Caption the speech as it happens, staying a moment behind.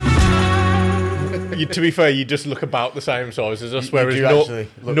To be fair, you just look about the same size as us, You whereas do actually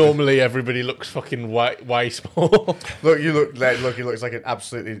look- normally everybody looks fucking way small. Look, he looks like an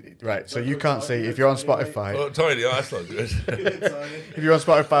absolutely right. So you can't see if you're on Spotify. Oh, tiny, that's not good. If you're on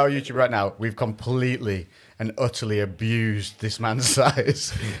Spotify or YouTube right now, we've completely and utterly abused this man's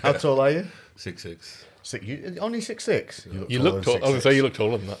size. How tall are you? 6'6". Only 6'6". You look tall. I was gonna say you look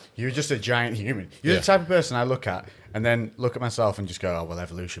taller than that. You're just a giant human. You're the type of person I look at and then look at myself and just go, "Oh well,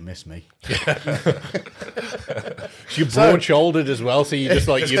 evolution missed me." You're broad-shouldered as well, so you just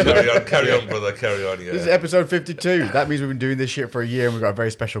like you. Carry on, brother. Carry on. Yeah. This is episode 52. That means we've been doing this shit for a year, and we've got a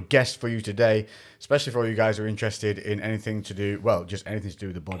very special guest for you today, especially for all you guys who are interested in anything to do, well, just anything to do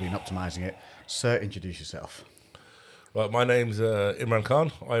with the body and optimizing it. Sir, introduce yourself. Right, my name's Imran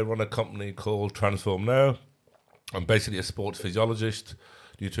Khan. I run a company called Transform Now. I'm basically a sports physiologist,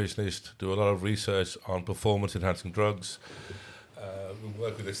 nutritionist, do a lot of research on performance-enhancing drugs. We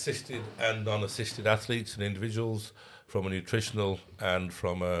work with assisted and non-assisted athletes and individuals from a nutritional and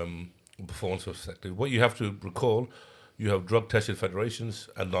from a performance perspective. What you have to recall, you have drug-tested federations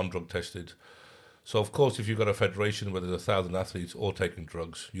and non-drug tested. So, of course, if you've got a federation where there's 1,000 athletes all taking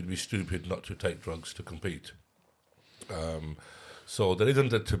drugs, you'd be stupid not to take drugs to compete. So there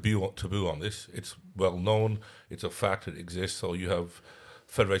isn't a taboo on this. It's well known. It's a fact. It exists. So you have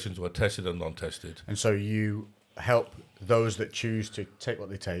federations who are tested and non-tested. And so you help those that choose to take what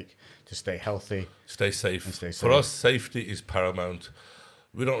they take to stay healthy. Stay safe. And stay safe. For us, safety is paramount.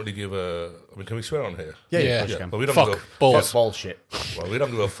 We don't really give a... I mean, can we swear on here? Yeah. Yeah. But we don't Fuck give a, balls. Bullshit. well, we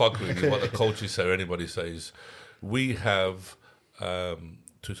don't give a fuck really what the coaches say or anybody says. We have, to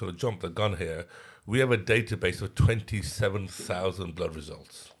sort of jump the gun here, we have a database of 27,000 blood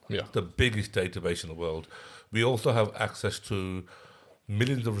results. Yeah. The biggest database in the world. We also have access to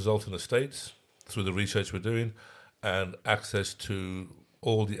millions of results in the States through the research we're doing, and access to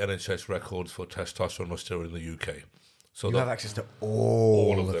all the NHS records for testosterone or steroid in the UK. So You have access to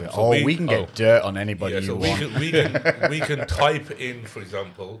all of them. it. So we can get dirt on anybody you so want. we can type in, for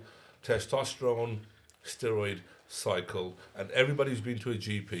example, testosterone, steroid cycle, and everybody who's been to a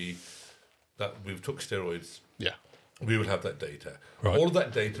GP that we've took steroids, Yeah. we will have that data. Right. All of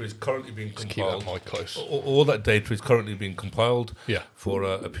that data is currently being Keep compiled. that mic close. All that data is currently being compiled Yeah. for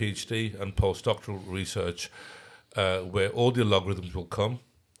a PhD and postdoctoral research, where all the logarithms will come,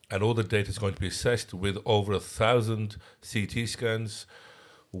 and all the data is going to be assessed with over 1,000 CT scans,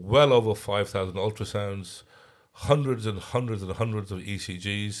 well over 5,000 ultrasounds, hundreds and hundreds and hundreds of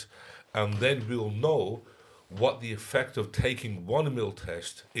ECGs, and then we'll know what the effect of taking 1 mil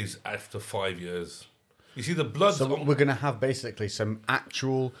test is after 5 years. You see, the blood... So we're going to have basically some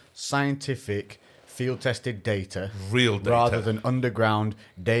actual scientific field-tested data. Real data. Rather than underground,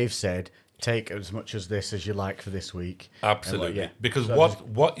 Dave said, take as much as this as you like for this week. Absolutely. And Because So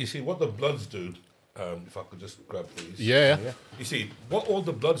what you see, what the bloods do, if I could just grab these. Yeah. You see, what all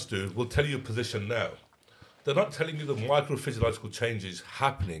the bloods do will tell you your position now. They're not telling you the microphysiological changes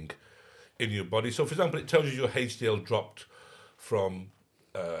happening in your body. So, for example, it tells you your HDL dropped from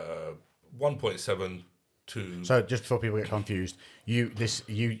 1.7 to... So just before people get confused, you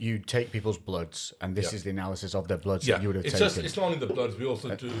take people's bloods, and this Yeah. is the analysis of their bloods yeah, that you would have it's taken. it's not only the bloods, we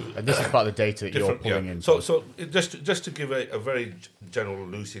also do... And this is part of the data that you're different- pulling yeah. in. So just to give a very general,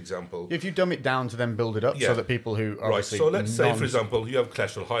 loose example... If you dumb it down to then build it up, Yeah. so that people who are Right, obviously so let's say, for example, you have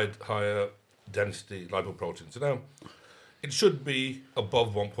cholesterol, higher density lipoproteins. So now, it should be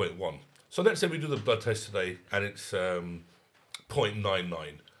above 1.1. So let's say we do the blood test today, and it's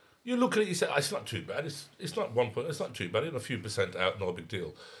 0.99. You look at it, you say, it's not too bad. It's not 1 point. It's not too bad. It's a few percent out, no big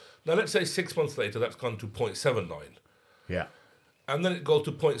deal. Now let's say 6 months later, that's gone to 0.79. yeah. And then it goes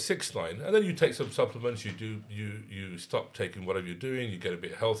to 0.69, and then you take some supplements. You stop taking whatever you're doing. You get a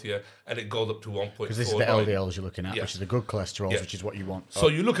bit healthier, and it goes up to 1.49. Because this is the LDLs you're looking at, Yeah. which is the good cholesterol, Yeah. which is what you want. So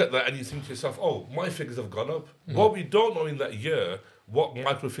you look at that and you think to yourself, oh, my figures have gone up. What we don't know in that year, what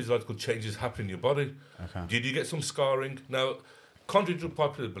microphysiological changes happen in your body. Okay. Did you get some scarring? Now, contrary to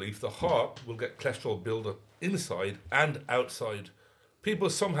popular belief, the heart will get cholesterol buildup inside and outside. People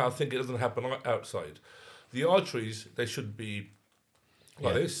somehow think it doesn't happen outside. The arteries, they should be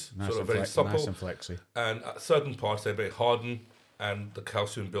like this, nice sort of and very supple. nice and flexy. And at certain parts, they're very hardened, and the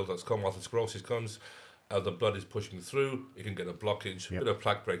calcium buildups come, atherosclerosis comes, the blood is pushing through, you can get a blockage, Yep. bit of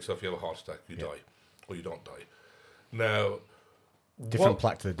plaque breaks off, you have a heart attack, you die, or you don't die. Now, Different what-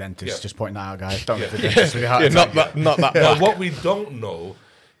 plaque to the dentist. Yeah. Just pointing that out, guys. Don't Yeah. go to the dentist with your heart attack. Not that Now, black. what we don't know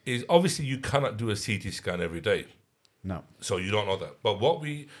is obviously you cannot do a CT scan every day, No. so you don't know that. But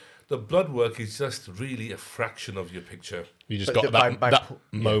the blood work is just really a fraction of your picture. You just But got by that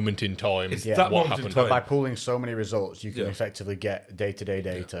moment in time. It's Yeah. that what moment in happened. time. By pooling so many results, you can Yeah. effectively get day-to-day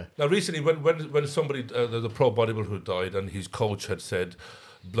data. Now, recently, when somebody, the pro bodybuilder who died, and his coach had said,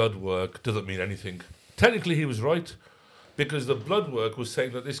 blood work doesn't mean anything. Technically, he was right, because the blood work was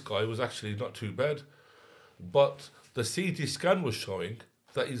saying that this guy was actually not too bad, but the CT scan was showing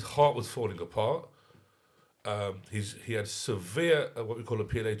that his heart was falling apart. He had severe, what we call a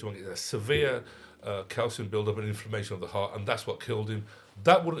PLA2, a severe calcium buildup and inflammation of the heart, and that's what killed him.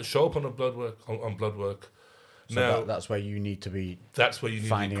 That wouldn't show up on blood work. On blood work. So Now, that's where you need to be. that's where you need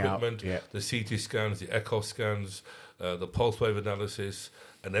finding the out, equipment, yeah. the CT scans, the echo scans, the pulse wave analysis,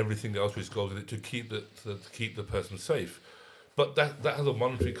 and everything else which goes with it to keep the person safe. But that has a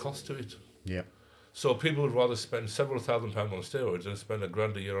monetary cost to it. Yeah. So people would rather spend several £1,000 on steroids than spend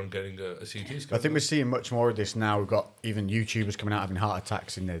 $1,000 a year on getting a CT scan. I think we're seeing much more of this now. We've got even YouTubers coming out having heart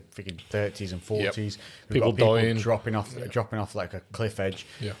attacks in their freaking 30s and 40s. We've People got people dying. dropping off like a cliff edge.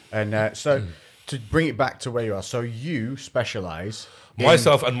 Yeah. And so to bring it back to where you are, so you specialize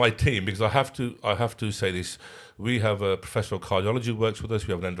Myself and my team, because I have to say this, we have a professional cardiology who works with us,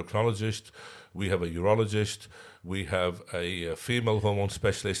 we have an endocrinologist, we have a urologist, we have a female hormone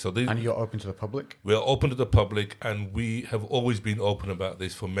specialist. So these, and you're open to the public. we are open to the public, and we have always been open about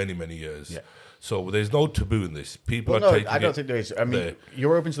this for many, many years. Yeah. So there's no taboo in this. People Well, are no, taking I don't it think there is. I mean, there.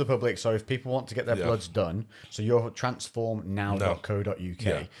 you're open to the public, so if people want to get their Yeah. bloods done, so you're transformnow.co.uk,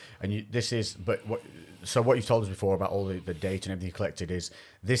 Yeah. and this is, but what you've told us before about all the data and everything you collected is,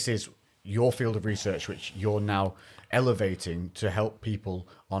 this is your field of research, which you're now elevating to help people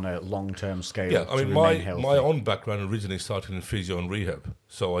on a long-term scale. Yeah, I to mean, remain healthy. my own background originally started in physio and rehab.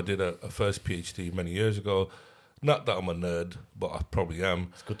 So I did a first PhD many years ago. Not that I'm a nerd, but I probably am.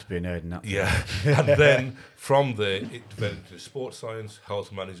 It's good to be a nerd in that. Yeah. And then from there, it developed into sports science,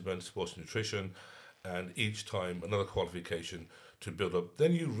 health management, sports nutrition, and each time another qualification to build up.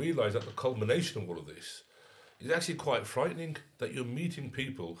 Then you realize that the culmination of all of this is actually quite frightening, that you're meeting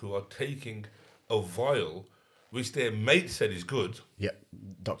people who are taking a vial which their mate said is good. Yep.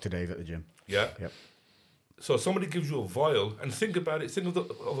 Dr. Dave at the gym. Yeah. Yep. So somebody gives you a vial, and think about it, think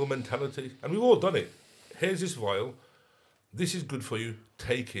of a mentality, and we've all done it. Here's this vial, this is good for you,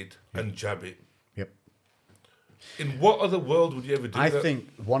 take it and jab it. Yep. In what other world would you ever do I that? think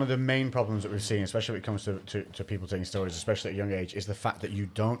one of the main problems that we've seen, especially when it comes to people taking steroids, especially at a young age, is the fact that you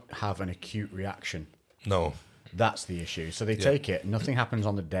don't have an acute reaction. No. That's the issue. So they take it. Nothing happens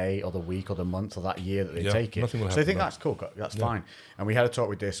on the day or the week or the month or that year that they Yeah, take it. nothing will So I think happen, no. that's cool. That's fine. And we had a talk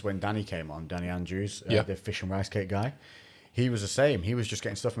with this when Danny came on, Danny Andrews, Yeah. the fish and rice cake guy. He was the same. He was just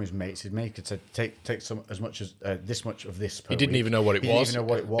getting stuff from his mates. His mate said, take some as much as this much of this. Per He didn't week. even know what it He was. Didn't even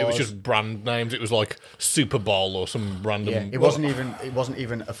know what it was. It was just brand names. It was like Super Bowl or some random. Yeah, it wasn't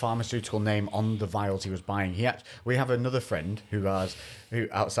even a pharmaceutical name on the vials he was buying. We have another friend who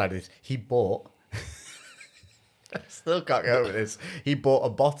outside of this, he bought. I still can't get over this. He bought a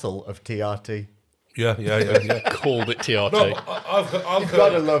bottle of TRT. Yeah. Called it TRT. No, but I've You've got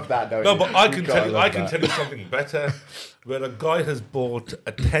to heard. love that, don't No, you? but I You've can gotta tell you. love I can that. tell you something better. Where a guy has bought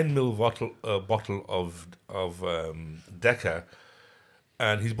a 10 ml bottle of Deca,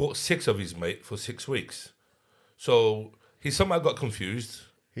 and he's bought 6 of his mate for 6 weeks. So he somehow got confused.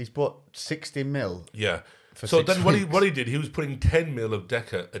 He's bought 60 mil Yeah. For So 6 then weeks. what he did, he was putting 10 ml of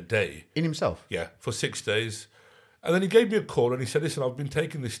Deca a day. in himself. Yeah, for 6 days. And then he gave me a call and he said, listen, I've been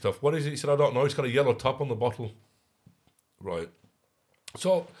taking this stuff. What is it? He said, I don't know. It's got a yellow top on the bottle. Right.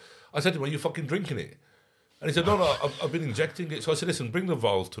 So I said to him, are you fucking drinking it? And he said, no, I've been injecting it. So I said, listen, bring the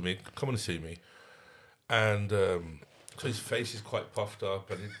vials to me. Come and see me. And so his face is quite puffed up.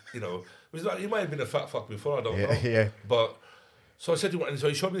 And, it was like, he might have been a fat fuck before, I don't know. Yeah. But, so I said to him, and so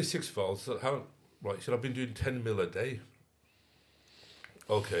he showed me the 6 vials. I said, right, he said, I've been doing 10 mil a day.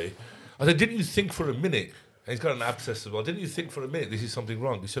 Okay. I said, didn't you think for a minute, and he's got an abscess as well, didn't you think for a minute this is something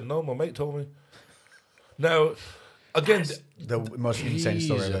wrong? He said, no, my mate told me. Now, again, The most insane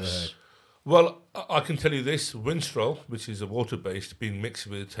story I've ever heard. Jesus. well, I can tell you this, Winstrol, which is a water-based, being mixed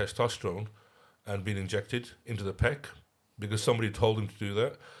with testosterone and being injected into the pec because somebody told him to do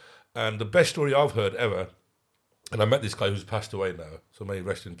that. And the best story I've heard ever, and I met this guy who's passed away now, so may he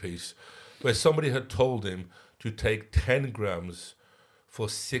rest in peace, where somebody had told him to take 10 grams for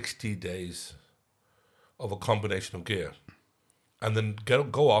 60 days of a combination of gear and then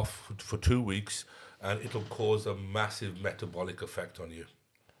go off for 2 weeks and it'll cause a massive metabolic effect on you.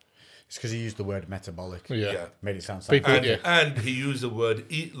 It's because he used the word metabolic. Yeah. Made it sound People- scientific. And he used the word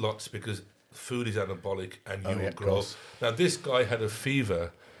eat lots because food is anabolic and you yeah, will of grow. course. Now, this guy had a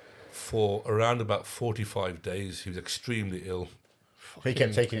fever for around about 45 days. He was extremely ill. He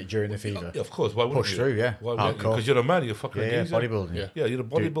kept taking it during the fever. Yeah, of course. Why wouldn't Push you? through, yeah. Why wouldn't you? Hardcore. Because you're a man. You're fucking Yeah, geezer. bodybuilding. Yeah. Yeah, you're a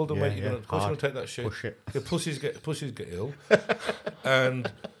bodybuilder, Dude, mate. yeah, You're gonna, of course, you're hard. gonna take that shit. Push it. Yeah, pussies get ill,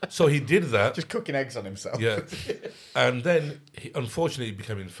 and so he did that. Just cooking eggs on himself. Yeah, and then unfortunately he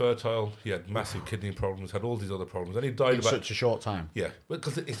became infertile. He had massive kidney problems, had all these other problems, and he died In about such a short time. yeah,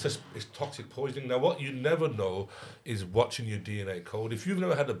 because it's toxic poisoning. Now, what you never know is watching your DNA code. If you've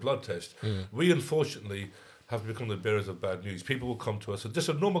never had a blood test, we unfortunately have become the bearers of bad news. People will come to us, and just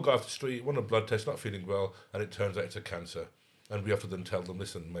a normal guy off the street, want a blood test, not feeling well, and it turns out it's a cancer. And we have to then tell them,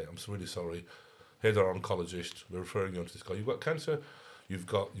 listen, mate, I'm really sorry. Here's our oncologist. We're referring you on to this guy. You've got cancer. You've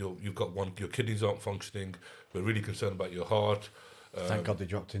got your kidneys aren't functioning. We're really concerned about your heart. Thank God they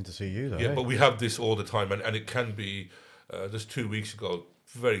dropped in to see you, though. Yeah, eh? but we have this all the time, and it can be just 2 weeks ago,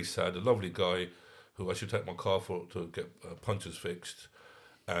 very sad, a lovely guy who I should take my car for to get punctures fixed,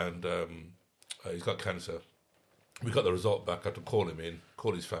 and he's got cancer. We got the result back. I had to call him in,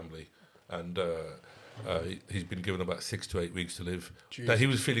 call his family, and he's been given about 6 to 8 weeks to live. Now, he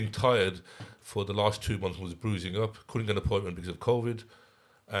was feeling tired for the last 2 months, was bruising up, couldn't get an appointment because of COVID,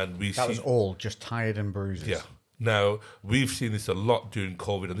 and That was all just tired and bruises. yeah. Now, we've seen this a lot during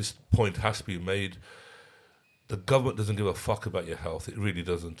COVID, and this point has to be made. The government doesn't give a fuck about your health. It really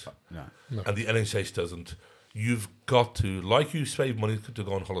doesn't. No. And the NHS doesn't. You've got to, like you save money to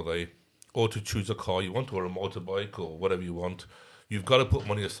go on holiday or to choose a car you want or a motorbike or whatever you want, you've got to put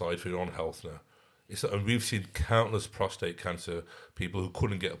money aside for your own health now. And we've seen countless prostate cancer people who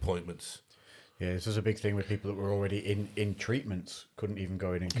couldn't get appointments. Yeah, this was a big thing with people that were already in treatments, couldn't even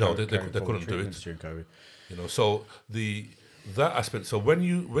go in and No, carry they forward couldn't do it. treatments during COVID. You know, so that aspect. So when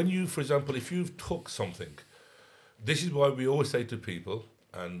you, for example, if you've took something, this is why we always say to people,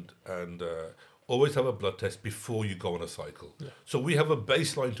 and always have a blood test before you go on a cycle. Yeah. So we have a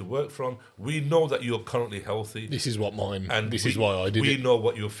baseline to work from. We know that you're currently healthy. This is what mine. And this is why I did we it. know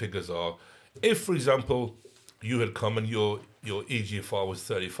what your figures are. If, for example, you had come and your EGFR was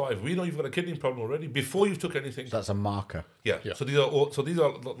 35, we know you've got a kidney problem already before you took anything. So that's a marker. Yeah. So these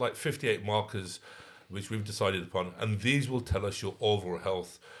are like 58 markers which we've decided upon, and these will tell us your overall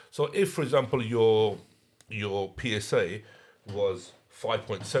health. So if, for example, your PSA was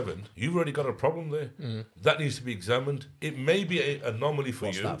 5.7, you've already got a problem there. That needs to be examined. It may be an anomaly for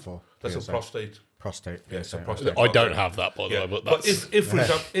What's you. that for? That's PSA? a prostate. Prostate. Yeah, it's a okay. prostate. I don't have that, by the way, but But that's...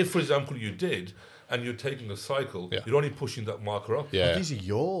 if for example you did, and you're taking a cycle, Yeah. you're only pushing that marker up. yeah. These are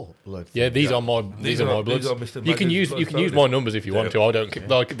your blood. Yeah, these Yeah. are my These are are- my bloods. these are Mr. You can Maggie's use bloods, use don't my you? numbers if you want Yeah. to. I don't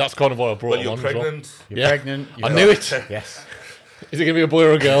like that's kind of why I brought But them you're on as well. pregnant. You're Yeah. pregnant. I knew it. Yes. Is it going to be a boy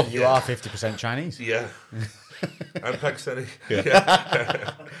or a girl? You are 50% Chinese. Yeah. And Pakistani.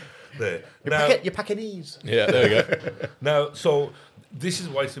 Yeah. There. Now, You're Pakistanese. Yeah, there we go. now, so this is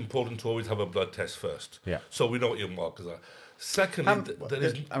why it's important to always have a blood test first. Yeah. So we know what your markers are. Secondly, there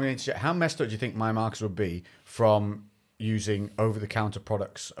is I mean, how messed up do you think my markers would be from using over-the-counter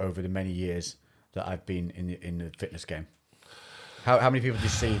products over the many years that I've been in the fitness game? How many people do you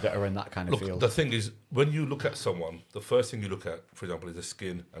see that are in that kind of look. field? The thing is, when you look at someone, the first thing you look at, for example, is the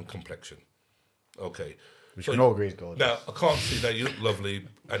skin and complexion. Okay. Which So we can all agree is gorgeous. Now, I can't see that you look lovely,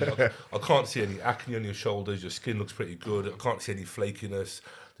 and I can't see any acne on your shoulders. Your skin looks pretty good. I can't see any flakiness.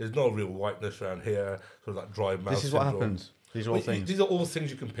 There's no real whiteness around here, sort of that dry mouth. This is what syndrome. happens. These are all things. These are all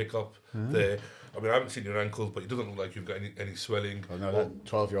things you can pick up there. I mean, I haven't seen your ankles, but it doesn't look like you've got any swelling. Oh, no, that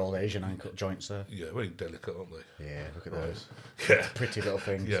 12-year-old Asian ankle joints there. Yeah, very delicate, aren't they? Yeah, look at those. Yeah. Pretty little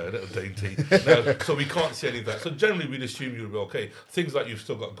things. Yeah, a little dainty. Now, so we can't see any of that. So generally, we'd assume you'll be okay. Things like you've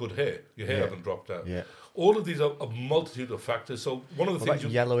still got good hair. Your hair Yeah. hasn't dropped out. Yeah. All of these are a multitude of factors. So one of the What things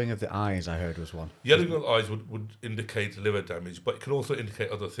about yellowing of the eyes, I heard was one. yellowing of the eyes would indicate liver damage, but it can also indicate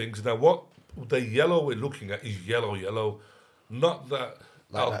other things. Now, what the yellow we're looking at is yellow, not that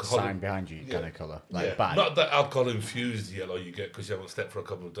Like that alcohol. sign behind you kind of colour. Like bad. Not that alcohol-infused yellow you get because you haven't slept for a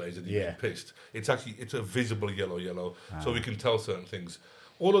couple of days and you're Yeah. pissed. It's a visible yellow, so we can tell certain things.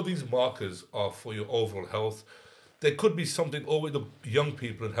 All of these markers are for your overall health. There could be something. Always, the young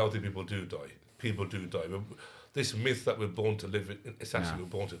people and healthy people do die. People do die. But this myth that we're born to live, it's actually we're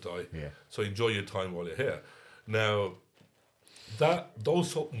born to die. Yeah. So enjoy your time while you're here. Now,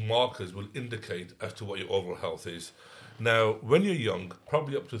 those sort of markers will indicate as to what your overall health is. Now, when you're young,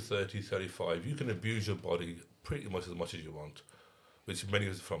 probably up to 30, 35, you can abuse your body pretty much as you want, which many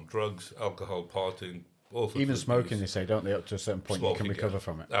of us from drugs, alcohol, partying, all sorts Even of smoking, abuse. they say, don't they? Up to a certain point, you Smoking, can recover yeah.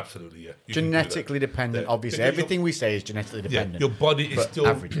 from it. Absolutely, yeah. You can do that. Genetically dependent, Yeah. obviously. Because Everything we say is genetically Yeah, dependent. your body is but still,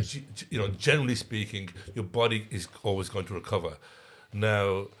 averages. Generally speaking, your body is always going to recover.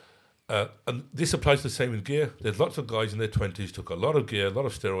 Now, and this applies the same in gear. There's lots of guys in their 20s took a lot of gear, a lot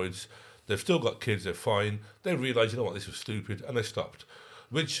of steroids. They've still got kids. They're fine. They realise, you know what, this was stupid, and they stopped.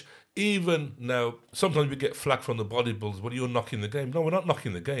 Which even now, sometimes we get flack from the bodybuilders. Well, you're knocking the game. No, we're not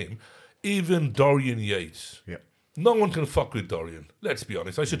knocking the game. Even Dorian Yates. Yeah. No one can fuck with Dorian. Let's be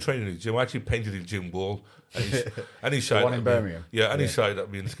honest. I should train in his gym. I actually painted his gym wall. And he shouted one in at me. Birmingham? Yeah, and he shouted at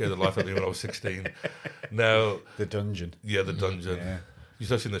me and scared the life out of me when I was 16. Now, The dungeon. yeah, the dungeon. Yeah. You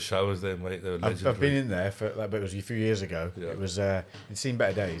touch in the showers there, mate. They're I've legendary. been in there for like, but it was a few years ago. Yeah. It was it'd seen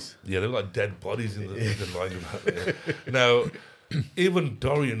better days. Yeah, they're like dead bodies in the line about there. Now, even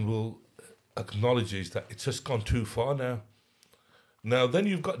Dorian will acknowledges that it's just gone too far now. Now, then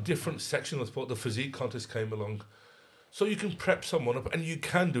you've got different sections of sport. The physique contest came along. So you can prep someone up, and you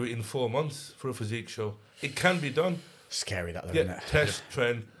can do it in 4 months for a physique show. It can be done. Scary that, though, Yeah, isn't it? test,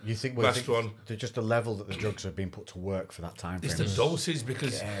 train, You think master on. just the level that the drugs have been put to work for that time It's frame. the doses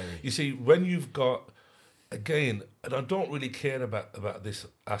because, Scary. you see, when you've got, again, and I don't really care about this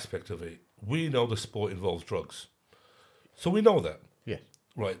aspect of it, we know the sport involves drugs. So we know that, Yeah.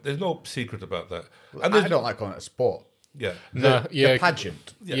 right? There's no secret about that. And I there's, don't like calling it a sport. yeah. No, yeah, The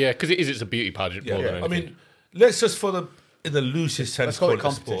pageant. yeah, because it's a beauty pageant Yeah, more than I anything. mean, let's just in the loosest sense Let's call it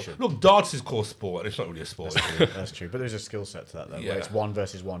a sport. competition. Look, darts is called sport, and it's not really a sport. That's true. But there's a skill set to that, though. Yeah. Where it's one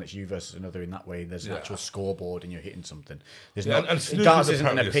versus one. It's you versus another in that way. There's an Yeah. actual scoreboard and you're hitting something. There's Yeah, not, and snooker's darts isn't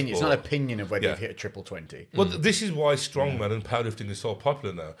an apparently a opinion. It's not an sport. opinion of whether Yeah. you've hit a triple 20. Well, this is why strongman and powerlifting is so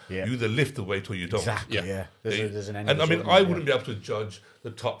popular now. Yeah. You either lift the weight or you don't. Exactly, Yeah. yeah. There's an end And I mean, result, I yeah. wouldn't be able to judge the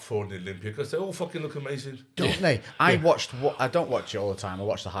top 4 in the Olympic because they all fucking look amazing. Don't they? I don't watch it all the time. I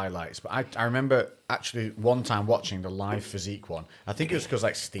watch the highlights, but I remember actually one time watching the live physique one. I think it was because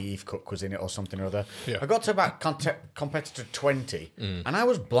like Steve Cook was in it or something or other. Yeah. I got to about competitor 20, and I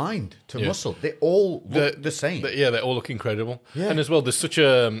was blind to Yeah. muscle. They all look the same. Yeah, they all look incredible. Yeah. And as well, there's such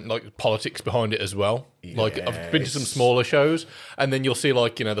a like politics behind it as well. Like I've been to some smaller shows, and then you'll see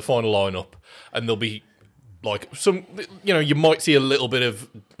like the final lineup, and there'll be like some you might see a little bit of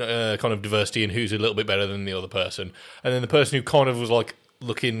kind of diversity in who's a little bit better than the other person, and then the person who kind of was like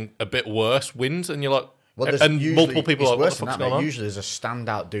looking a bit worse wins, and you're like. There's And usually- multiple people it's are like, what worse the than fuck's that, going mate. on? Usually there's a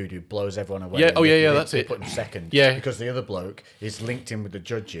standout dude who blows everyone away. Yeah, and oh, yeah, they- yeah, they- that's they it. put him second. Yeah. Because the other bloke is linked in with the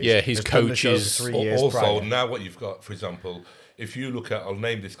judges. Yeah, his has done the show for coaches. 3 years Also, prior. now what you've got, for example, if you look at, I'll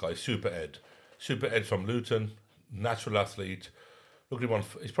name this guy, Super Ed. Super Ed from Luton, natural athlete. Look at him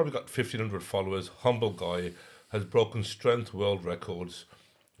he's probably got 1,500 followers, humble guy, has broken strength world records,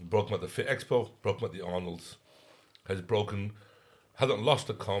 broke them at the Fit Expo, broke them at the Arnold's, hasn't lost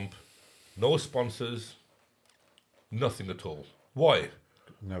a comp, no sponsors, nothing at all. Why?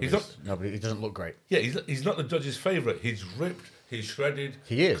 Nobody, he doesn't look great. Yeah, he's not the judge's favourite. He's ripped, he's shredded.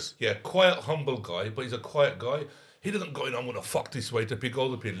 He is. Yeah, quiet, humble guy, but he's a quiet guy. He doesn't go in, I'm going to fuck this weight up. He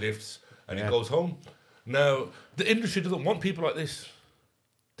goes up, he lifts, and he goes home. Now, the industry doesn't want people like this.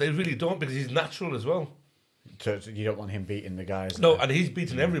 They really don't, because he's natural as well. So you don't want him beating the guys. No, and he's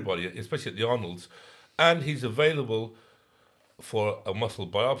beaten everybody, especially at the Arnold's. And he's available for a muscle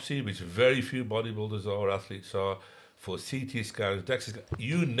biopsy, which very few bodybuilders or athletes are, for CT scans, DEXA scans,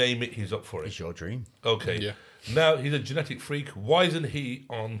 you name it, he's up for it. It's your dream. Okay. Yeah. Now he's a genetic freak. Why isn't he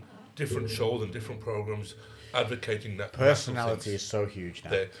on different shows and different programs advocating that? Personality is so huge now.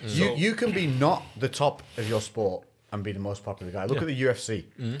 There. You can be not the top of your sport and be the most popular guy. Look at the UFC.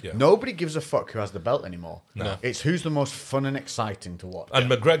 Yeah. Nobody gives a fuck who has the belt anymore. No. It's who's the most fun and exciting to watch.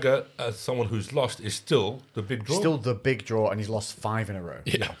 And McGregor, as someone who's lost, is still the big draw. Still the big draw, and he's lost 5 in a row.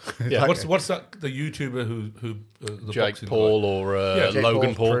 Yeah. Yeah. What's that? The YouTuber who the Jake boxing Paul guy? or Jake Logan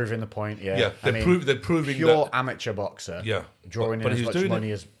Paul's Paul. proving the point. Yeah, Yeah, they're proving pure that. amateur boxer. Yeah. drawing But in as he's much doing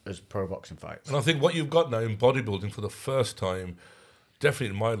money as pro boxing fights. And I think what you've got now in bodybuilding for the first time, definitely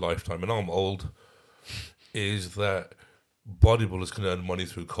in my lifetime, and I'm old, is that bodybuilders can earn money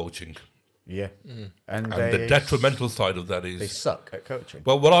through coaching. Yeah, and And the detrimental side of that they is, suck at coaching.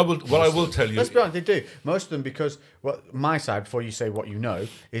 well, what I will tell you, Let's be honest, they do. Most of them, because my side, before you say what you know,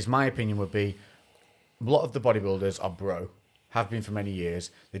 is my opinion would be a lot of the bodybuilders are bro, have been for many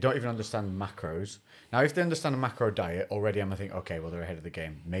years. They don't even understand macros. Now, if they understand a macro diet already, I'm going to think, okay, well, they're ahead of the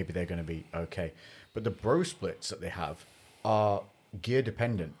game. Maybe they're going to be okay. But the bro splits that they have are gear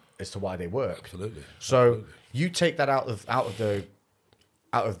dependent as to why they work. absolutely. So you take that out of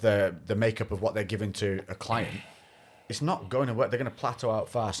the makeup of what they're giving to a client, it's not going to work. They're going to plateau out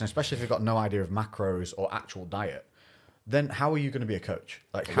fast, and especially if they've got no idea of macros or actual diet. Then how are you going to be a coach?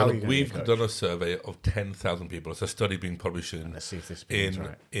 Like, how are you going We've to be a coach? done a survey of 10,000 people. It's a study being published Let's see if this is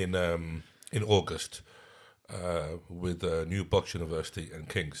right. in August with New Bucks University and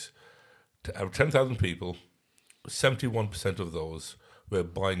King's. Out of 10,000 people, 71% of those were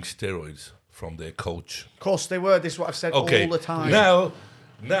buying steroids from their coach. Of course they were. This is what I've said Okay, all the time. now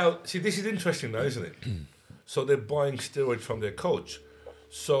Now, see, this is interesting now, isn't it? So they're buying steroids from their coach.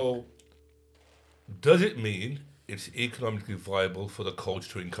 So does it mean it's economically viable for the coach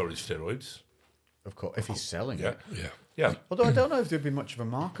to encourage steroids? Of course, if he's selling Yeah. it. Yeah. Although I don't know if there'd be much of a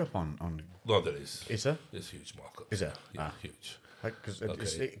markup on. Well, there is. Is there? There's huge markup. Is there? Yeah, Ah. huge. Because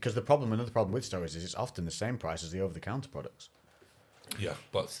Okay. another problem with steroids is it's often the same price as the over-the-counter products. Yeah,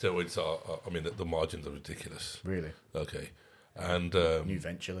 but steroids are I mean, the margins are ridiculous. Really, Okay. And,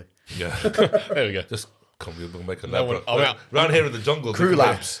 eventually. yeah, There we go. just come here, we'll make a No lab. one- Right- round here in the jungle. Crew we can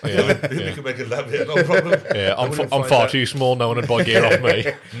labs. Make, we can make a lab here, no problem. Yeah, I'm, Nobody will I'm find far out. too small. No one would buy gear off me.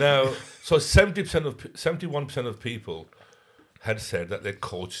 Now, so 71% of people had said that their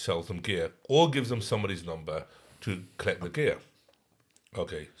coach sells them gear or gives them somebody's number to collect the gear.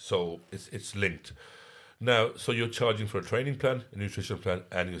 Okay, so it's linked. Now, so you're charging for a training plan, a nutrition plan,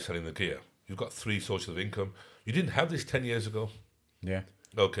 and you're selling the gear. You've got 3 sources of income. You didn't have this 10 years ago. Yeah.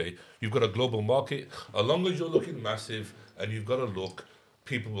 Okay, you've got a global market. As long as you're looking massive and you've got a look,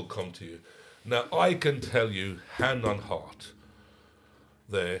 people will come to you. Now, I can tell you, hand on heart,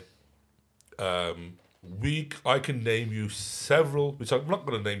 there, I can name you several, which I'm not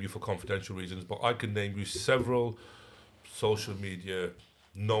going to name you for confidential reasons, but I can name you several social media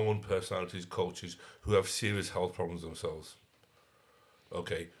known personalities, coaches who have serious health problems themselves.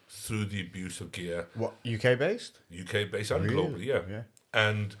 Okay, through the abuse of gear, What, UK based? UK based and Really? globally, yeah. Yeah.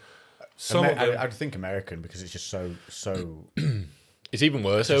 And some of them, I'd think American because it's just so It's even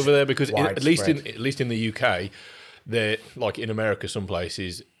worse over there because at least widespread. in the UK, they're like in America, some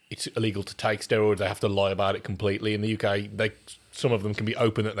places it's illegal to take steroids. They have to lie about it completely. In the UK, some of them can be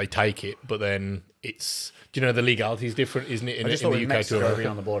open that they take it, but then it's the legality is different, isn't it? I just In thought the with UK to Mexico America. being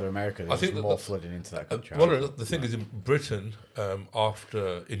on the border of America, I there's think more that flooding into that country. the thing is in Britain,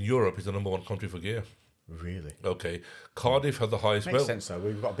 after in Europe, is the number 1 country for gear. Really? Okay, Cardiff has the highest. Makes Well, sense though.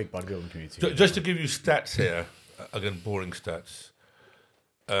 We've got a big bodybuilding community. just to give you stats here, again, boring stats.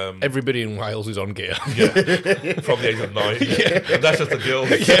 Everybody in Wales is on gear. From the age of 9. And that's just the girls.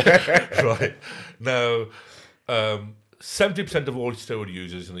 Right. Now, 70% of all steroid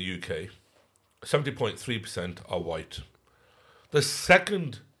users in the UK, 70.3% are white. The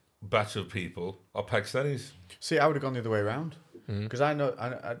second batch of people are Pakistanis. See, I would have gone the other way around. Because I know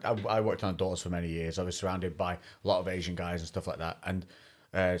I worked on adults for many years. I was surrounded by a lot of Asian guys and stuff like that, and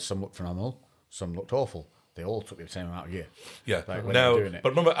some looked phenomenal, some looked awful. They all took the same amount of gear. Yeah. Like when Now, they were doing it. but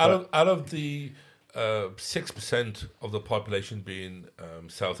remember, out of the 6% of the population being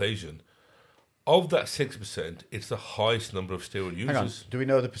South Asian, of that 6%, it's the highest number of steroid Hang on, users. do we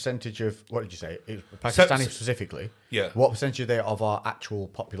know the percentage of what did you say? Pakistani Se- specifically. Yeah. What percentage are they of our actual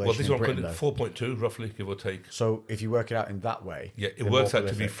population Well, this in one Britain? could Though? 4.2 roughly, give or take. So if you work it out in that way, Yeah, it they're works more out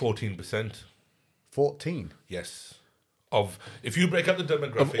to be prolific. 14%. 14. Yes. Of if you break up the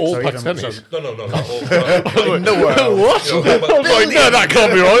demographics. all So even- Pakistanis. No, not all. Nowhere. What? You know, but- No, that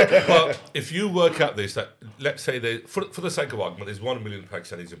can't be right. But if you work out this, that let's say for the sake of argument, there's 1 million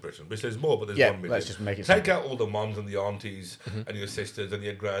Pakistanis in Britain, which there's more, but there's Yeah, 1 million. let's just make it Take simple. out all the mums and the aunties and your sisters and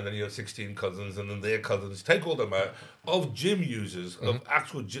your grand and your 16 cousins and then their cousins. Take all them out of gym users, of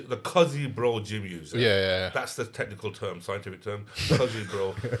actual the cuzzy bro gym user. Yeah. That's the technical term, scientific term. Cuzzy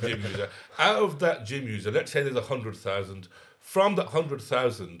bro gym user. Out of that gym user, let's say there's 100,000. From that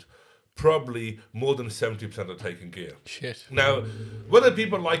 100,000, probably more than 70% are taking gear. Shit. Now, whether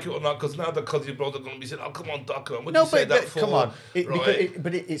people like it or not, because now the cuzzy bros are going to be saying, "Oh, come on, Doc, what No, you say but that for?" come on.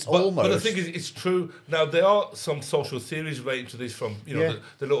 It's almost. But the thing is, it's true. Now, there are some social theories relating to this from, Yeah.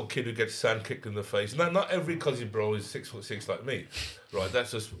 the little kid who gets sand kicked in the face. Now, not every cuzzy bro is 6'6" like me, right?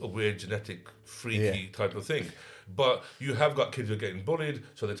 That's just a weird genetic, freaky type of thing. But you have got kids who are getting bullied,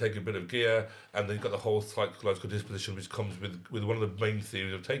 so they take a bit of gear, and they've got the whole psychological disposition which comes with one of the main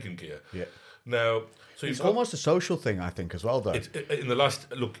theories of taking gear. Yeah. Now, so It's you've got, almost a social thing, I think, as well, though. in the last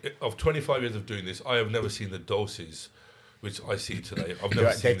of 25 years of doing this, I have never seen the doses which I see today. I've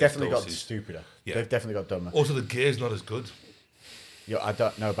never seen They've these definitely got doses. stupider. Yeah. They've definitely got dumber. Also, the gear's not as good. Yeah, I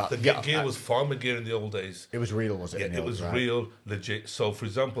don't know about The gear was farmer gear in the old days. It was real, was it? Yeah, in the it old, was right? real, legit. So, for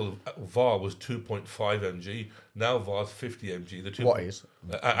example, VAR was 2.5 mg. Now VAR's 50 mg. The two, What is?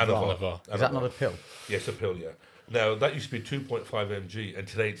 Anavar. VAR. Is that not a pill? Yes, a pill, yeah. Now, that used to be 2.5 mg, and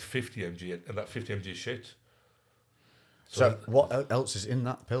today it's 50 mg, and that 50 mg is shit. So what else is in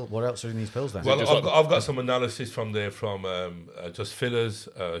that pill? What else are in these pills then? Well, just I've got some analysis from there from just fillers,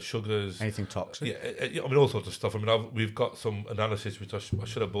 sugars. Anything toxic? Yeah, I mean all sorts of stuff. I mean we've got some analysis which I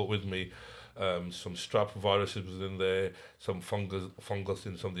should have brought with me. Some strap viruses was in there, some fungus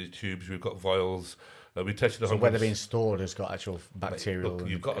in some of these tubes. We've got vials. We tested. So where they're being stored has got actual bacterial. Look,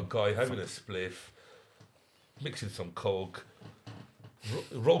 you've got a guy having a spliff, mixing some coke,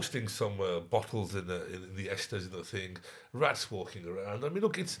 roasting some bottles in the esters in the thing, rats walking around. I mean,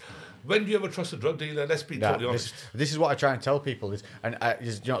 look, it's when do you ever trust a drug dealer? Let's be totally honest. This is what I try and tell people. You know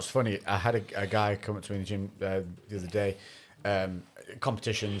what's funny? I had a guy come up to me in the gym the other day.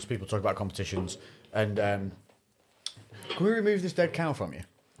 Competitions, people talk about competitions, and can we remove this dead cow from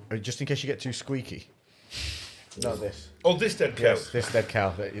you, just in case you get too squeaky? Not this. Oh, this dead cow. Yes, this dead cow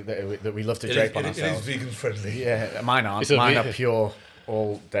that we love to drape on It is ourselves. vegan friendly. Yeah, mine aren't. It's a Mine are vegan. pure,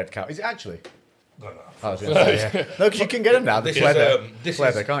 all dead cow. Is it actually? No. I was going to say, yeah. No, because you can get them now. This It's leather, is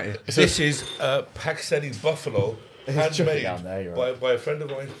leather, can't you? This is Pakistani buffalo, handmade down there, you're right. by a friend of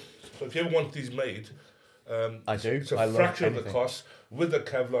mine. So if you ever want these made, I do. it's a I love fraction of the anything. cost with the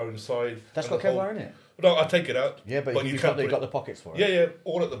Kevlar inside. That's and got the whole- Kevlar in it. No, I'll take it out. Yeah, but you you've can't got put the pockets for it. Yeah,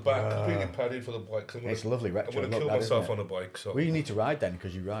 all at the back, completely padded for the bike. It's lovely retro I'm going to look, kill that, myself isn't on it? a bike. So We need to ride then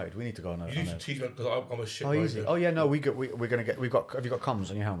because you ride. We need to go on a. you need to teach me because I'm a shit Oh, rider. easy. Oh yeah, no, we're gonna get. We've got. Have you got comms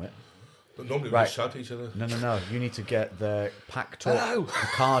on your helmet? But normally Right. we shout at each other. No. You need to get the Pack Talk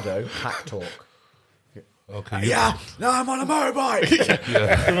Ricardo Pack Talk. Okay. Yeah. No, I'm on a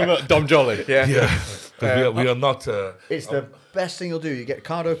motorbike. Remember Dom Jolly? yeah. Yeah. 'Cause we are not. It's the best thing you'll do. You get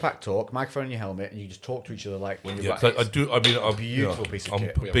Cardo Pack Talk, microphone in your helmet, and you just talk to each other like when you're Yeah, right. 'cause I do. I mean, I'm Beautiful piece of I'm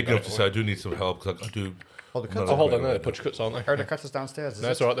kit. big enough to say I do need some help because I do. Oh, the cuts. No, Oh, hold on, Right, no, right. punch cuts, aren't they? Oh, the cutters downstairs. Is No,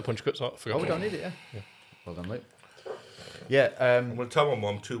 it? it's all right. The punch cuts. I forgot. Oh, we don't need it. Yeah. Well done, Luke. Yeah. I'm going to tell my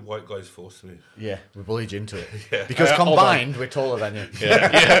mum 2 white guys forced me. Yeah, we bullied you into it. Because hold on. combined, we're taller than you.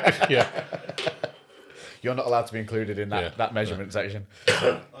 Yeah. You're not allowed to be included in that, Yeah. that measurement section.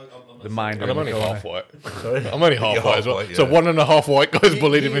 The mind. And I'm only in the corner. half white. Sorry? I'm only half You're white half as well. white, So yeah. 1.5 white guys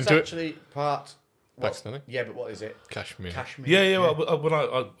bullied him He's into it. actually part Pakistani? Yeah, but what is it? Kashmir. Kashmir. Yeah. Well, when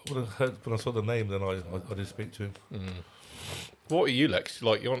I saw the name, then I did speak to him. What are you, Lex?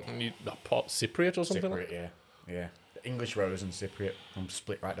 Like, you part Cypriot or something? Cypriot, yeah. The English Rose and Cypriot. I'm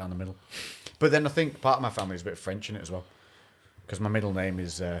split right down the middle. But then I think part of my family is a bit French in it as well, because my middle name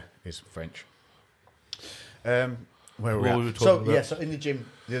is French. Where What were we we at? talking So about? yeah, so in the gym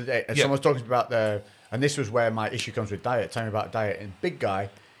the other day, Yeah. someone was talking about and this was where my issue comes with diet. Tell me about diet. And big guy,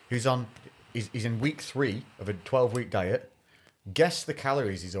 who's he's in week 3 of a 12-week diet. Guess the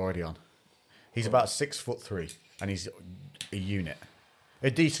calories he's already on. He's about 6'3", and he's a unit,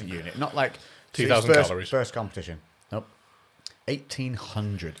 a decent unit, not like 2,000 his calories. First competition, nope.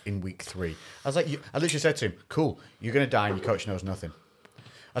 1,800 in week 3. I was like, I literally said to him, "Cool, you're gonna die, and your coach knows nothing."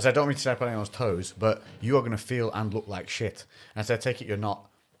 I said, "I don't mean to step on anyone's toes, but you are gonna feel and look like shit." And I said, "Take it you're not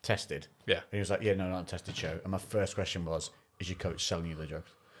tested." Yeah. And he was like, "Yeah, no, not tested, show." And my first question was, "Is your coach selling you the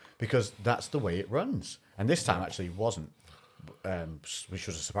drugs?" Because that's the way it runs. And this time actually wasn't, which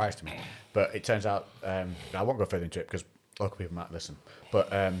was a surprise to me. But it turns out, I won't go further into it because local people might listen. But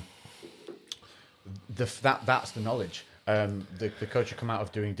that's the knowledge. The coach had come out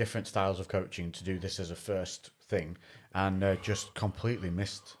of doing different styles of coaching to do this as a first thing, and just completely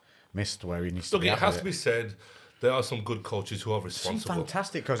missed where he needs to Look, be. it at has with to be said, there are some good coaches who are responsible.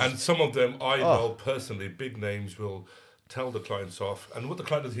 fantastic coaches. And some of them I know personally, big names will tell the clients off. And what the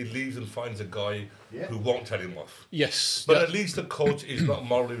client does, he leaves and finds a guy who won't tell him off. Yes. But yeah. at least the coach is not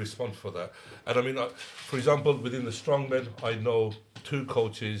morally responsible for that. And I mean, for example, within the strongmen, I know 2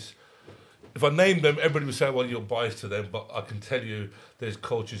 coaches. If I name them, everybody will say, well, you're biased to them. But I can tell you there's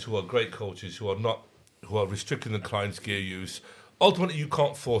coaches who are great coaches who are restricting the client's gear use. Ultimately, you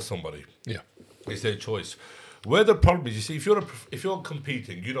can't force somebody. Yeah. It's their choice. Where the problem is, you see, if you're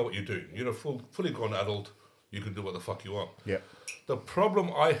competing, you know what you're doing. You're a fully grown adult. You can do what the fuck you want. Yeah. The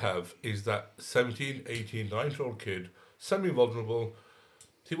problem I have is that 17, 18, 19-year-old kid, semi-vulnerable,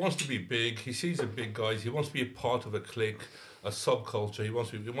 he wants to be big. He sees the big guys. He wants to be a part of a clique, a subculture. He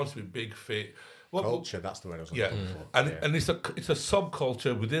wants to be big, fit. Culture, that's the word I was looking for. And it's a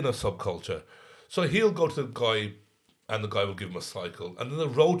subculture within a subculture. So he'll go to the guy, and the guy will give him a cycle. And then the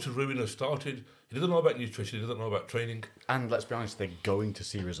road to ruin has started. He doesn't know about nutrition. He doesn't know about training. And let's be honest, they're going to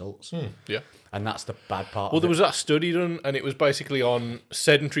see results. Yeah. And that's the bad part. Well, of there it. was that study done, and it was basically on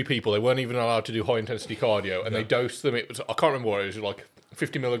sedentary people. They weren't even allowed to do high intensity cardio, and they dosed them. It was, I can't remember what it was, like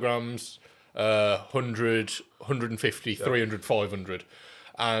 50 milligrams, 100, 150, 300, 500.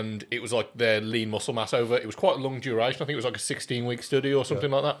 And it was like their lean muscle mass over. It was quite a long duration. I think it was like a 16-week study or something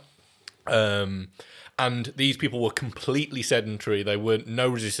like that. And these people were completely sedentary. They weren't no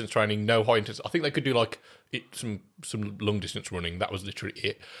resistance training, no high intensity. I think they could do like some long distance running. That was literally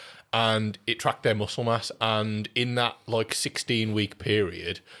it. And it tracked their muscle mass. And in that like 16-week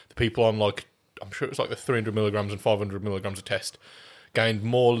period, the people on like, I'm sure it was like the 300 milligrams and 500 milligrams of test gained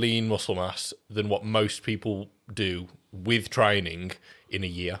more lean muscle mass than what most people do with training in a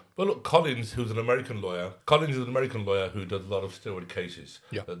year. Well, look, Collins, who's an American lawyer, who does a lot of steroid cases,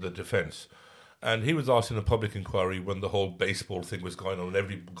 Yeah. the defense. And he was asked in a public inquiry when the whole baseball thing was going on and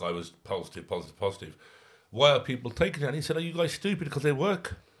every guy was positive. Why are people taking it? And he said, are you guys stupid? Because they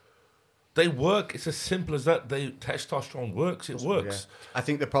work. They work. It's as simple as that. Testosterone works. It works. Yeah. I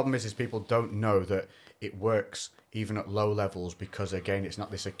think the problem is people don't know that it works even at low levels because, again, it's not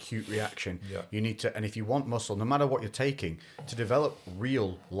this acute reaction. Yeah. You need to, and if you want muscle, no matter what you're taking, to develop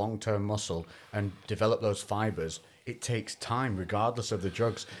real long-term muscle and develop those fibers, it takes time regardless of the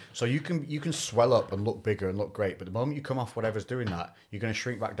drugs. So you can swell up and look bigger and look great, but the moment you come off whatever's doing that, you're going to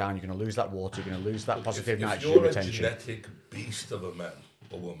shrink back down, you're going to lose that water, you're going to lose that positive If nitrogen you're retention. a genetic beast of a man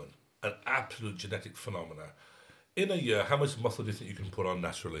or woman, an absolute genetic phenomena, in a year, how much muscle do you think you can put on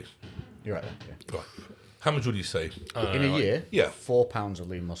naturally? You're right there, yeah. Right. How much would you say? In a year, Yeah. 4 pounds of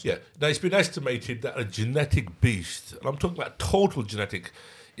lean muscle. Yeah. Now, it's been estimated that a genetic beast, and I'm talking about total genetic,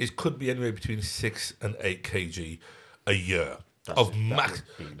 could be anywhere between 6 and 8 kg a year of max.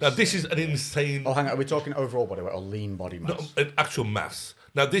 Now, this is an insane... Oh, hang on. Are we talking overall body weight or lean body mass? No, an actual mass.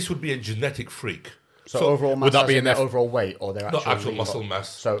 Now, this would be a genetic freak. So overall mass, would that as be in in their overall weight or their Not actual lean muscle body? mass.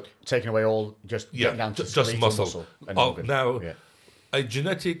 So taking away all, just getting down to just skeletal muscle. and Oh, organ. now, Yeah. a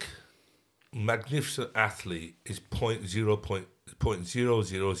genetic magnificent athlete is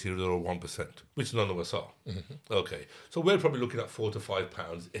 0.00001%, which none of us are. Okay, so we're probably looking at 4 to 5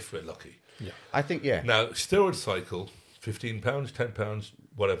 pounds if we're lucky. I think, yeah. Now, steroid cycle, 15 pounds, 10 pounds,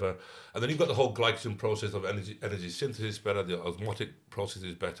 whatever. And then you've got the whole glycogen process of energy synthesis better, the osmotic process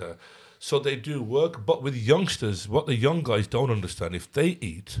is better. So they do work. But with youngsters, what the young guys don't understand, if they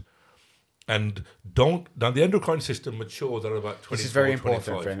eat and don't... Now, the endocrine system matures at about 24, This is very 25.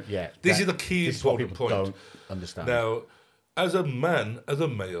 important. Yeah. This is the key this is what important people point. don't understand. Now, as a man, as a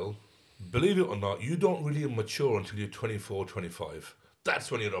male, believe it or not, you don't really mature until you're 24, 25.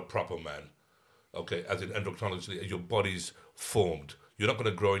 That's when you're a proper man. Okay, as in endocrinologically, your body's formed. You're not going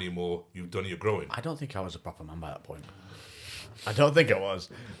to grow anymore. You've done your growing. I don't think I was a proper man by that point. I don't think it was.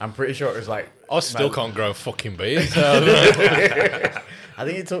 I'm pretty sure it was like... I still can't grow a fucking beard. I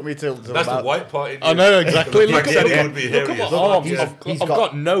think it took me till That's about... the white part in you. I know exactly. The Look black at skin that. would be Look hairy at as my well. arms. He's- I've he's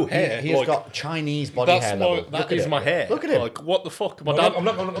got no He, hair. he's Like, got Chinese body that's hair my, level. that Look at is it. my hair. Look at him. Like, what the fuck? My I'm dad,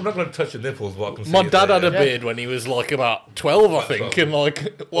 not going to touch your nipples. What I can see my is dad there, had a yeah. beard when he was like about 12, I think, 12. and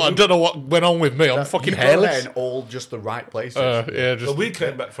like, well, I don't know what went on with me. I'm fucking You've got hair hairless. in all just the right places. Yeah, So just we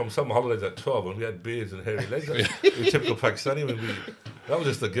came back from summer holidays at 12 and we had beards and hairy legs. It was typical Pakistani. That was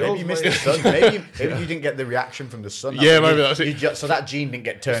just the girls. Maybe you missed mate. the sun. Maybe you didn't get the reaction from the sun. Yeah, maybe that's it. So that gene didn't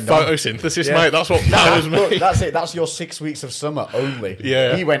get turned on. photosynthesis, Yeah. mate. That's what powers Look, me. that's it. That's your 6 weeks of summer only.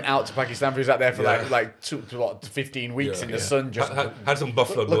 Yeah. He went out to Pakistan. He was out there for Yeah. like 15 weeks Yeah. in the sun. Just Had some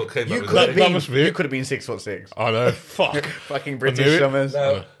buffalo milk. Came you back could with have it. That been. must be it. You could have been 6'6". I know. Fuck. Fucking knew British it. summers.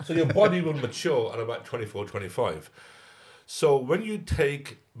 Now, so your body will mature at about 24, 25. So when you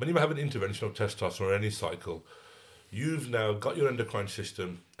have an intervention of testosterone or any cycle, you've now got your endocrine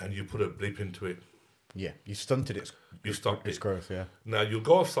system and you put a bleep into it. Yeah, you stunted its You stopped its it. growth. Yeah. Now you'll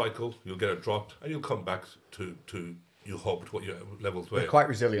go off cycle, you'll get a drop, and you'll come back to you hoped what your levels were. They're quite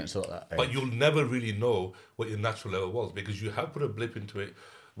resilient, sort of that. But you'll never really know what your natural level was because you have put a blip into it.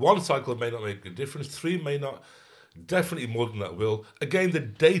 One cycle may not make a difference. 3 may not. Definitely more than that will. Again, the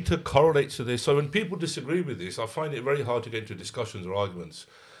data correlates to this. So when people disagree with this, I find it very hard to get into discussions or arguments,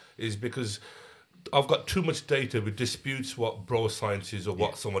 is because I've got too much data which disputes what bro science is or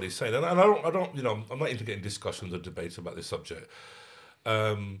what somebody's saying. And I don't, I'm not into getting discussions or debates about this subject.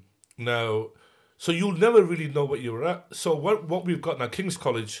 Now, so you'll never really know what you're at. So what we've got now, King's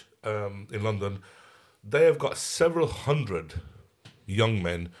College in London, they have got several hundred young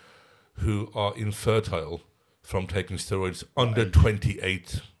men who are infertile from taking steroids under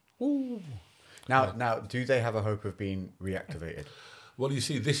 28. Now, do they have a hope of being reactivated? Well, you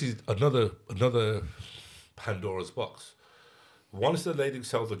see, this is another Pandora's box. Once the Leydig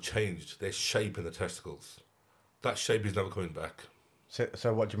cells are changed, their shape in the testicles, that shape is never coming back.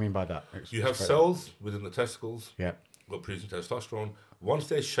 So what do you mean by that? You have cells within the testicles Yeah. that are producing testosterone. Once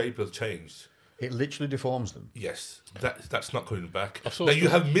their shape has changed, It literally deforms them. yes, that's not coming back. saw Now, you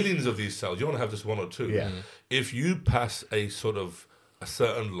have millions of these cells. You don't have just 1 or 2. Yeah. If you pass a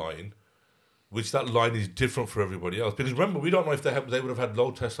certain line, which that line is different for everybody else. Because remember, we don't know if they would have had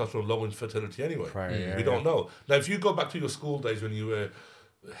low testosterone, low infertility anyway. Right, yeah, we don't know. Now, if you go back to your school days when you were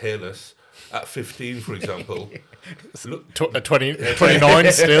hairless, at 15, for example, look,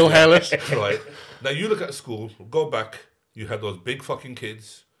 29 still hairless. right. Now, you look at school, go back, you had those big fucking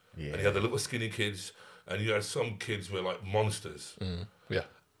kids, Yeah. and you had the little skinny kids, and you had some kids were like monsters. Yeah.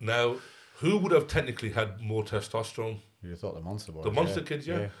 Now, who would have technically had more testosterone? You thought the monster boys. The monster kids,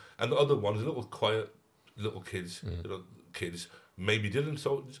 yeah. And the other ones, the little quiet little kids, kids maybe didn't.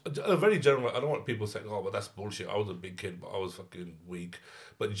 So a very general. I don't want people saying, "Oh, but that's bullshit." I was a big kid, but I was fucking weak.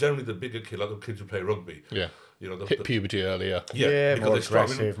 But generally, the bigger kid, like the kids who play rugby, Yeah. you know, Hit puberty earlier. Yeah, because more they're strong.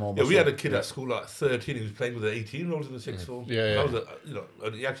 aggressive, more Yeah, we muscle. had a kid at school at 13. He was playing with the 18-year-olds in the sixth form. Yeah, That was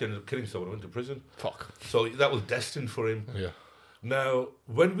and he actually ended up killing someone. Went to prison. Fuck. So that was destined for him. Yeah. Now,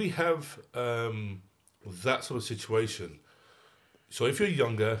 when we have that sort of situation, so if you're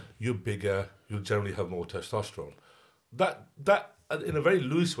younger, you're bigger, you'll generally have more testosterone. That in a very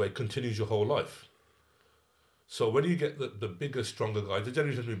loose way continues your whole life. So when you get the bigger, stronger guys, they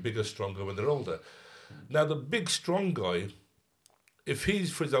generally tend to be bigger, stronger when they're older. Now, the big, strong guy, if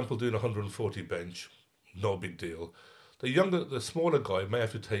he's, for example, doing 140 bench, no big deal. The smaller guy may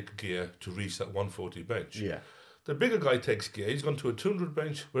have to take gear to reach that 140 bench. Yeah. The bigger guy takes gear, he's gone to a 200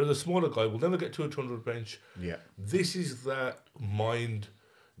 bench, whereas the smaller guy will never get to a 200 bench. Yeah. This is that mind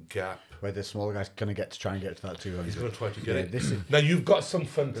gap. Where the smaller guy's going to try and get to that 200. He's going to try to get it. This is, Now, you've got some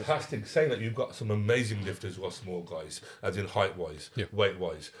fantastic, saying that you've got some amazing lifters who are small guys, as in height-wise,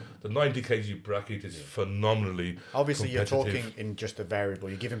 weight-wise. The 90 kg bracket is phenomenally obviously, you're competitive. talking in just a variable.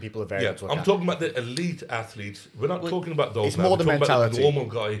 You're giving people a Yeah, variable. to look I'm at. talking about the elite athletes. We're not talking about those. It's now. more We're the talking about mentality. the normal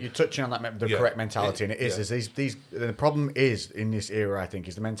guy. You're touching on that the Yeah. correct mentality, and it is. Yeah. Is these the problem is in this era, I think,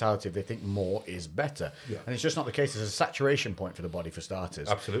 is the mentality of they think more is better, Yeah. and it's just not the case. There's a saturation point for the body for starters.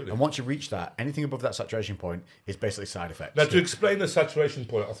 Absolutely. And once you reach that, anything above that saturation point is basically side effects. Now, to explain the saturation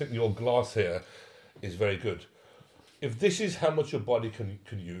point, I think your glass here is very good. If this is how much your body can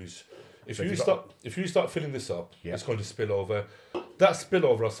use, if you start filling this up, Yeah. it's going to spill over. That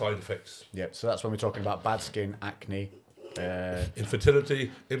spillover are side effects: Yeah, so that's when we're talking about bad skin, acne.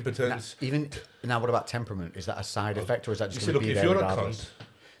 infertility, impotence. Even now, what about temperament? Is that a side effect, or is that You just see, going to look, be if there you're a regardless? cunt,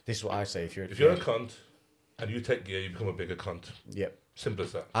 This is what I say. If you're a cunt, and you take gear, you become a bigger cunt. Yep. Simple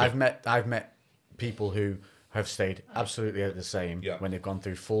as that. I've met people who have stayed absolutely the same Yeah. when they've gone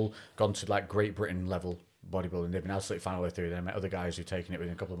to like Great Britain level bodybuilding. They've been absolutely fine all the way through. Then I met other guys who've taken it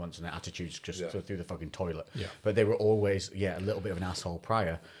within a couple of months and their attitudes just through the fucking toilet. Yeah. But they were always a little bit of an asshole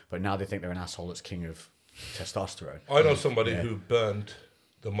prior, but now they think they're an asshole that's king of testosterone. I know somebody who burned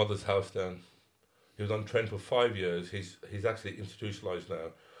the mother's house down. He was on trend for 5 years. He's actually institutionalized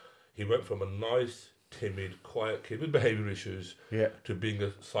now. He went from a nice, timid, quiet kid with behavior issues to being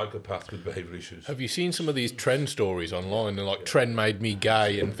a psychopath with behavior issues. Have you seen some of these trend stories online? And like, trend made me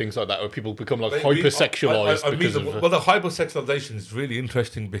gay and things like that, where people become like hypersexualized because of. Well, the hypersexualization is really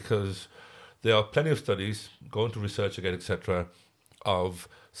interesting because there are plenty of studies, go into research again, etc., of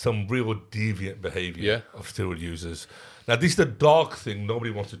some real deviant behavior of steroid users. Now, this is the dark thing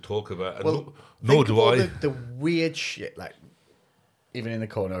nobody wants to talk about, and Well, nor think do of all I. The weird shit, like even in the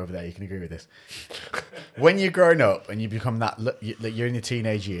corner over there, you can agree with this. When you're growing up and you become you're in your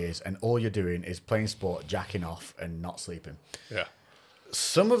teenage years, and all you're doing is playing sport, jacking off, and not sleeping. Yeah.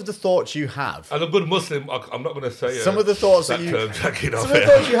 Some of the thoughts you have. As a good Muslim, I'm not going to say Some of the thoughts that you. term, jacking off Some of the here.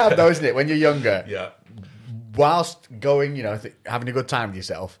 thoughts you have, though, isn't it? When you're younger, Yeah. whilst going, having a good time with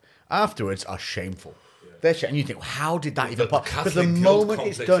yourself, afterwards are shameful. They're and you think, well, how did that even the pop? Because the Catholic guilt moment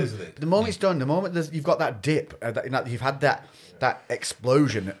it's complex, done, isn't it? the moment it's done, the moment you've got that dip, you've had that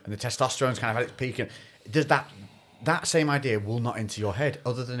explosion, and the testosterone's kind of had its peak, and does that same idea will not enter your head,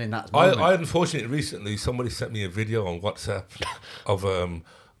 other than in that moment. I unfortunately recently somebody sent me a video on WhatsApp of an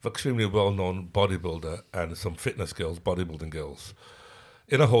extremely well-known bodybuilder and some fitness girls, bodybuilding girls,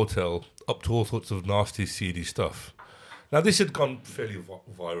 in a hotel, up to all sorts of nasty, seedy stuff. Now, this had gone fairly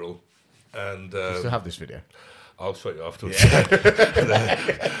viral, and You still have this video. I'll show you afterwards.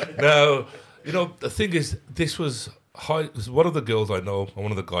 Now, the thing is, this was one of the girls I know and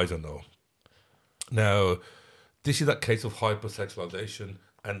one of the guys I know. Now, this is that case of hypersexualization,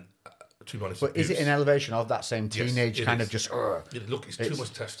 and to be honest, But is it an elevation of that same teenage it kind is. of just? Look, it's too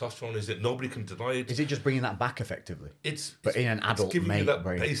much testosterone. Is it? Nobody can deny it. Is it just bringing that back effectively? But in an adult it's giving male you that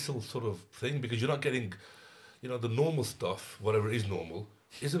brain. basal sort of thing, because you're not getting, the normal stuff, whatever is normal,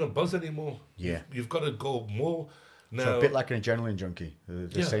 isn't a buzz anymore. Yeah. You've got to go more. Now, So a bit like an adrenaline junkie.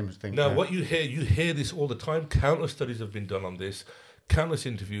 The same thing. Now, what you hear this all the time. Countless studies have been done on this. Countless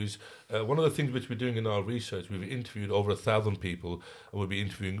interviews. One of the things which we're doing in our research, we've interviewed over 1,000 people, and we'll be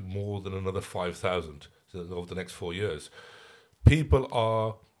interviewing more than another 5,000 over the next 4 years. People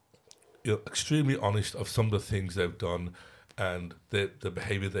are extremely honest of some of the things they've done and the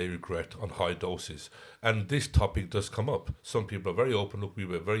behavior they regret on high doses. And this topic does come up. Some people are very open. Look, we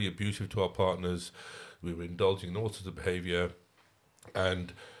were very abusive to our partners. We were indulging in all sorts of behavior.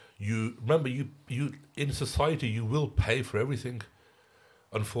 And you remember you in society you will pay for everything,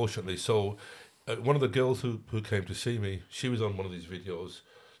 unfortunately. So one of the girls who came to see me, she was on one of these videos.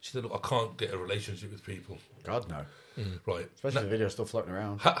 She said, "Look, I can't get a relationship with people." God no. Right. Especially the video still floating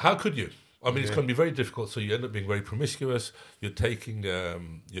around. How could you? I mean, it's going to be very difficult. So you end up being very promiscuous. You're taking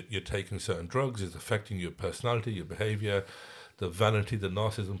you're taking certain drugs. It's affecting your personality, your behaviour, the vanity, the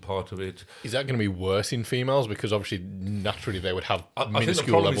narcissism part of it. Is that going to be worse in females? Because obviously, naturally, they would have I think the minuscule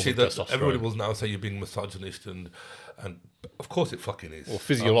problem levels is of that testosterone. everybody will now say you're being misogynist, and of course it fucking is. Well,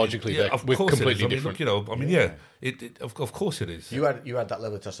 physiologically, we're completely different. Look, I mean, yeah, of course it is. You had that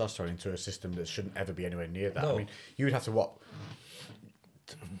level of testosterone into a system that shouldn't ever be anywhere near that. No. I mean, you would have to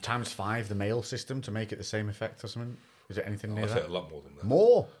times 5 the male system to make it the same effect or something. Is it anything near I'd say that? a lot more than that.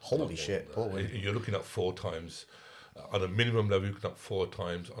 More? A Holy lot more shit! than Poor that. women. You're looking at 4 times on a minimum level. You're looking at 4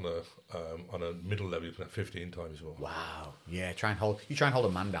 times on a middle level. You're looking at 15 times more. Wow. Yeah. Try and hold a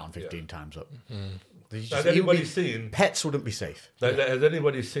man down 15 times up. Has anybody seen? Pets wouldn't be safe. Has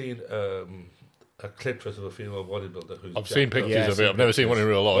anybody seen a clitoris of a female bodybuilder? Who's I've seen jacked up? pictures of it. I've never seen one in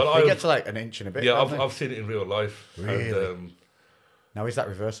real life. Well, They I've- get to like an inch and a bit. Yeah, don't I've, they? I've seen it in real life. Really? And, Now is that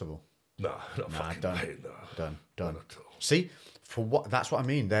reversible? no, not fucking done. way, no. Done. Not at all. See, for what? That's what I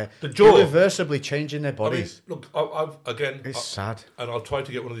mean. They're The jaw. irreversibly changing their I mean, bodies. look, I've again, It's sad. and I'll try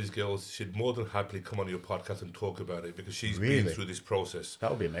to get one of these girls. She'd more than happily come on your podcast and talk about it because she's been Really? through this process. That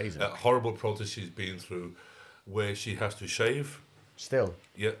would be amazing. A horrible process she's been through, where she has to shave. Still,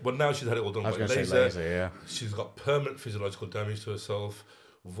 Yeah, well now she's had it all done I was by going to laser. say laser. Yeah. She's got permanent physiological damage to herself.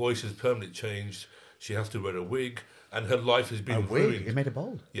 Voice is permanently changed. She has to wear a wig, and her life has been A wig. ruined. It made it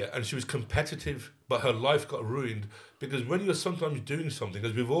bold. Yeah, and she was competitive, but her life got ruined because when you're sometimes doing something,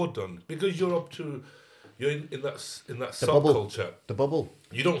 as we've all done, because you're in that The bubble. subculture, The bubble.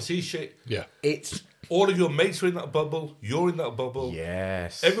 you don't see shit. Yeah. It's All of your mates are in that bubble. You're in that bubble.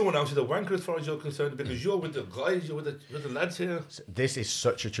 yes. Everyone else is a wanker as far as you're concerned because you're with the guys, you're with the lads here. This is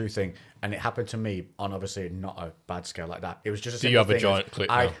such a true thing, and it happened to me on obviously not a bad scale like that. It was just a Do you simple have a thing giant as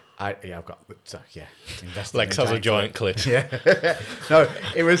clit yeah, I've got yeah. invested Lex in has a giant clit. No,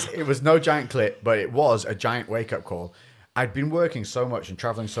 it was no giant clit, but it was a giant wake up call. I'd been working so much and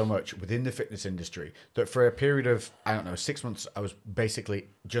traveling so much within the fitness industry that for a period of 6 months, I was basically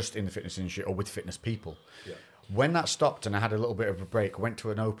just in the fitness industry or with fitness people. Yeah. When that stopped and I had a little bit of a break, I went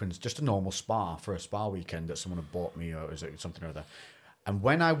to an opens, just a normal spa for a spa weekend that someone had bought me, or was it something or other. And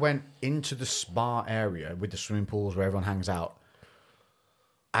when I went into the spa area with the swimming pools where everyone hangs out,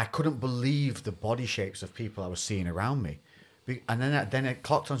 I couldn't believe the body shapes of people I was seeing around me. And then it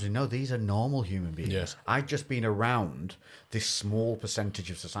clocked on to no, these are normal human beings. Yeah. I'd just been around this small percentage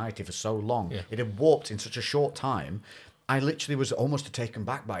of society for so long. Yeah. It had warped in such a short time. I literally was almost taken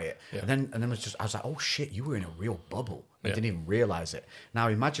back by it. Yeah. And then I was like, oh shit, you were in a real bubble. I Yeah. didn't even realize it. Now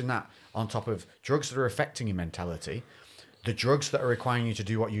imagine that on top of drugs that are affecting your mentality, the drugs that are requiring you to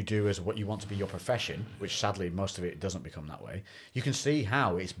do what you do as what you want to be your profession, which sadly most of it doesn't become that way. You can see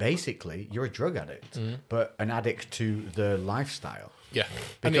how it's basically you're a drug addict, but an addict to the lifestyle. Yeah,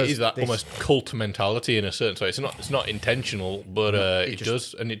 and it Because is that this- almost cult mentality in a certain way. It's not intentional, but it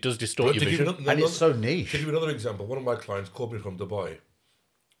does distort your vision. And it's so niche. To give you another example, one of my clients called me from Dubai,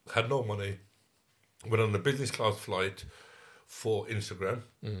 had no money, went on a business class flight for Instagram,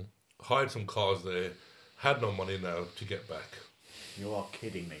 hired some cars there, had no money now to get back. You are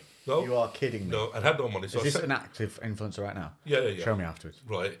kidding me. No. You are kidding me. No, and had no money. So Is I this said- an active influencer right now? Yeah. Show me afterwards.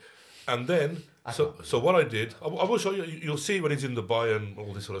 Right. And then, so what I did, I will show you, you'll see when he's in Dubai and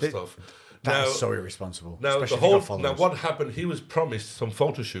all this sort of stuff. That's so irresponsible. Now, especially the if you whole, got now followers. what happened, he was promised some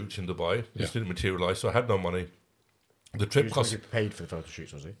photo shoots in Dubai, which didn't materialise, so I had no money. The He trip was cost, going to be paid for the photo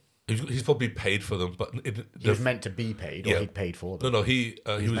shoots, was he? he's probably paid for them, but He was meant to be paid, or Yeah. he'd paid for them. No, he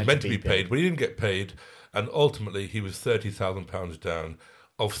was meant to be paid, but he didn't get paid, and ultimately he was £30,000 down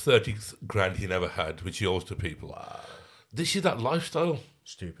of 30 grand he never had, which he owes to people. Wow. This is that lifestyle.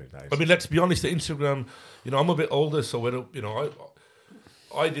 Stupid, that is. I mean, let's be honest. The Instagram, I'm a bit older, so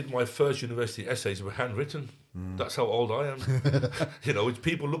I did my first university essays were handwritten. That's how old I am. It's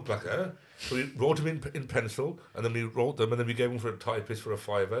people look like, So we wrote them in pencil, and then we wrote them, and then we gave them for a typist for a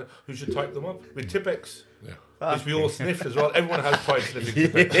 $5, who should type them up with Tipex. Yeah. Which we all sniffed as well. Everyone has tried sniffing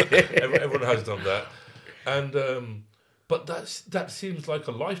Tipex. Everyone has done that. And but that seems like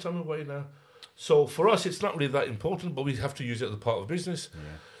a lifetime away now. So for us, it's not really that important, but we have to use it as a part of business. Yeah.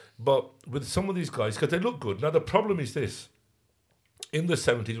 But with some of these guys, because they look good. Now the problem is this: in the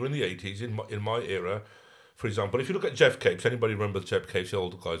 70s or in the 80s, in my era, for example, if you look at Jeff Capes, anybody remember Jeff Capes, the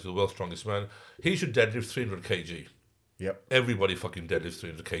old guy, the world's strongest man? He should deadlift 300 kg. Yep. Everybody fucking deadlifts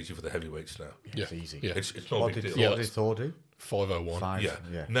 300 kg for the heavyweights now. It's easy. Yeah. It's no What big did, deal. what did Thor do? 501.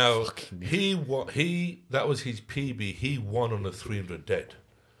 Yeah. Now that was his PB. He won on the 300 dead.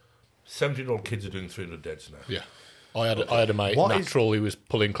 17-year-old kids are doing 300 deads now. Yeah. I had a mate, Natural, who was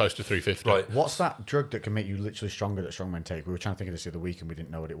pulling close to 350. Right. What's that drug that can make you literally stronger that strongmen take? We were trying to think of this the other week and we didn't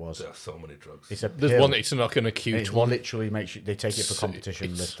know what it was. There are so many drugs. It's a There's pill. one, it's like an acute It one. literally makes you. They take it for competition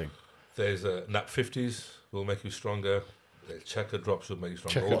it's- lifting. There's NAP 50s will make you stronger. There's checker drops will make you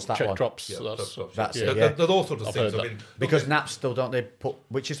stronger. What's that check one? drops. Yeah, that's, That's yeah. it, yeah. There's all sorts of I've things. heard I that. mean, Because naps still don't they put?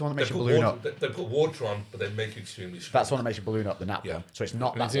 Which is the one that makes they you put balloon water, up? they put water on, but they make you extremely strong. That's the one that makes you balloon up. The nap Yeah. one. So it's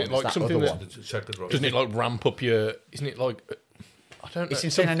not that Isn't it one. like It's that something other that- one. The checker drops. Doesn't it like ramp up your? Isn't it like? I don't know. It's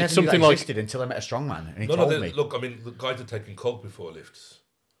insane. I never It's knew that something like. existed until I met a strongman and he No, told me. look, I mean, the guys are taking coke before lifts.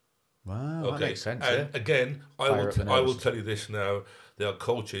 Wow, Okay, that makes sense. and Yeah. again, Fire up the I will nose. tell you this now. There are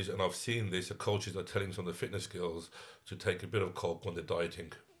coaches, and I've seen this. The coaches are telling some of the fitness girls to take a bit of coke when they're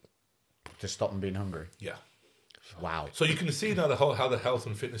dieting. To stop them being hungry. Yeah. Wow. So you can see now how the health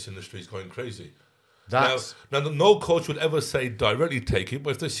and fitness industry is going crazy. That's Now, no coach would ever say directly take it,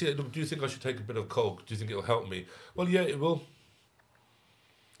 but if they say, "Look, do you think I should take a bit of coke? Do you think it'll help me?" Well, yeah, it will.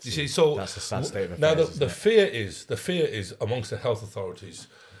 You see, so that's a sad state of now affairs, the isn't it? fear is amongst the health authorities,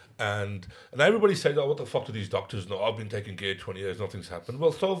 and everybody says, "Oh, what the fuck do these doctors know? I've been taking gear 20 years, nothing's happened."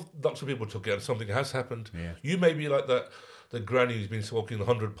 Well, so lots of people took it, and something has happened. Yeah. You may be like that. The granny who's been smoking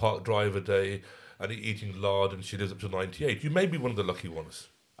 100 Park Drive a day and eating lard, and she lives up to 98. You may be one of the lucky ones.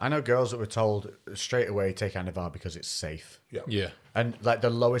 I know girls that were told straight away take Anavar because it's safe. Yeah. Yeah. And like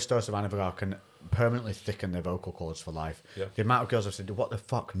the lowest dose of Anavar can permanently thicken their vocal cords for life. Yeah. The amount of girls I've said, "What the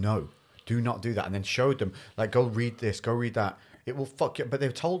fuck? No, do not do that," and then showed them like, "Go read this, go read that." It will fuck you. But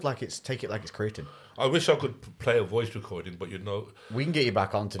they're told like take it like it's creatine. I wish I could play a voice recording, but We can get you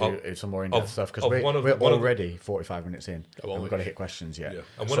back on to do some more in-depth stuff because of we're, one of- we're one of the- already 45 minutes in and we've got to hit questions yet. Yeah,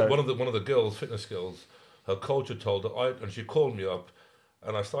 and So- one of the girls, fitness girls, her coach had told her, and she called me up,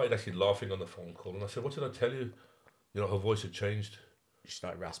 and I started actually laughing on the phone call, and I said, "What did I tell you?" You know, her voice had changed. you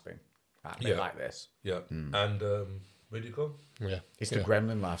start rasping. A bit Yeah. like this. Yeah, and where'd you go? Yeah. It's the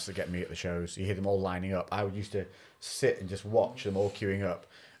gremlin laughs that get me at the shows. You hear them all lining up. I would used to sit and just watch them all queuing up,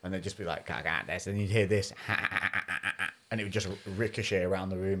 and they'd just be like, "I got this," and you'd hear this, and it would just ricochet around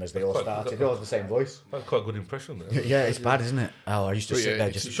the room as they all started. It all the same voice. That's quite a good impression there. Yeah, it's bad, isn't it? Oh, I used to But sit yeah, there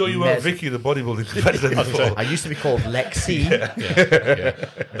it's- just. Sure, you weren't Vicky, the bodybuilding competitor before. I used to be called Lexi.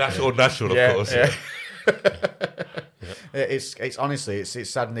 Natural, of course. Yeah. It's honestly it's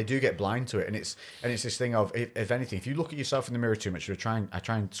sad, and they do get blind to it, and it's this thing of if anything, if you look at yourself in the mirror too much, I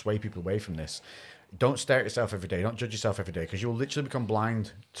try and sway people away from this. Don't stare at yourself every day. Don't judge yourself every day because you'll literally become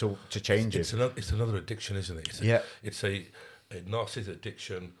blind to changes. It's another addiction, isn't it? It's a narcissistic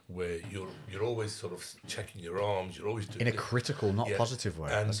addiction where you're always sort of checking your arms. You're always doing In a it. critical, not positive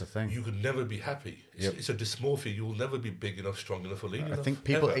way. And That's the thing. You could never be happy. It's a dysmorphia. You will never be big enough, strong enough, or lean enough. I think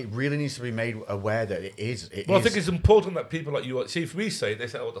people. Ever. It really needs to be made aware that it is. Well, I think it's important that people like you see. If we say it, they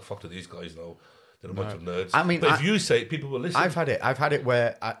say, "Oh, what the fuck do these guys know? They're a bunch of nerds." I mean, but if you say it, people will listen. I've had it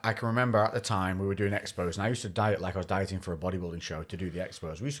where I can remember at the time we were doing expos, and I used to diet like I was dieting for a bodybuilding show to do the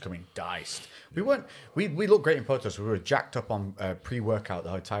expos. We used to come in diced. We looked great in photos. We were jacked up on pre-workout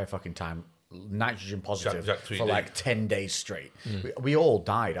the entire fucking time, nitrogen positive Jack for 3D. like 10 days straight. We all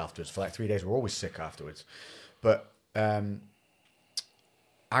died afterwards for like 3 days. We were always sick afterwards. But I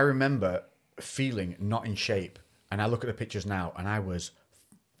remember feeling not in shape, and I look at the pictures now, and I was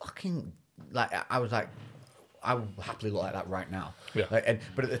fucking like I was like. I would happily look like that right now. Yeah.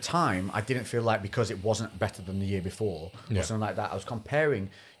 But at the time, I didn't feel like because it wasn't better than the year before or Yeah. something like that.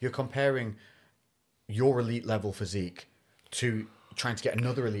 You're comparing your elite level physique to trying to get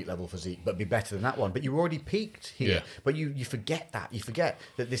another elite level physique, but be better than that one. But you already peaked here. Yeah. But you forget that. You forget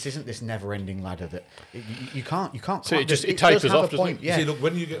that this isn't this never ending ladder. That you can't. So it does tapers have off, a doesn't point. it? Yeah. See, look,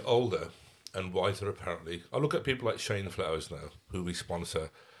 when you get older and wiser, apparently, I look at people like Shane Flowers now, who we sponsor,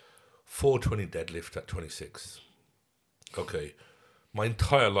 420 deadlift at 26. Okay, my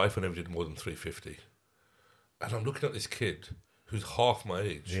entire life I never did more than 350, and I'm looking at this kid who's half my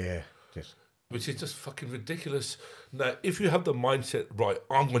age. Yeah. Yes. Which is just fucking ridiculous. Now, if you have the mindset, right,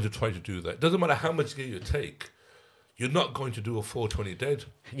 I'm going to try to do that. Doesn't matter how much gear you take, you're not going to do a 420 dead.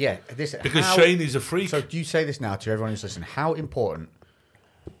 Yeah. Because Shane is a freak. So do you say this now to everyone who's listening? How important,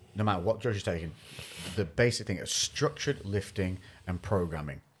 no matter what drug you're taking, the basic thing is structured lifting and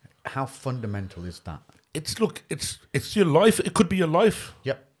programming. How fundamental is that? It's your life. It could be your life.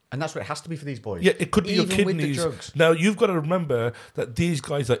 Yep. And that's what it has to be for these boys. Yeah, it could be your Even with the kidneys. drugs. Now, you've got to remember that these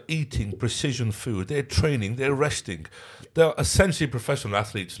guys are eating precision food. They're training. They're resting. They're essentially professional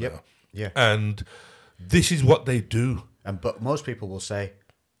athletes Yep. now. Yeah. And this is what they do. But most people will say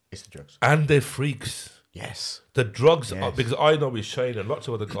it's the drugs. And they're freaks. Yes. The drugs, Yes. because I know with Shane and lots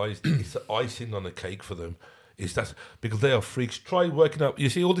of other guys, it's the icing on the cake for them. Is that because they are freaks? Try working out. You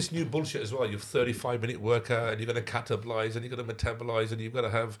see all this new bullshit as well. You've 35-minute workout, and you're going to catabolize, and you're going to metabolize, and you've got to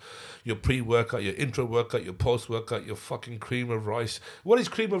have your pre-workout, your intra workout, your post-workout, your fucking cream of rice. What is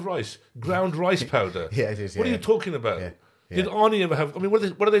cream of rice? Ground rice powder. Yeah, it is. What are yeah. you talking about? Yeah. Did Arnie ever have? I mean, what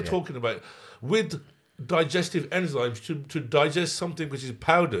are they talking about? With digestive enzymes to digest something which is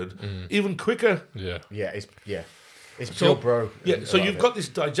powdered even quicker. Yeah. Yeah, it's So, pure bro. Yeah, so a lot you've of got this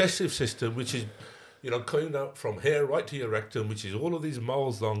digestive system which is, coming out from here right to your rectum, which is all of these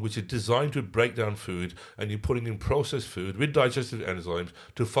miles long, which is designed to break down food, and you're putting in processed food with digestive enzymes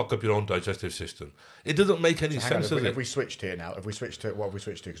to fuck up your own digestive system. It doesn't make any Hang on, sense, does if it? we switched here now, if we switched to what have we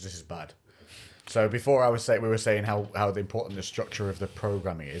switched to, because this is bad. So before we were saying how important the structure of the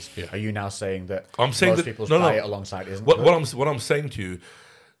programming is. Yeah. Are you now saying that I'm saying most that people's no, diet alongside isn't what, good? what I'm saying to you,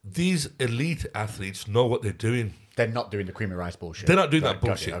 these elite athletes know what they're doing. They're not doing the creamy rice bullshit. They're not doing Right, that got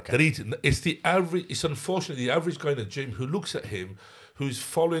bullshit. you, okay. They're eating. It's the average. It's unfortunately the average guy in the gym who looks at him, who's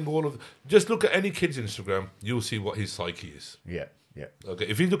following all of. Just look at any kid's Instagram. You'll see what his psyche is. Yeah. Okay,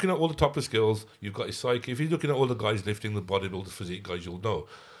 if he's looking at all the top of skills, you've got his psyche. If he's looking at all the guys lifting, the bodybuilders, physique guys, you'll know.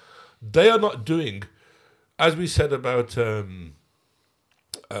 They are not doing, as we said about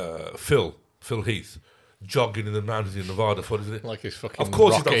Phil Heath, jogging in the mountains in Nevada. Like his fucking Of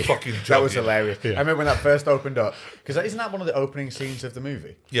course Rocky. he's not fucking jogging. That was hilarious. I remember when that first opened up, because isn't that one of the opening scenes of the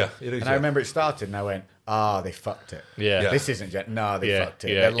movie? Yeah, it is. And I remember it started, and I went, they fucked it. Yeah. This isn't yet. No, they Yeah, fucked it.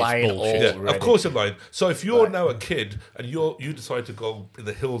 yeah, They're it's lying bullshit. already. Yeah, of course they're lying. So if you're now a kid and you decide to go in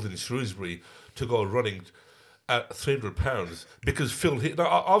the hills in Shrewsbury to go running at 300 pounds because Phil Heath.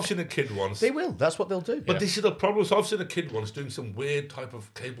 Now, I've seen a kid once. They will. That's what they'll do. But this is the problem. So I've seen a kid once doing some weird type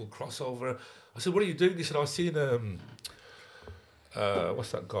of cable crossover. I said, "What are you doing?" He said, "I've seen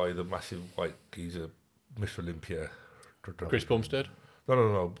what's that guy, the massive white geezer, Mr. Olympia." Chris Bumstead.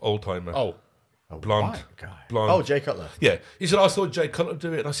 No, old timer. Oh, blonde, white guy. blonde. Oh, Jay Cutler. Yeah, he said, I saw Jay Cutler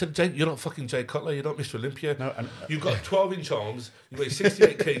do it. And I said, Jay, you're not fucking Jay Cutler. You're not Mr. Olympia. No, and- You've got 12-inch arms. You weigh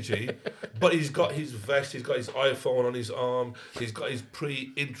 68 kg. But he's got his vest. He's got his iPhone on his arm. He's got his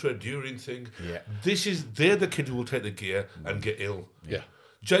pre-intra during thing. Yeah. They're the kids who will take the gear and get ill. yeah.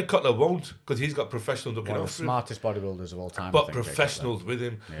 Jay Cutler won't because he's got professionals looking One of the after him. smartest bodybuilders of all time. I But think, Jay professionals with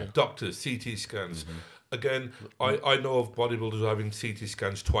him, doctors, CT scans. Again, I know of bodybuilders who are having CT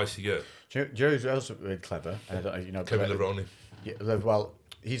scans twice a year. Cutler. Joe's also really clever. And I don't, Kevin but- Levrone. Yeah, well,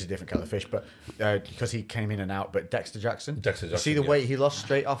 he's a different kettle of fish, but because he came in and out. But Dexter Jackson, Dexter you see Jackson, the weight he lost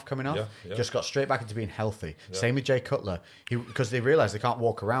straight off coming off, Yeah. just got straight back into being healthy. Same with Jay Cutler, because they realised they can't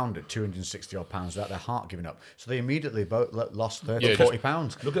walk around at 260 odd pounds without their heart giving up. So they immediately both lost 30, Yeah, 40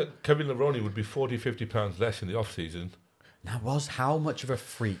 pounds. Look at Kevin Levrone would be 40, 50 pounds less in the off season. Now, how much of a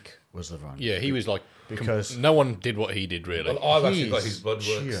freak was LeBron? Yeah, he was like Because- no one did what he did really. Well, I've actually got He's his blood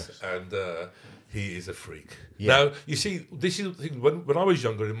works, just- and he is a freak. Yeah. Now, you see, this is the thing. When I was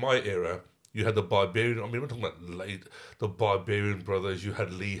younger, in my era, you had the Barbarian. I mean, we're talking about the Barbarian brothers. You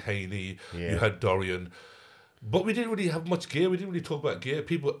had Lee Haney. Yeah. You had Dorian. But we didn't really have much gear. We didn't really talk about gear.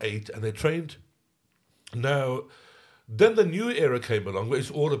 People ate and they trained. Now, then the new era came along where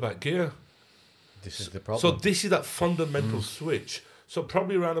it's all about gear. This is the So problem. this is that fundamental switch. So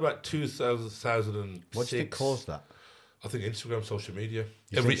probably around about 2006. What do you think caused that? I think Instagram, social media.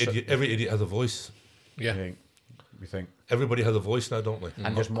 You Every think so? idiot, every idiot has a voice. yeah. You think? Everybody has a voice now, don't they?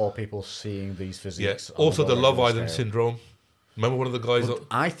 And just more people seeing these Yeah. physiques. on a Also, the more Love regular Island scale. syndrome. Remember one of the guys? But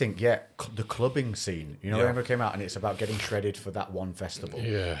I think, the clubbing scene. You know, Yeah. whenever it came out, and it's about getting shredded for that one festival.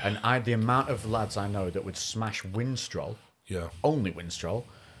 Yeah. And the amount of lads I know that would smash Winstrol, Yeah. only Winstrol,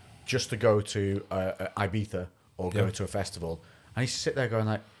 just to go to Ibiza or go Yeah. to a festival, and you sit there going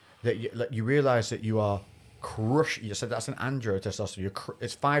like you realise that you are crushing. You said that's an andro testosterone.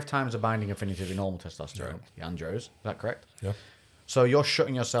 It's 5 times the binding affinity of your normal testosterone. The andros, is that correct? Yeah. So you're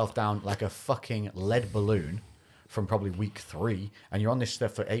shutting yourself down like a fucking lead balloon from probably week 3, and you're on this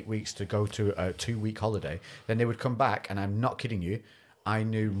stuff for 8 weeks to go to a 2-week holiday. Then they would come back, and I'm not kidding you. I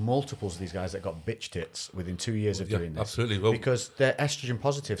knew multiples of these guys that got bitch tits within 2 years of Yeah, doing this. absolutely. Well- because they're estrogen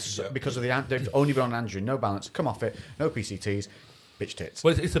positive. So Yeah. because of they've only been on androgen, no balance, come off it, no PCTs, bitch tits.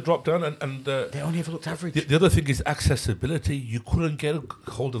 Well, it's a drop down, and They only ever looked average. the other thing is accessibility. You couldn't get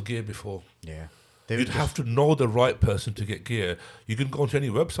a hold of gear before. Yeah. They You'd would have to know the right person to get gear. You can go onto any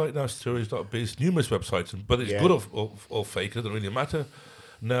website now, stories.biz, numerous websites, but it's Yeah. good or fake, it doesn't really matter.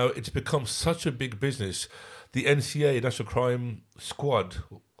 Now, it's become such a big business. The NCA, National Crime Squad,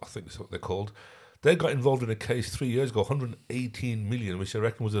 I think that's what they're called, they got involved in a case 3 years ago, 118 million, which I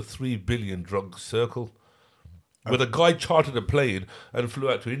reckon was a 3 billion drug circle, where the guy chartered a plane and flew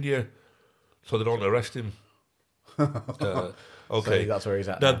out to India. so they don't arrest him. Okay, So that's where he's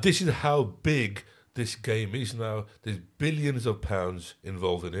at now. now. This is how big this game is now. There's billions of pounds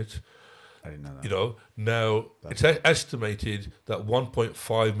involved in it. I didn't know that. You know, now it's estimated that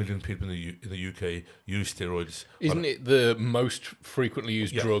 1.5 million people in the UK use steroids. Isn't it the most frequently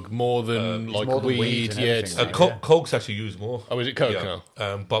used drug, more than like more than weed weed? and Yeah, everything, it's, right? Coke's actually used more. Oh, is it Coke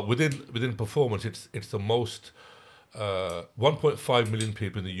now? But within performance, it's the most. 1.5 million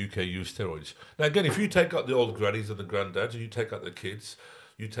people in the UK use steroids. Now, again, if you take out the old grannies and the granddads, and you take out the kids,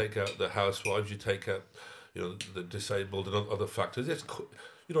 you take out the housewives, you take out, the disabled and other factors,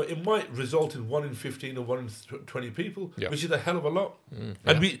 it might result in 1 in 15 or 1 in 20 people, which is a hell of a lot.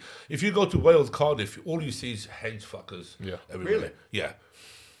 And if you go to Wales, Cardiff, all you see is hench fuckers. Yeah. Everywhere. Really? Yeah.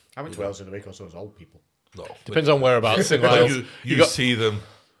 I went to Wales in a week or so as old people. No. Depends on whereabouts in But Wales. you got- see them.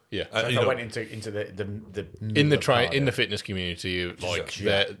 Yeah. So if I went into the In the part, in the fitness community, like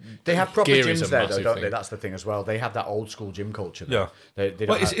they have proper gear is gyms a there, though, massive don't thing. they? That's the thing as well. They have that old school gym culture. Yeah. They don't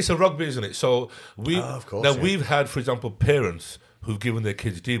Well, have- it's a rugby, isn't it? So of course, now yeah. we've had, for example, parents who've given their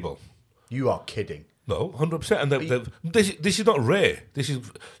kids D-ball. You are kidding. No, 100%. And this is not rare. This is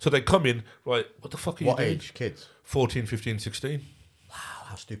so they come in, right, what the fuck are you What doing? age kids? 14, 15, 16, Wow,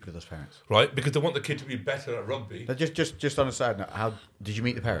 how stupid are those parents? right? Because they want the kid to be better at rugby. Now, just on a side note, how did you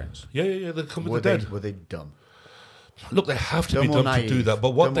meet the parents? Yeah. They come Were with the they dead. were they dumb? Look, they have to They're be more dumb to do naive. that.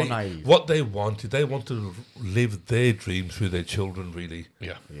 But They're more naive. what they want is they want to live their dream through their children, really.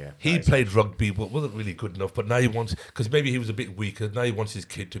 Yeah. Yeah, He that is- played rugby, but wasn't really good enough. But now he wants, because maybe he was a bit weaker, now he wants his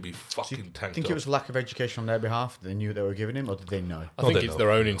kid to be fucking tanked Think up. it was lack of education on their behalf? They knew what they were giving him, or did they know? I think they it's know.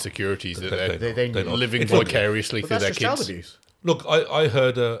 their own insecurities that they're They know. living It's like- vicariously But through that's their just child kids. abuse. Look, I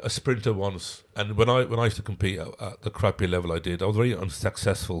heard a sprinter once, and when I used to compete at the crappy level I did, I was a very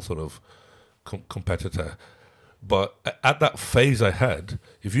unsuccessful sort of competitor. But at that phase I had,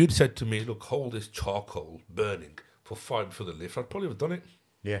 if you'd said to me, look, hold this charcoal burning for the lift, I'd probably have done it.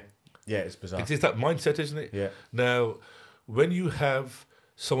 Yeah, it's bizarre. It's that mindset, isn't it? Yeah. Now, when you have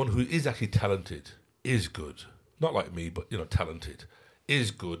someone who is actually talented, is good, not like me, but talented,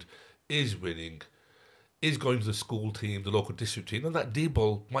 is good, is winning, is going to the school team, the local district team, and that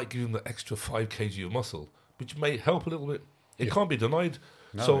D-ball might give him the extra 5 kg of muscle, which may help a little bit. It can't be denied.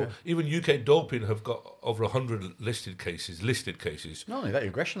 Even UK doping have got over 100 listed cases. Not only that, your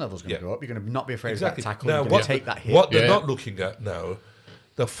aggression level's going to Yeah. go up. You're going to not be afraid Exactly. of that tackle. Now, You're going to take that hit. what they're Yeah. not looking at now,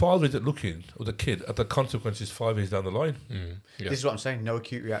 the father isn't looking, or the kid, at the consequences 5 years down the line. This is what I'm saying. No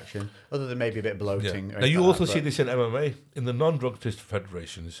acute reaction, other than maybe a bit of bloating. Yeah. or Now, you anything also like see that, this in MMA. In the non-drug test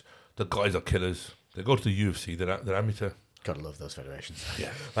federations, the guys are killers. They go to the UFC, they're amateur. but gotta love those federations.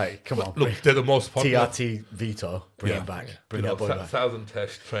 Yeah, like come on, Look, they're the most popular. TRT veto, bring it back, bring that boy back. 1,000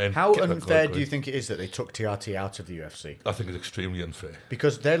 test train. How get that unfair guy do you going. think it is that they took TRT out of the UFC? I think it's extremely unfair.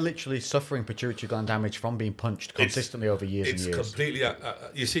 Because they're literally suffering pituitary gland damage from being punched consistently over years and It's years. completely.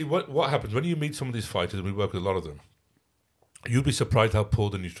 You see, what happens when you meet some of these fighters, and we work with a lot of them, you'll be surprised how poor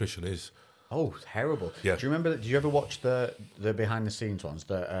the nutrition is. Oh, terrible! Yeah. Do you remember? Did you ever watch the behind the scenes ones?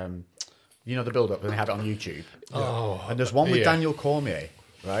 The the build up, and they had it on YouTube. Oh, And there's one with yeah. Daniel Cormier,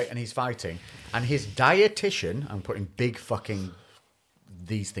 right? And he's fighting, and his dietitian. I'm putting big fucking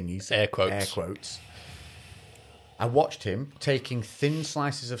these thingies Air quotes. Air quotes. I watched him taking thin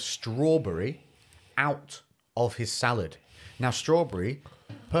slices of strawberry out of his salad. Now, strawberry,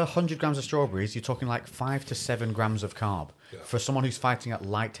 per 100 grams of strawberries, you're talking like 5 to 7 grams of carb. For someone who's fighting at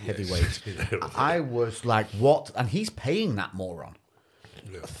light heavyweight. I was like, what? And he's paying that moron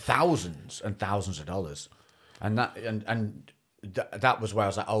thousands and thousands of dollars. And that was where I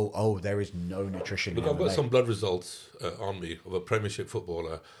was like, oh, there is no nutrition. Look, in I've got MMA. some blood results on me of a Premiership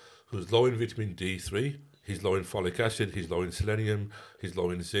footballer who's low in vitamin D3, he's low in folic acid, he's low in selenium, he's low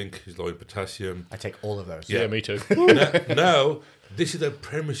in zinc, he's low in potassium. I take all of those. Yeah, me too. now, this is a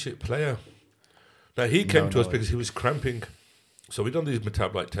Premiership player. Now, he came to us because he was cramping. So we done these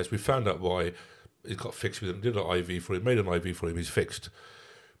metabolite tests. We found out why it got fixed with him, did an IV for him, made an IV for him, he's fixed.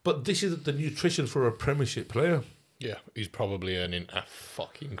 But this is the nutrition for a Premiership player. Yeah, he's probably earning a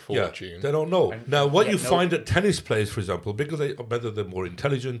fucking Yeah, fortune. they don't know. Now, what you no- find at tennis players, for example, because whether they're more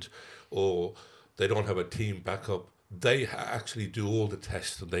intelligent or they don't have a team backup, they actually do all the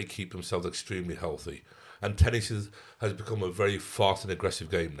tests and they keep themselves extremely healthy. And tennis has become a very fast and aggressive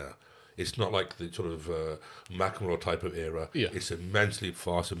game now. It's not like the sort of McEnroe type of era. Yeah. It's immensely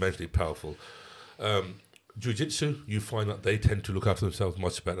fast, immensely powerful. Jiu-jitsu, you find that they tend to look after themselves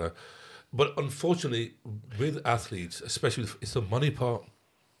much better. But unfortunately, with athletes, especially, it's the money part.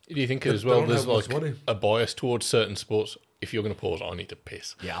 Do you think They as well don't there's have much like money. a bias towards certain sports if you're going to pause, I need to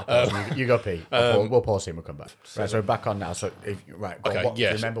piss. Yeah, I'll pause. You go pee. We'll pause him. We'll come back. Right, so we're back on now. So right, go on, Okay,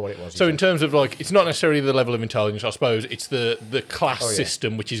 yes. remember what it was. So in terms of like, it's not necessarily the level of intelligence. I suppose it's the class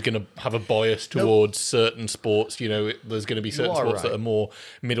system which is going to have a bias towards certain sports. You know, there's going to be certain sports that are more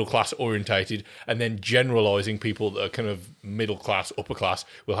middle class orientated, and then generalising people that are kind of middle class, upper class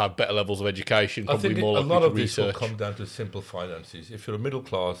will have better levels of education. I Probably think more a likely lot to of this will research. come down to simple finances. If you're a middle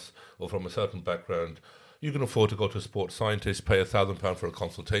class or from a certain background, you can afford to go to a sports scientist, pay £1,000 for a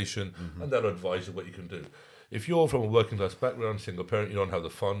consultation, and they'll advise you what you can do. If you're from a working class background, single parent, you don't have the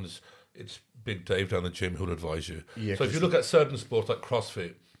funds, it's Big Dave down the gym who'll advise you. Yeah, so if you look at certain sports like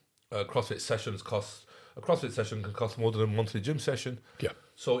CrossFit, a CrossFit session can cost more than a monthly gym session. Yeah.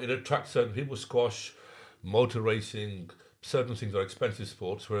 So it attracts certain people. Squash, motor racing, certain things are expensive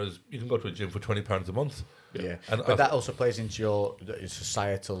sports, whereas you can go to a gym for £20 a month. Yeah, And but that also plays into your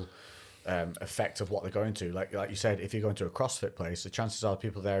societal effect of what they're going to. Like you said, if you're going to a CrossFit place, the chances are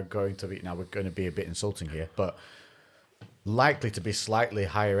people there are going to be, now we're going to be a bit insulting here, but likely to be slightly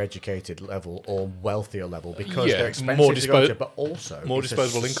higher educated level or wealther level because they're expensive to go to, but also more it's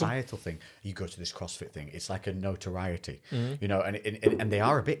disposable a income. societal thing. You go to this CrossFit thing, it's like a notoriety, you know, and they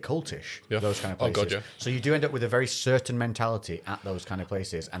are a bit cultish, those kind of places. Oh, God, yeah. So you do end up with a very certain mentality at those kind of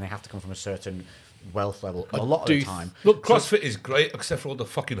places, and they have to come from a certain wealth level a lot of the time. Look, CrossFit is great, except for all the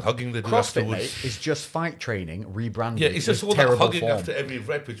fucking hugging they do CrossFit, afterwards. mate, is just fight training rebranded. Yeah, it's just with all that terrible hugging form. after every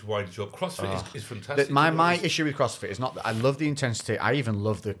rep, which winds you up. CrossFit is fantastic. My issue with CrossFit is not that I love the intensity. I even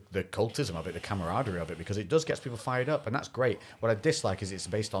love the cultism of it, the camaraderie of it, because it does get people fired up, and that's great. What I dislike is it's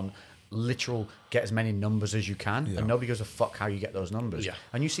based on literal get as many numbers as you can, and nobody gives a fuck how you get those numbers. Yeah.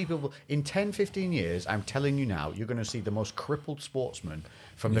 And you see people in 10, 15 years, I'm telling you now, you're going to see the most crippled sportsman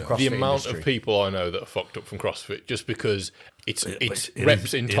from the CrossFit The amount industry. of people I know that are fucked up from CrossFit just because it's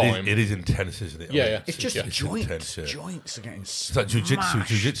reps in time. It is intense, isn't it? Yeah. It's just Yeah. joints. Intense, yeah. Joints are getting It's like jiu-jitsu. smashed.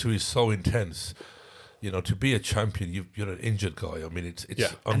 Jiu-jitsu is so intense. You know, to be a champion, you're an injured guy. I mean, it's And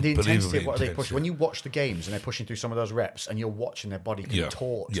the unbelievably intensity of what they intense, push. yeah. When you watch the games and they're pushing through some of those reps, and you're watching their body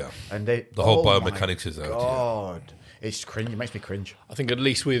contort, and the whole biomechanics is out, yeah. God, it's cringe. It makes me cringe. I think at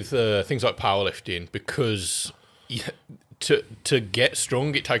least with things like powerlifting, because to get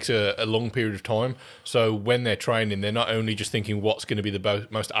strong, it takes a long period of time. So when they're training, they're not only just thinking what's going to be the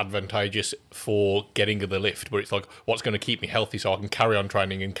most advantageous for getting the lift, but it's like what's going to keep me healthy so I can carry on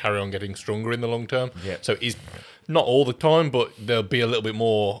training and carry on getting stronger in the long term. Yeah. So it's not all the time, but they'll be a little bit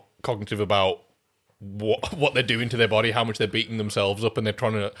more cognitive about what they're doing to their body, how much they're beating themselves up, and they're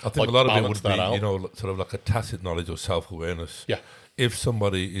trying to I think a lot of it balance would be, that out. you know, sort of like a tacit knowledge or self-awareness. Yeah. If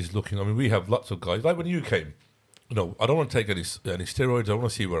somebody is looking, I mean, we have lots of guys, like when you came, you know, I don't want to take any steroids, I want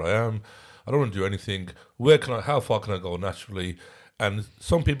to see where I am, I don't want to do anything, how far can I go naturally? And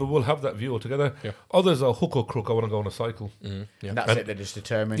some people will have that view altogether. Yeah. Others are hook or crook, I want to go on a cycle. And that's it. They're just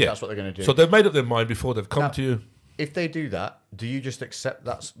determined. Yeah. That's what they're going to do. So they've made up their mind before they've come Now, to you. if they do that, do you just accept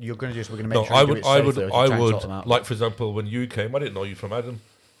that's you're going to just we're going to No, make sure I you do would, it I safely, would, or do you I try and would. sort them out? Like for example, when you came, I didn't know you from Adam.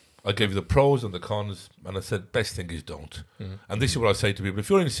 I gave you the pros and the cons, and I said, best thing is don't. And this is what I say to people: if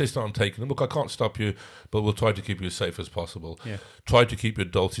you're insistent on taking them, look, I can't stop you, but we'll try to keep you as safe as possible. Yeah. Try to keep your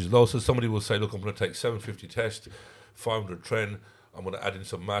doses low. So somebody will say, look, I'm going to take 750 test, 500 tren. I'm going to add in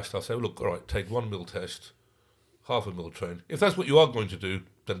some mass. I'll say, look, all right, take 1 mil test, half a mil tren. If that's what you are going to do,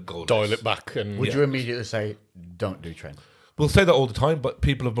 then go. Dial less. it back and Would you immediately say don't do Trent? We'll say that all the time, but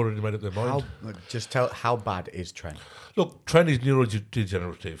people have already made up their mind. Just tell how bad is Trent? Look, Trent is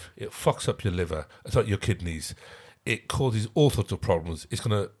neurodegenerative. It fucks up your liver. It's like your kidneys. It causes all sorts of problems.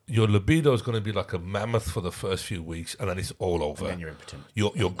 Your libido is gonna be like a mammoth for the first few weeks, and then it's all over. And then you're impotent.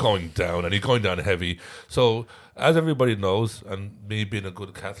 You're going down, and you're going down heavy. So, as everybody knows, and me being a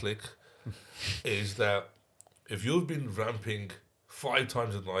good Catholic, is that if you've been ramping 5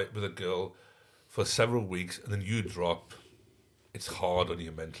 times a night with a girl for several weeks, and then you drop, it's hard on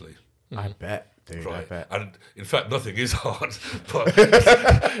you mentally. I bet, dude. I Right, bet. and in fact, nothing is hard, but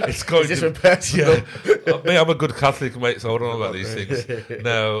it's going Is this to. a personal? Me, I'm a good Catholic, mate, so I don't know about these things.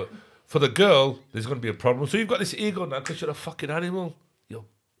 Now, for the girl, there's going to be a problem. So you've got this ego now because you're a fucking animal.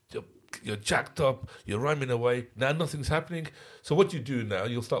 You're jacked up. You're rhyming away. Now nothing's happening. So what you do now,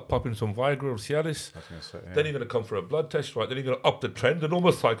 you'll start popping some Viagra or Cialis. Then you're going to come for a blood test, right? Then you're going to up the trend. The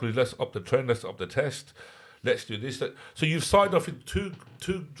normal cycle is let's up the trend, let's up the test. Let's do this. So you've signed off with two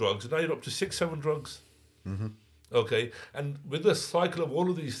drugs, and now you're up to 6, 7 drugs. Mm-hmm. Okay, and with the cycle of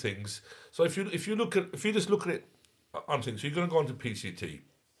all of these things, so if you just look at it on things, so you're going to go into PCT,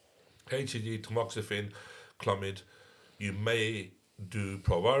 HCG, tamoxifen, Clomid. You may do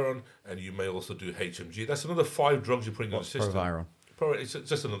Proviron, and you may also do HMG. That's another 5 drugs you're putting in the system. Proviron? It's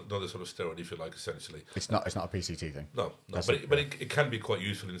just another sort of steroid, if you like, essentially. It's not a PCT thing. No, but it can be quite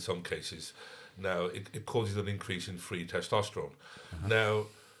useful in some cases. Now, it causes an increase in free testosterone. Now,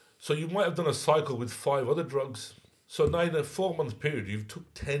 so you might have done a cycle with 5 other drugs. So now in a 4-month period, you've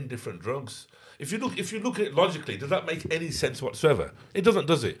took 10 different drugs. If you look at it logically, does that make any sense whatsoever? It doesn't,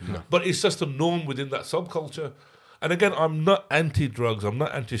 does it? No. But it's just a norm within that subculture. And again, I'm not anti-drugs. I'm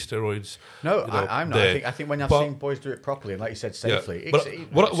not anti-steroids. No, I'm not. I think when I've seen boys do it properly, and like you said, safely. Yeah,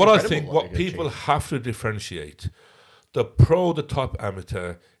 but what I think, what people have to differentiate, the top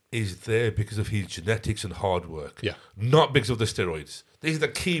amateur is there because of his genetics and hard work. Yeah. Not because of the steroids. This is the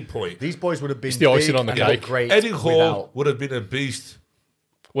key point. These boys would have been it's the icing on the cake. Great Eddie Hall would have been a beast.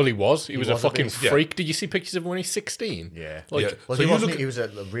 Well, he was. He was a fucking freak. Yeah. Did you see pictures of him when he's 16? Yeah. Well, so he was a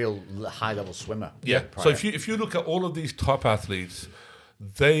real high-level swimmer. Yeah. So if you look at all of these top athletes,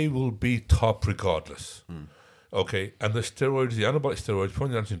 they will be top regardless. Okay? And the steroids, the anabolic steroids,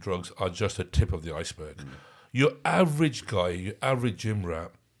 point-enhancing drugs are just a tip of the iceberg. Your average guy, your average gym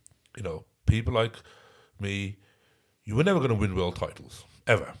rat, people like me, you were never going to win world titles,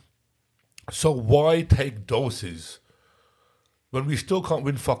 ever. So why take doses when we still can't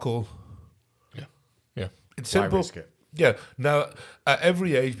win fuck all? Yeah. It's simple. Why risk it? Yeah. Now, at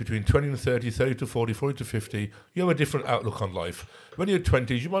every age, between 20 and 30, 30 to 40, 40 to 50, you have a different outlook on life. When you're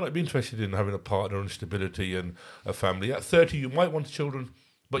 20s, you might not be interested in having a partner and stability and a family. At 30, you might want children,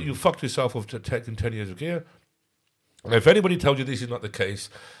 but you fucked yourself off to taking 10 years of gear. Now, if anybody tells you this is not the case,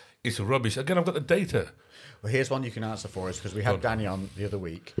 it's rubbish. Again, I've got the data. Well, here's one you can answer for us, because we had Danny on the other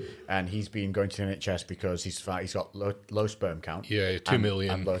week, and he's been going to the NHS because he's got low sperm count. Yeah, 2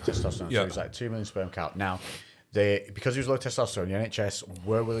 million. And low testosterone. Yeah. So he's like 2 million sperm count. Now, because he was low testosterone, the NHS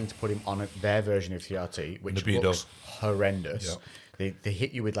were willing to put him on their version of TRT, which Libido. looks horrendous. Yeah. They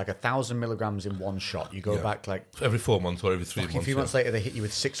hit you with like 1,000 milligrams in one shot. You go back like every 4 months or every 3 months. a few months later, they hit you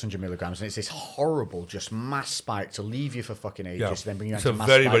with 600 milligrams, and it's this horrible, just mass spike to leave you for fucking ages, then bring you it's into a mass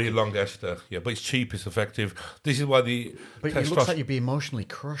very, spike. very long ester. Yeah, but it's cheap, it's effective. This is why the But it looks like you'd be emotionally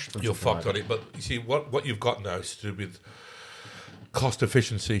crushed. From you're something fucked like on it. But you see, what you've got now is to do with cost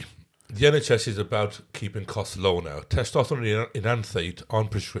efficiency. The NHS is about keeping costs low now. Testosterone enanthate on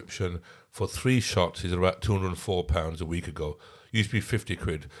prescription for 3 shots is about £204 a week ago. Used to be 50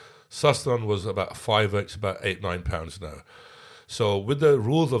 quid. Sustanon was about £5, it's about £8-9 now. So with the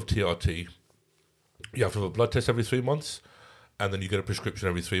rules of TRT, you have to have a blood test every 3 months, and then you get a prescription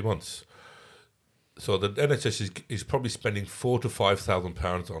every 3 months. So the NHS is probably spending £4,000 to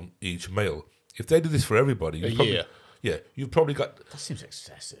 £5,000 on each male. If they do this for everybody, you've probably got. That seems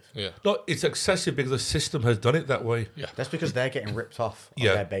excessive. Yeah. No, it's excessive because the system has done it that way. Yeah. That's because they're getting ripped off on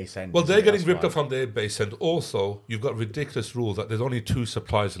their base end. Well, isn't they're it? getting That's ripped why. off on their base end. Also, you've got ridiculous rules that there's only 2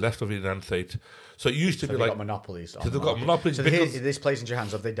 suppliers left of enanthate. So it used to be They've like got monopolies. So they've got monopolies So because this plays into your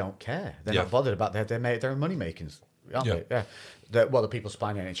hands of they don't care. They're Yeah. not bothered about their money makings. Aren't Yeah. they? Yeah. The people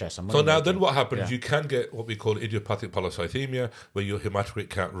supplying the NHS are money So now, making. then what happens? Yeah. You can get what we call idiopathic polycythemia, where your hematocrit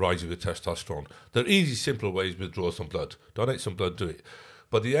count rises with testosterone. There are easy, simple ways to withdraw some blood. Donate some blood, do it.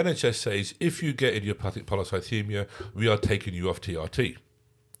 But the NHS says if you get idiopathic polycythemia, we are taking you off TRT.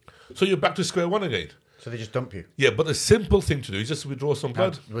 So you're back to square one again. So they just dump you. Yeah, but the simple thing to do is just withdraw some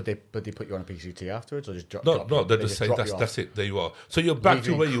blood. Would they put you on a PCT afterwards, or just drop? No, drop no, you? they just say drop you off? that's it. There you are. So you're back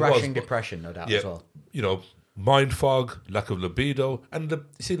to where you was. Crashing but- depression, no doubt, yeah, as well. mind fog, lack of libido, and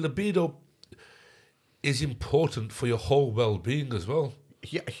libido is important for your whole well-being as well.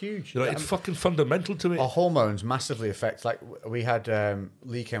 Yeah, huge. It's fucking fundamental to it. Our hormones massively affect. Like we had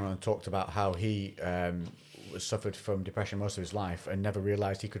Lee came on and talked about how he suffered from depression most of his life and never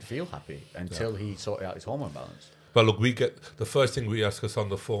realised he could feel happy until he sorted out his hormone balance. But look, we get the first thing we ask us on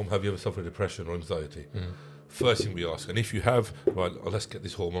the form: have you ever suffered depression or anxiety? First thing we ask, and if you have, right, let's get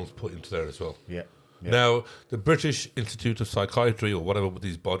these hormones put into there as well. Yeah. Now, the British Institute of Psychiatry or whatever with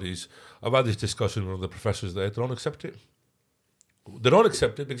these bodies, I've had this discussion with one of the professors there. They don't accept it. They don't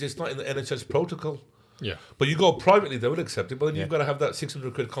accept it because it's not in the NHS protocol. Yeah. But you go privately, they will accept it. But then you've got to have that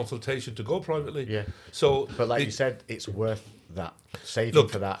 600 quid consultation to go privately. Yeah. So, But like you said, it's worth that. Saving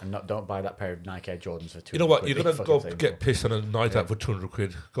for that and don't buy that pair of Nike Air Jordans for 200 you know what? quid. You're going to Big go fucking get thing. pissed on a night out for 200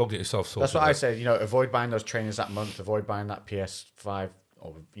 quid. Go get yourself sorted. That's what I out. said. Avoid buying those trainers that month. Avoid buying that PS5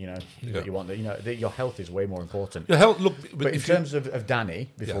 or that you want. Your health is way more important. Your health, look, But in terms of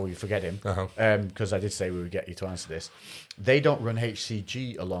Danny, before we forget him, because I did say we would get you to answer this, they don't run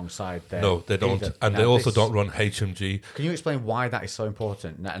HCG alongside their. No, they don't. either. And Now they also don't run HMG. Can you explain why that is so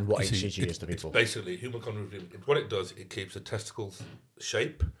important and what See, HCG is to it's people? basically human chondroitin. What it does, it keeps the testicles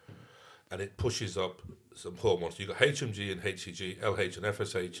shape, and it pushes up some hormones. You've got HMG and HCG, LH and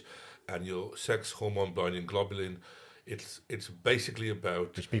FSH, and your sex hormone binding globulin. It's basically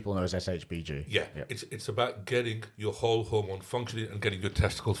about Which people know as SHBG. yeah. Yep. It's about getting your whole hormone functioning and getting your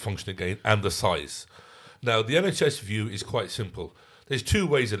testicles functioning again and the size. Now the NHS view is quite simple. There's two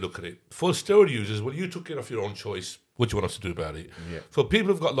ways to look at it. For steroid users, well, you took it off your own choice. What do you want us to do about it? Yeah. For people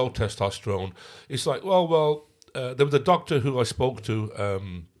who've got low testosterone, it's like, well, there was a doctor who I spoke to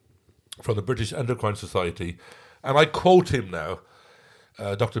from the British Endocrine Society, and I quote him now,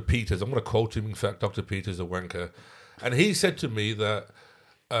 Dr. Peters. I'm going to quote him. In fact, Dr. Peters, a wanker, and he said to me that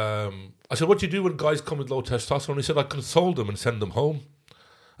I said, "What do you do when guys come with low testosterone?" He said, "I console them and send them home."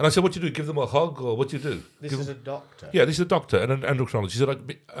 And I said, "What do you do? Give them a hug, or what do you do?" This is a doctor. Yeah, this is a doctor and an endocrinologist. He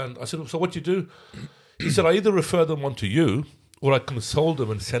said, and I said, "So what do you do?" He said, "I either refer them on to you, or I console them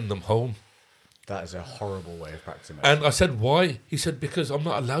and send them home." That is a horrible way of practicing medicine. And I said, "Why?" He said, "Because I'm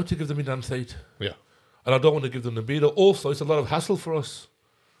not allowed to give them enanthate, Yeah. and I don't want to give them Libido. Also, it's a lot of hassle for us."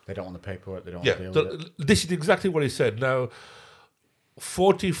 They don't want the paperwork. They don't Yeah, want to deal with it. this is exactly what he said. Now,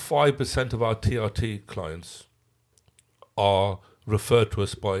 45% of our TRT clients are referred to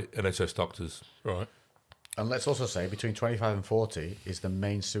us by NHS doctors. Right. And let's also say between 25 and 40 is the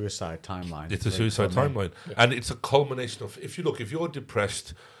main suicide timeline. It's a for- suicide for men. timeline. And it's a culmination of, if you're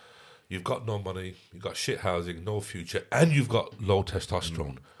depressed, you've got no money, you've got shit housing, no future, and you've got low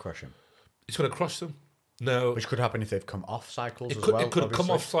testosterone, Crush them. it's going to crush them. Now, Which could happen if they've come off cycles it as could, well. it could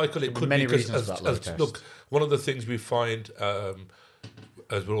come obviously. off cycle. It There'll be could many be because reasons for that low test. look, one of the things we find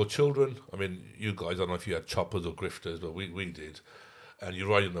as we're all children. I mean, you guys, I don't know if you had choppers or grifters, but we did. And you're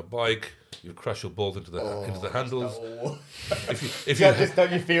riding a bike, you crash your balls into the handles.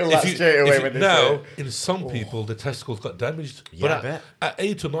 Don't you feel that straight away when they say now, it? in some people, the testicles got damaged. Yeah, but I bet. at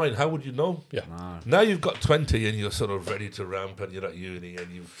 8 or 9, how would you know? Yeah. Now you've got 20 and you're sort of ready to ramp and you're at uni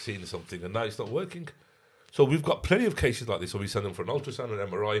and you've seen something and now it's not working. So we've got plenty of cases like this where we send them for an ultrasound and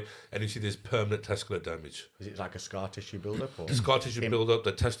MRI and you see this permanent testicular damage. Is it like a scar tissue buildup? Or? The scar tissue build-up,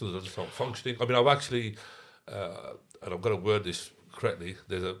 the testicles are just not functioning. I mean, I've actually, and I've got to word this correctly,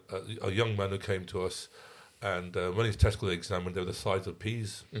 there's a young man who came to us and when his testicles were examined, they were the size of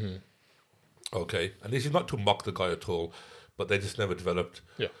peas. Mm-hmm. Okay, and this is not to mock the guy at all, but they just never developed.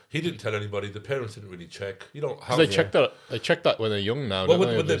 Yeah. He didn't tell anybody. The parents didn't really check. You don't have. They check that. They check that when they're young now. Well,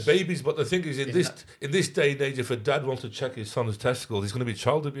 don't when they? they're babies, but the thing is, in this day and age, if a dad wants to check his son's testicles, he's going to be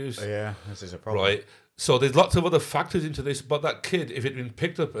child abuse, Yeah, this is a problem. right? So there's lots of other factors into this. But that kid, if it had been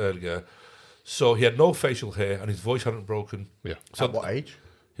picked up earlier, so he had no facial hair and his voice hadn't broken. Yeah. So At what age?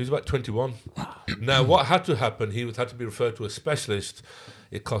 he was about 21. Now, what had to happen? He had to be referred to a specialist.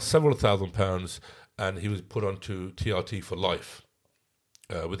 It cost several £1,000s, and he was put onto TRT for life,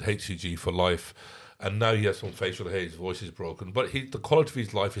 with HCG for life. And now he has some facial hair. His voice is broken, but the quality of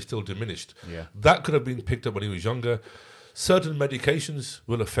his life is still diminished. Yeah. That could have been picked up when he was younger. Certain medications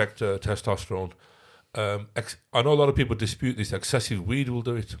will affect testosterone. I know a lot of people dispute this. Excessive weed will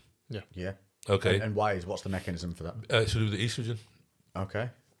do it. Yeah. Okay. And why is what's the mechanism for that? It's to do with the estrogen. Okay.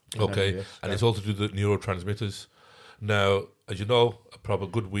 Okay, Yes. and it's also to do with neurotransmitters. Now, as you know, a proper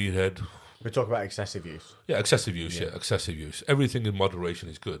good weed head, We talk about excessive use. yeah, excessive use, excessive use. Everything in moderation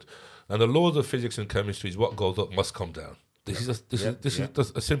is good. And the laws of physics and chemistry is what goes up must come down. This is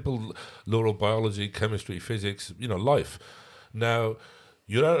just a simple law of biology, chemistry, physics, life. Now,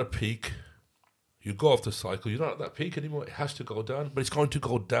 you're at a peak. You go off the cycle. You're not at that peak anymore. It has to go down, but it's going to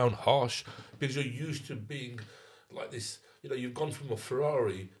go down harsh because you're used to being like this. You've gone from a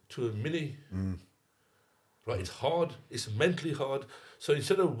Ferrari to a Mini. Right, it's hard. It's mentally hard. So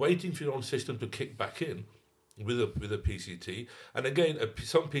instead of waiting for your own system to kick back in with a PCT, and again,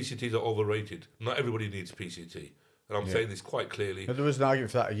 some PCTs are overrated. Not everybody needs PCT, and I'm saying this quite clearly. There was an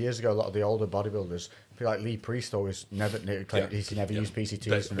argument for that years ago. A lot of the older bodybuilders, I feel like Lee Priest always never claimed he never used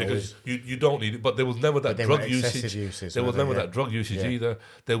PCTs. And Because always, you don't need it, but there was never that they drug weren't usage. excessive uses, There was were they? never Yeah. that drug usage Yeah. either.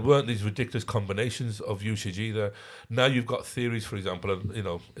 There weren't these ridiculous combinations of usage either. Now you've got theories, for example,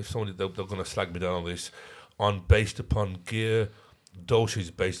 and if somebody they're going to slag me down on this, based upon gear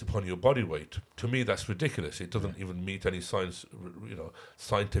dosage based upon your body weight. To me, that's ridiculous. It doesn't even meet any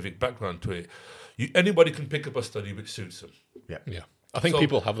scientific background to it. Anybody can pick up a study which suits them. Yeah. I think So-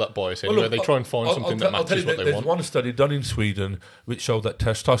 people have that bias Well, anyway. look, They try and find something that I'll tell matches you, what they there's want. one study done in Sweden which showed that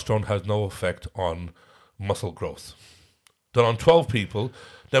testosterone has no effect on muscle growth. Done on 12 people.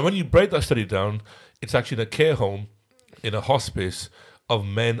 Now, when you break that study down, it's actually in a care home, in a hospice of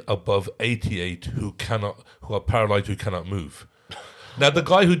men above 88 who are paralyzed, who cannot move. Now, the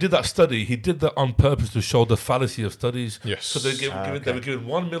guy who did that study, he did that on purpose to show the fallacy of studies. Yes. So they were given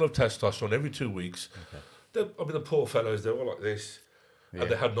 1 ml of testosterone every 2 weeks. The poor fellows, they're all like this, and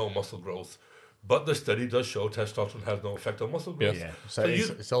they had no muscle growth. But the study does show testosterone has no effect on muscle growth. Yeah. So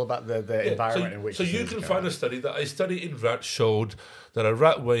it's all about the Yeah, environment in which. So you can find a study in rats showed that a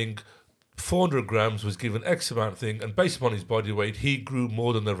rat weighing 400 grams was given X amount thing, and based upon his body weight, he grew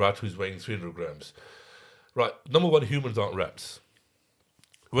more than the rat who's weighing 300 grams. Right, number one, humans aren't rats.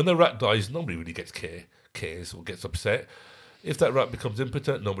 When the rat dies, nobody really cares or gets upset. If that rat becomes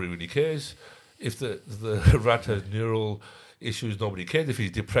impotent, nobody really cares. If the rat has neural issues, nobody cares. If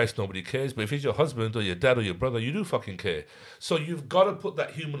he's depressed, nobody cares. But if he's your husband or your dad or your brother, you do fucking care. So you've got to put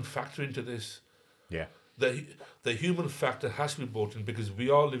that human factor into this. Yeah. The human factor has to be brought in because we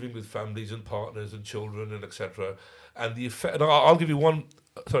are living with families and partners and children and etc. And the effect. And I'll give you one.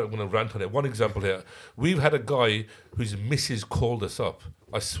 Sorry, I'm going to rant on it. One example here. We've had a guy whose missus called us up.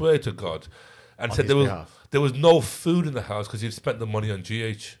 I swear to God, and said there was no food in the house because he'd spent the money on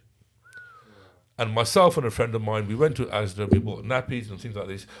GH. And myself and a friend of mine, we went to Asda, we bought nappies and things like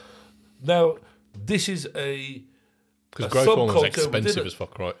this. Now, this is because growth hormone's expensive as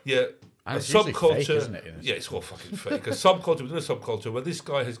fuck, right? Yeah. And a it's usually subculture, fake, isn't it? Yeah, it's all fucking fake. A subculture within a subculture where this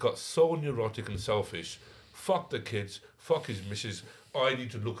guy has got so neurotic and selfish. Fuck the kids. Fuck his missus. I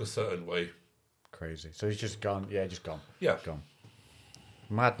need to look a certain way. Crazy. So he's just gone. Yeah, just gone. Yeah. Gone.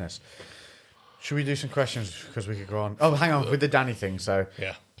 Madness. Should we do some questions because we could go on? Oh, hang on with the Danny thing. So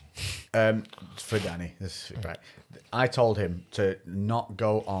Yeah. for Danny, this is right. I told him to not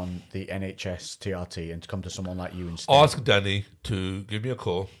go on the NHS TRT and to come to someone like you instead. Ask Danny to give me a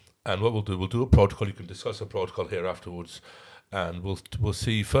call, and what we'll do a protocol. You can discuss a protocol here afterwards, and we'll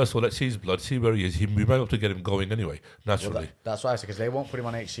see. First of all, let's see his blood, see where he is. We might have to get him going anyway, naturally. Well, that's why I said, because they won't put him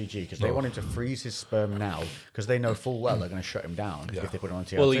on HCG because they want him to freeze his sperm now because they know full well they're going to shut him down if they put him on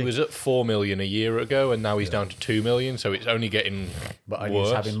TRT. Well, he was at 4 million a year ago, and now he's down to 2 million, so it's only getting but worse.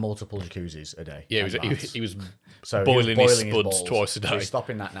 he's having multiple jacuzzis a day. Yeah, and he was so boiling his spuds balls. twice a So day. he's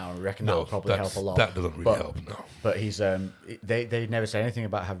stopping that now, and we reckon that will probably help a lot. That doesn't really help, no. But he's they never say anything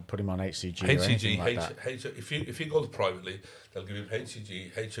about having put him on HCG. or anything like that. If he goes privately, they'll give him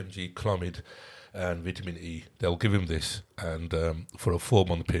HCG, HMG, Clomid, and vitamin E. They'll give him this, and for a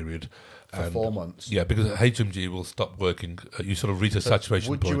 4-month period. For 4 months. Yeah, because HMG will stop working. You sort of reach a saturation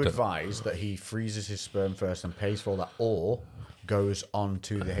Would point. you advise that he freezes his sperm first and pays for all that, or goes on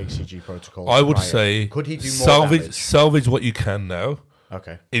to the HCG protocol? I would prior? say Could he do more damage? salvage what you can now,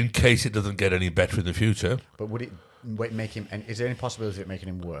 Okay, in case it doesn't get any better in the future. but would it make him? And is there any possibility of it making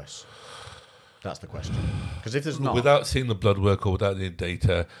him worse? That's the question. Because if there's not, Without seeing the blood work or without any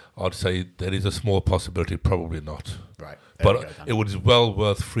data, I'd say there is a small possibility, probably not. right? There we But go, Dan. it was well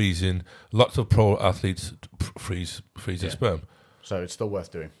worth freezing. Lots of pro athletes freeze their sperm. So it's still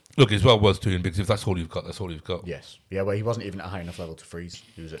worth doing. Look, it's well worth doing because if that's all you've got, that's all you've got. Yes. Yeah. Well, he wasn't even at a high enough level to freeze.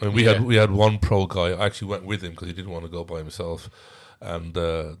 He was at, I mean, we had one pro guy. I actually went with him because he didn't want to go by himself. And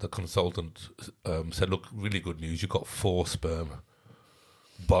the consultant said, "Look, really good news. You got 4 sperm,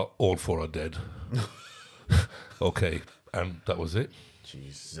 but all 4 are dead." Okay, and that was it.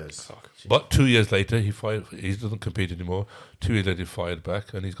 Jesus. But 2 years later, he doesn't compete anymore. 2 years later, he fired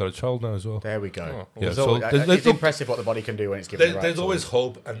back, and he's got a child now as well. There we go. Yeah, It's so always- there's- it's there's- impressive what the body can do when it's given the right There's tools. always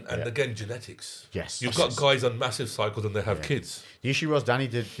hope, and Yeah. again, genetics. Yes. You've got guys on massive cycles and they have kids. The issue was Danny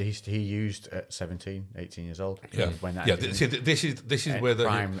he used at 17, 18 years old. Yeah, When that yeah. ended See, this is where the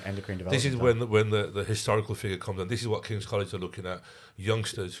prime endocrine development. this is when the historical figure comes in. This is what King's College are looking at: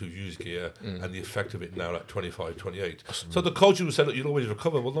 youngsters who use gear and the effect of it now at 25, 28. So the culture will say that you'll always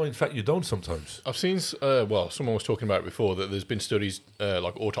recover. Well, no, in fact, you don't sometimes. I've seen, someone was talking about it before, that there's been studies,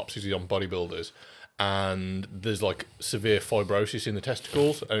 like autopsies on bodybuilders, and there's like severe fibrosis in the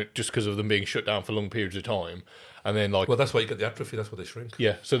testicles, just because of them being shut down for long periods of time. And then Well, that's why you get the atrophy. That's why they shrink.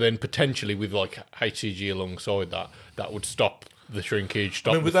 yeah, so then potentially with like HCG alongside that would stop the shrinkage,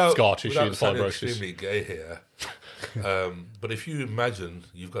 stop the scar tissue, the without sounding fibrosis. extremely gay here, but if you imagine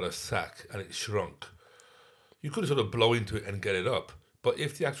you've got a sack and it's shrunk, you could sort of blow into it and get it up. But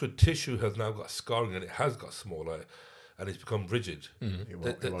if the actual tissue has now got scarring and it has got smaller and it's become rigid,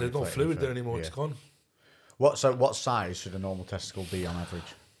 there's no inflate fluid there any anymore. further. It's gone. What size should a normal testicle be on average?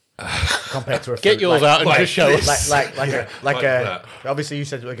 Compared to a Get yours out and just show us. like Like that. obviously you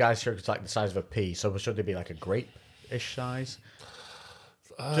said the guy's shirt is like the size of a pea, so should they be like a grape-ish size?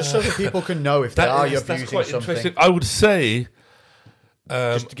 Just so that people can know if they are That's abusing quite something. interesting. I would say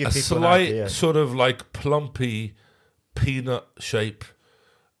Just to give a people an slight idea. sort of like plumpy peanut shape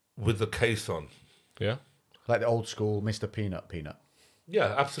with the case on. Yeah. Like the old school Mr. Peanut.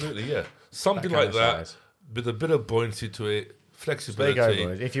 Yeah, absolutely. Yeah, something That kind like of that size. with a bit of buoyancy to it, There you flexibility. go,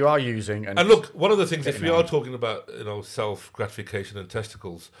 boys. If you are using... And look, one of the things, if we Getting are on. talking about self gratification and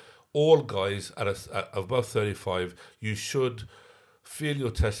testicles, all guys at above 35, you should feel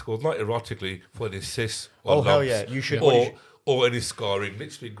your testicles, not erotically, for any cysts or Oh, hell lumps, yeah. You should- or any scarring.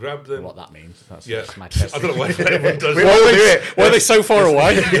 Literally grab them. What that means. That's Yeah, that's my I test. don't know why everyone does We that. all do it. Why are they so far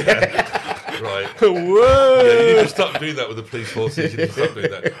away? Right. Whoa! Yeah, you need to stop doing that with the police forces. You need to stop doing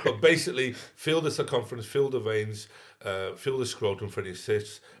that. But basically, feel the circumference, feel the veins, feel the scrotum for any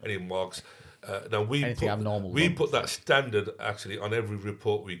cysts, any marks. Now Anything abnormal, we though. put that standard actually on every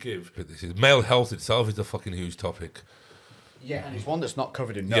report we give. But this is male health itself is a fucking huge topic. Yeah, and it's one that's not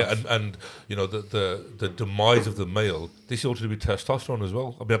covered enough. Yeah, and you know the demise of the male. This ought to be testosterone as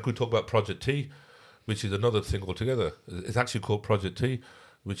well. I mean, I could talk about Project T, which is another thing altogether. It's actually called Project T,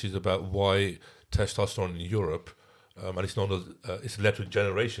 which is about why testosterone in Europe, and it's known as it's led to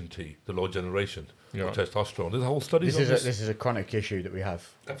Generation T, the low generation of testosterone. There's a whole study. This is a chronic issue that we have.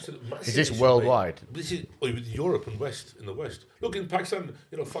 Absolutely. Is this worldwide? This is in Europe and West. In the West, look in Pakistan.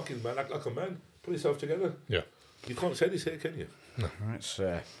 You know, fucking man, act like a man. Put yourself together. Yeah. You can't say this here, can you? Right,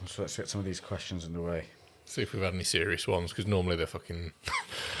 so let's get some of these questions in the way. See if we've had any serious ones, because normally they're fucking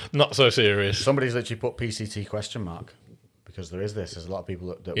not so serious. Somebody's literally put PCT question mark because there is this. There's a lot of people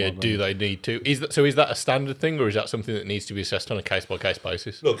that Yeah, want do them. they need to? Is that a standard thing, or is that something that needs to be assessed on a case by case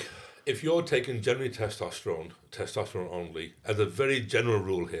basis? Look, if you're taking generally testosterone only, as a very general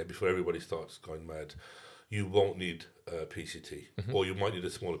rule here, before everybody starts going mad, you won't need PCT, or you might need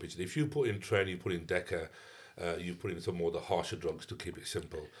a smaller PCT. If you put in Tren, you put in Deca, you put in some more of the harsher drugs to keep it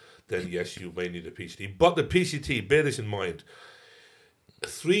simple, then yes, you may need a PCT. But the PCT, bear this in mind,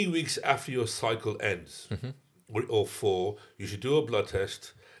 3 weeks after your cycle ends, or 4, you should do a blood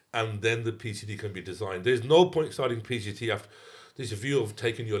test, and then the PCT can be designed. There's no point starting PCT after this view of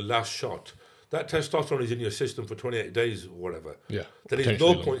taking your last shot. That testosterone is in your system for 28 days or whatever. Yeah, There is potentially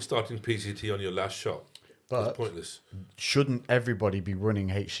no long. point starting PCT on your last shot. But It's pointless. shouldn't everybody be running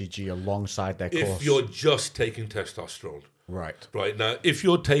HCG alongside their course? If you're just taking testosterone. right. Right now, if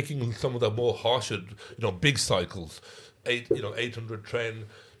you're taking some of the more harsher, big cycles, 800 Tren,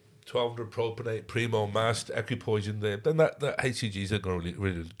 1200 propionate, primo mast, equipoise in there, then that HCG isn't going to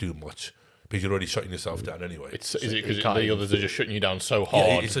really do much because you're already shutting yourself down anyway. Is it because can't the even- others are just shutting you down so Yeah,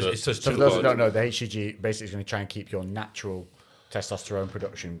 hard? it's that- just So too for those who hard. don't know, the HCG basically is going to try and keep your natural testosterone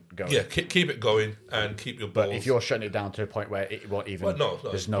production going. Yeah, keep it going and keep your balls. But if you're shutting it down to a point where it won't even, Well, no,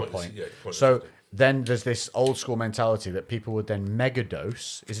 there's it's no pointless. point. Yeah, it's pointless. So then there's this old school mentality that people would then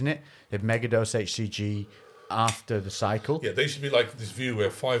megadose, isn't it? They'd megadose HCG after the cycle. Yeah, they should be like this view where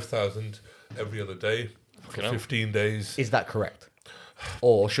 5,000 every other day for hell. 15 days. Is that correct?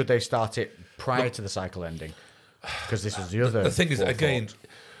 Or should they start it prior to the cycle ending? Because this is the other. The thing is, forethought. again,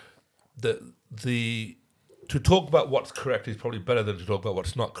 the to talk about what's correct is probably better than to talk about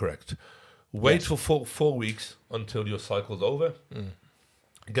what's not correct. Wait for 4 weeks until your cycle's over.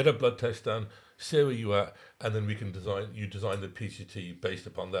 Get a blood test done, see where you are, and then we can design the PCT based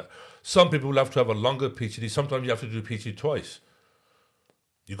upon that. Some people will have to have a longer PCT. Sometimes you have to do PCT twice.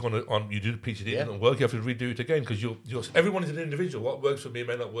 You do the PCT, it doesn't work. You have to redo it again because everyone is an individual. What works for me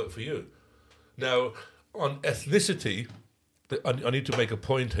may not work for you. Now, on ethnicity, I need to make a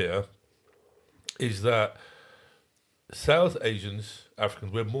point here. Is that South Asians,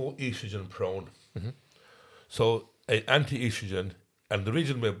 Africans, we're more estrogen prone. So an anti-estrogen, and the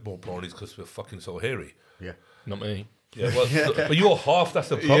reason we're more prone is because we're fucking so hairy. Yeah. Not me. Yeah, well, but you're half. That's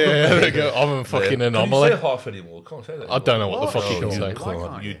the problem. Yeah, there we go. I'm a fucking Can anomaly. you say half anymore? Can't say that. I don't know what the What? fuck you can Sure. say. Come Why on,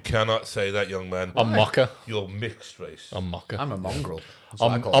 can't you you? cannot say that, young man. I'm mocker. You're mixed race. I'm mocker. I'm a mongrel. That's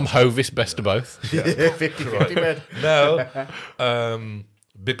what I I'm call Hovis, best of both. 50-50 bed. Now,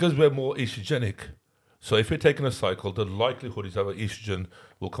 because we're more estrogenic, so if we're taking a cycle, the likelihood is that our estrogen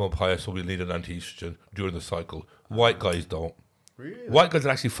will come up higher, so we'll need an anti-estrogen during the cycle. White guys don't. Really? White guys are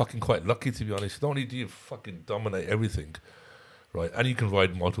actually fucking quite lucky, to be honest. Not only do you fucking dominate everything, right, and you can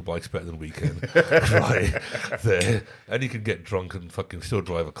ride motorbikes better than we can, right, there, and you can get drunk and fucking still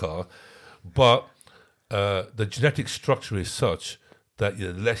drive a car, but the genetic structure is such that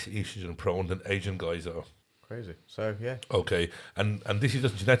you're less estrogen prone than Asian guys are. Crazy. So, yeah. Okay, and this is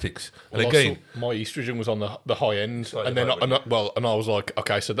just genetics. And Well, again, my estrogen was on the high end, Slightly and then high, and I was like,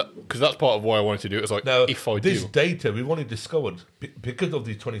 okay, so that because that's part of why I wanted to do it. It's like now if I this do, data we've only discovered because of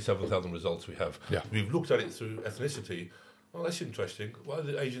the 27,000 results we have. Yeah. We've looked at it through ethnicity. Oh, that's interesting. Why are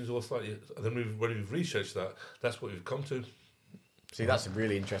the Asians all slightly? And then when we've researched that, that's what we've come to. See, that's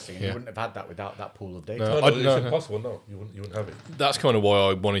really interesting. And you Yeah. wouldn't have had that without that pool of data. No. No, I- it's no. impossible. No, you wouldn't have it. that's kind of why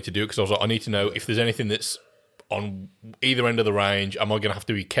I wanted to do it because I was like, I need to know if there's anything that's on either end of the range. Am I going to have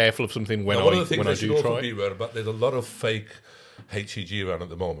to be careful of something when Now, one of I the things when I I should do also try? be it? aware about, there's a lot of fake HCG around at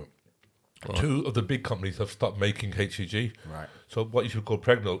the moment. Two of the big companies have stopped making HCG. Right. So what you should call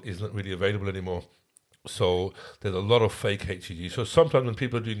Pregnal isn't really available anymore. So there's a lot of fake HCG. So sometimes when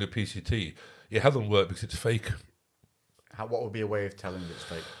people are doing the PCT, it hasn't worked because it's fake. What would be a way of telling it's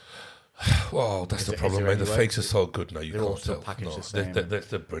fake? Well, that's the Is problem, there mate. The any way? fakes are so good now, you They're all can't still tell. packaged No, the same.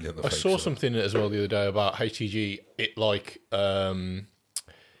 they're brilliant. The I fakes saw are. something as well the other day about HTG. It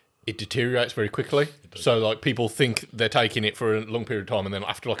it deteriorates very quickly. So like people think they're taking it for a long period of time, and then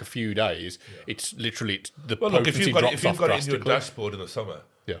after like a few days, it's literally the Well, look, if potency you've got it, drops if you've off got it in your drastically. dashboard in the summer,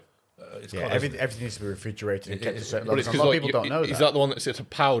 Yeah. it's Yeah, gone, everything, isn't it? everything needs to be refrigerated and kept to certain But levels. it's A 'cause, lot of like, people don't know is that. that the one that's a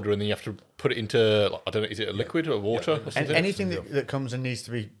powder, and then you have to put it into like, I don't know, is it a liquid or water or And something? anything that comes and needs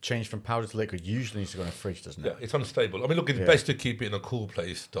to be changed from powder to liquid usually needs to go in a fridge, doesn't Yeah, it? it's unstable. I mean, look, it's best to keep it in a cool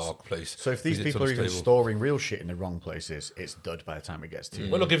place, dark place. So if these because it's people are even unstable. storing real shit in the wrong places, it's dud by the time it gets to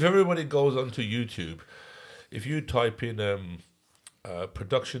you. Well, look, if everybody goes onto YouTube, if you type in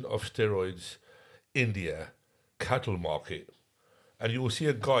production of steroids, India, cattle market, and you will see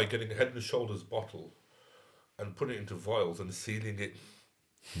a guy getting a head and shoulders bottle and putting it into vials and sealing it.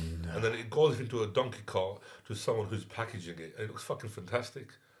 And then it goes into a donkey cart to someone who's packaging it. And it looks fucking fantastic.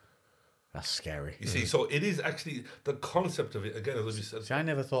 That's scary. You see, so it is actually the concept of it, again, as you said. See, I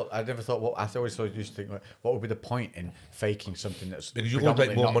never thought what I always thought used to think, what would be the point in faking something that's Because you always make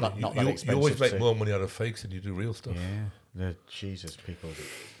predominantly more not money. that- not that You expensive always make to- more money out of fakes than you do real stuff. Yeah, the Jesus people.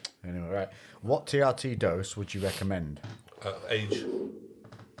 Anyway, right. What TRT dose would you recommend? Age.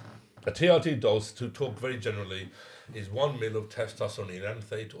 A TRT dose, to talk very generally, is 1 ml of testosterone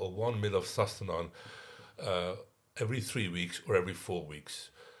enanthate or 1 ml of sustanon every 3 weeks or every 4 weeks.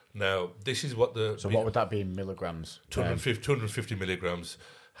 Now, this is what the... So what would that be in milligrams? 250 milligrams.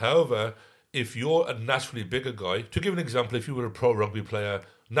 However, if you're a naturally bigger guy, to give an example, if you were a pro rugby player,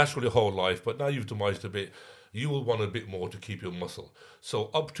 naturally whole life, but now you've demised a bit, you will want a bit more to keep your muscle. So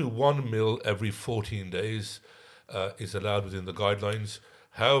up to 1 ml every 14 days is allowed within the guidelines.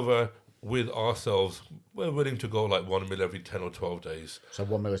 However, with ourselves, we're willing to go like 1 ml every 10 or 12 days. So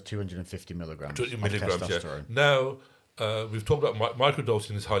 1 ml is 250 milligrams. 20 of milligrams, yeah. testosterone. Now, we've talked about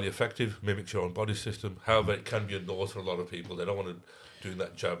microdosing is highly effective, mimics your own body system. However, it can be a nose for a lot of people. They don't want to do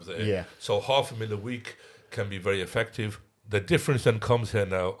that jab there. Yeah. So 0.5 ml a week can be very effective. The difference then comes here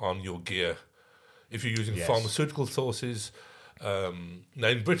now on your gear. If you're using Yes. pharmaceutical sources, now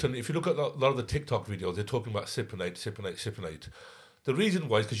in Britain, if you look at a lot of the TikTok videos, they're talking about Cypionate. The reason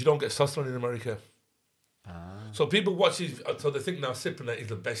why is because you don't get sustanon in America. So people watch these, so they think now Cypionate is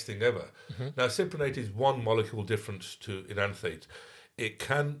the best thing ever. Now Cypionate is one molecule difference to enanthate. It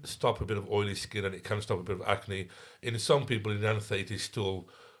can stop a bit of oily skin and it can stop a bit of acne. In some people, enanthate is still,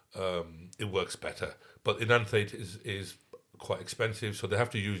 it works better. But enanthate is quite expensive, so they have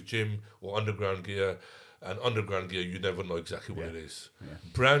to use gym or underground gear. And underground gear, you never know exactly what it is.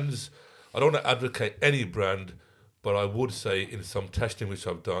 Brands, I don't want to advocate any brand, but I would say in some testing which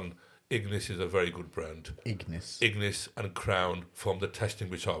I've done, Ignis is a very good brand. Ignis and Crown from the testing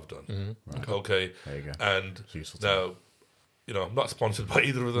which I've done. Right. Okay. There you go. And It's useful to now, you know, I'm not sponsored by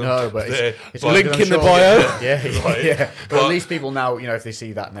either of them. No, but it's Link I'm in the sure- bio. Yeah, Right. yeah. But, But- at least people now, if they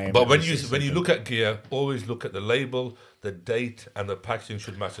see that name. But when they you see when you something. look at gear, always look at the label, the date, and the packaging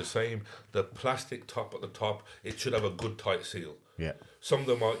should match the same. The plastic top at the top, it should have a good tight seal. Yeah. Some of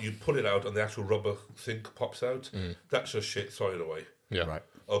them are, you pull it out and the actual rubber thing pops out. That's just shit, throw it away. Yeah. Right.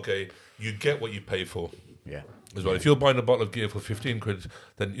 Okay, you get what you pay for Yeah. as well. If you're buying a bottle of gear for 15 quid,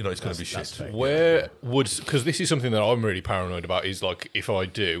 then you know it's going to be That's shit. fake. Where would, because this is something that I'm really paranoid about, is like if I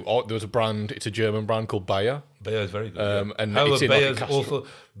do, there's a brand, it's a German brand called Bayer. Bayer is very good. And however, it's in like a Bayer's castro-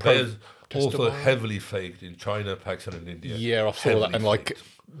 Bayer's also Testosterone. heavily faked in China, Pakistan, and India. Yeah, I saw Heavily that, and like faked.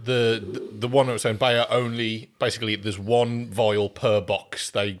 the one I was saying, Bayer only basically there's one vial per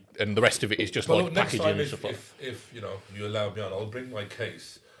box. And the rest of it is just Well, like look, next packaging time, and stuff like. if you know you allow me on, I'll bring my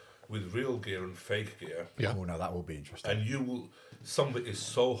case with real gear and fake gear, Yeah, Oh no, that will be interesting. and you will. Some of it is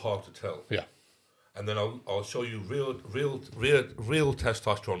so hard to tell, yeah, and then I'll show you real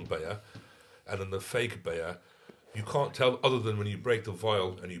testosterone Bayer, and then the fake Bayer. You can't tell other than when you break the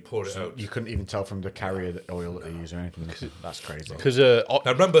vial and you pour it out. You couldn't even tell from the carrier oil that they use or anything. That's crazy. because Now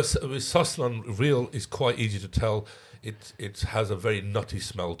remember, with Sustanon real is quite easy to tell. It has a very nutty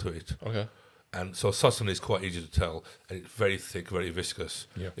smell to it. okay, And so Sustanon is quite easy to tell, and it's very thick, very viscous.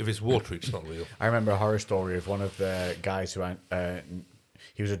 Yeah. If it's watery, it's not real. I remember a horror story of one of the guys who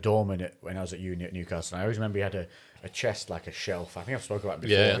he was a doorman when I was at uni at Newcastle. And I always remember he had a chest like a shelf. I think I've spoken about it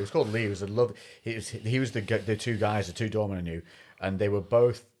before. Yeah. He was called Lee. He was he was the two guys, the two doormen I knew, and they were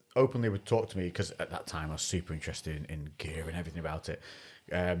both openly would talk to me because at that time I was super interested in gear and everything about it.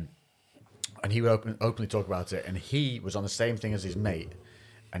 And he would openly talk about it, and he was on the same thing as his mate.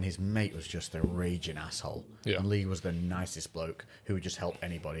 and his mate was just a raging asshole. Yeah. And Lee was the nicest bloke who would just help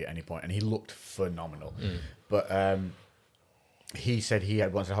anybody at any point, and he looked phenomenal. But he said he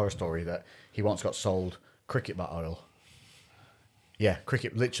had once a horror story that he once got sold cricket bat oil. Yeah,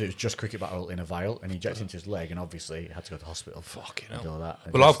 literally, it was just cricket bat oil in a vial, and he injected into his leg, and obviously had to go to the hospital. Fucking and hell. all that.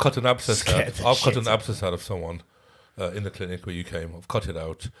 And Well, I've just cut an abscess scared out. the I've cut shit an abscess out of someone in the clinic where you came. I've cut it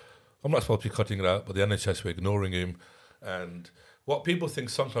out. I'm not supposed to be cutting it out, but the NHS were ignoring him. And what people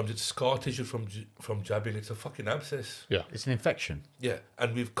think sometimes it's scar tissue from jabbing. It's a fucking abscess. Yeah. It's an infection. Yeah,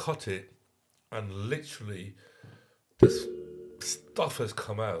 and we've cut it, and literally, this stuff has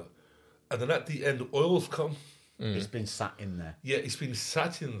come out, and then at the end, oils come. It's been sat in there. Yeah, it's been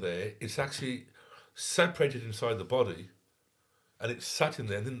sat in there. It's actually separated inside the body, and it's sat in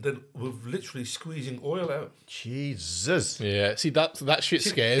there. And then we're literally squeezing oil out. Jesus. Yeah. See, that shit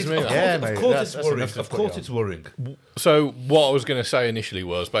scares me. Of that. course, Yeah, of mate, course that's it's worrying. enough to Of put course you it's worrying. So what I was going to say initially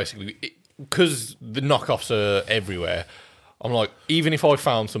was basically because the knockoffs are everywhere. I'm like, even if I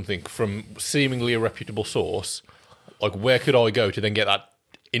found something from seemingly a reputable source, like where could I go to then get that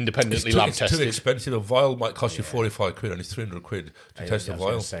independently lab It's tested? too expensive. A vial might cost you 45 quid, and it's 300 quid to test a I was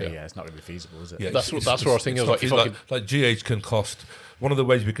vial. gonna say, it's not going to be feasible, is it? Yeah, That's what I was thinking. I was like, if I could- like GH can cost. One of the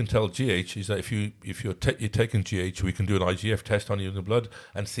ways we can tell GH is that if you're taking GH, we can do an IGF test on you in the blood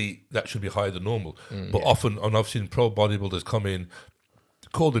and see that should be higher than normal. But often, and I've seen pro bodybuilders come in,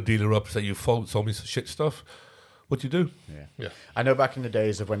 call the dealer up, say you sold me some shit stuff. What do you do? Yeah. I know back in the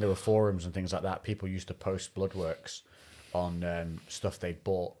days of when there were forums and things like that, people used to post blood works on stuff they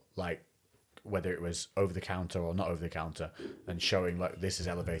bought, like whether it was over the counter or not over the counter, and showing like this is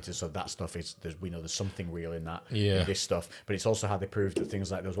elevated, so that stuff is we know there's something real in that. Yeah. In this stuff, but it's also how they proved that things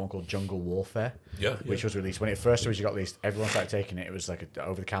like there was one called Jungle Warfare, Yeah, which yeah. was released when it first originally got released. Everyone started taking it. It was like an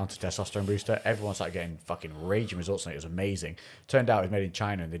over the counter testosterone booster. Everyone started getting fucking raging results, and it was amazing. Turned out it was made in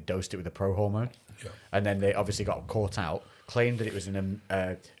China, and they dosed it with a pro hormone. Yeah. And then they obviously got caught out, claimed that it was in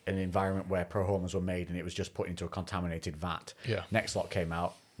an environment where pro hormones were made, and it was just put into a contaminated vat. Yeah. Next lot came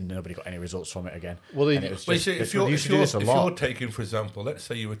out, nobody got any results from it again. Well, they- And it was Well, you just, see, they used to do this a if lot. you're taking, for example, let's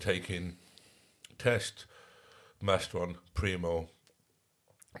say you were taking Test, Mastron, Primo,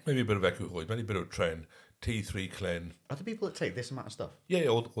 maybe a bit of Equipoise, maybe a bit of Tren, T3 Clen. Are there people that take this amount of stuff? Yeah,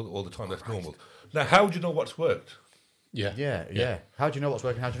 all the time. That's normal. Now, how do you know what's worked? Yeah. Yeah. How do you know what's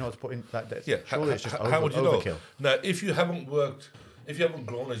working? How do you know what to put in that? Yeah, Surely it's just how would you know? overkill. Now, if you haven't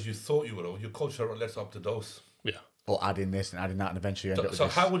grown as you thought you would, your culture let's up the dose. Yeah. Or adding this and adding that, and eventually you end up with So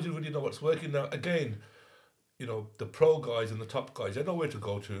this. how would you really know what's working? Now, again, the pro guys and the top guys, they know where to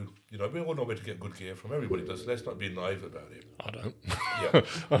go to. We all know where to get good gear from. Everybody does. Let's not be naive about it. I don't. Yeah.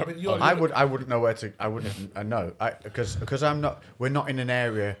 I mean, I wouldn't know where to. I wouldn't know. Because I'm not. We're not in an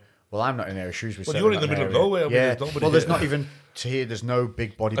area. Well, I'm not in an area. Shrewsbury. Well, certainly you're in the not an middle of area. nowhere. I mean, Yeah. there's nobody Well, there's here. not even to here. There's no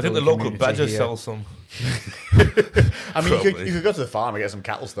big bodybuilding. I think the local community badger here. sells some. I mean, Probably. you could go to the farm and get some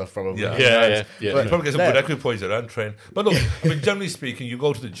cattle stuff probably. Yeah. Yeah. But You probably get some there- good equipoise there and train. But look, I mean, generally speaking, you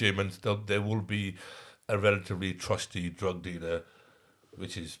go to the gym and there will be a relatively trusty drug dealer,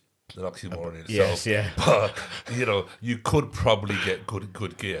 which is an oxymoron in itself. Yes, yeah. But you could probably get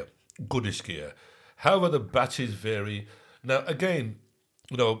good gear, goodish gear. However, the batches vary. Now, again,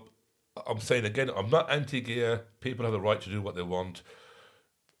 I'm saying again, I'm not anti-gear. People have the right to do what they want.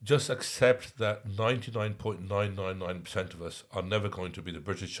 Just accept that 99.999% of us are never going to be the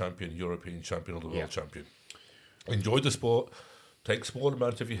British champion, European champion, or the world champion. Enjoy the sport. Take small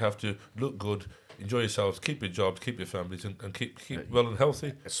amounts if you have to. Look good. Enjoy yourselves. Keep your jobs. Keep your families, and keep well and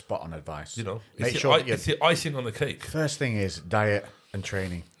healthy. Spot on advice. It's the icing on the cake. First thing is diet and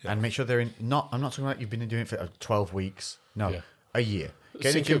training, and make sure they're in. I'm not talking about you've been doing it for 12 weeks. No, Yeah. a year.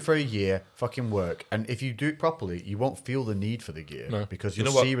 Get in the gym for a year, fucking work, and if you do it properly, you won't feel the need for the gear because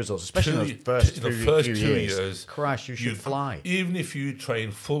you'll see results, especially in those first few 2 years. years. Christ, you should fly. Even if you train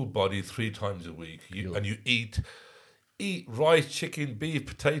full body 3 times a week, and you eat rice, chicken, beef,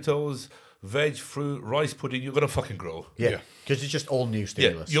 potatoes, veg, fruit, rice pudding, you're gonna fucking grow. Yeah, because it's just all new Yeah,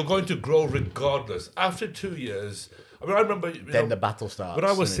 stimulus. you're going to grow regardless. After 2 years, I mean, I remember. Then the battle starts. When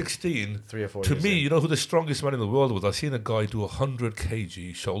I was and 16, 3 or 4 to years me, in. you know who the strongest man in the world was? I seen a guy do 100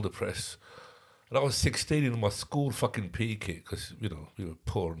 kg shoulder press. And I was 16 in my school fucking PE kit because, we were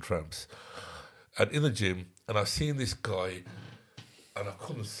poor and tramps. And in the gym, and I seen this guy, and I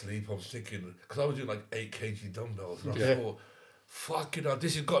couldn't sleep. I was thinking, because I was doing like 8 kg dumbbells. And I thought, fuck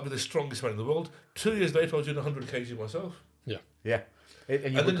this has got to be the strongest man in the world. 2 years later, I was doing 100 kg myself. Yeah. Yeah,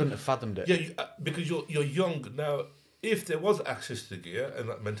 and you couldn't have fathomed it. Yeah, because you're young. Now, if there was access to gear and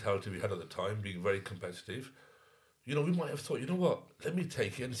that mentality we had at the time, being very competitive, we might have thought, you know what, let me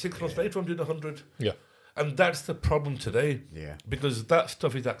take it. And 6 months later, I'm doing 100. Yeah. And that's the problem today. Yeah. Because that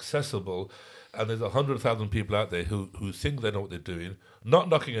stuff is accessible, and there's 100,000 people out there who think they know what they're doing. Not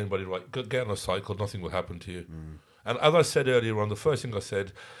knocking anybody, right? Get on a cycle, nothing will happen to you. And as I said earlier on, the first thing I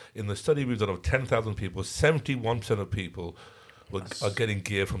said, in the study we've done of 10,000 people, 71% of people are getting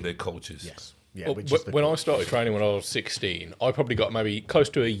gear from their coaches. Yes. Yeah. Well, which is the when I started training when I was 16, I probably got maybe close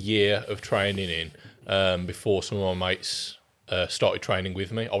to a year of training in before some of my mates started training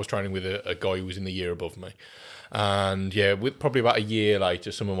with me. I was training with a guy who was in the year above me. And yeah, with probably about a year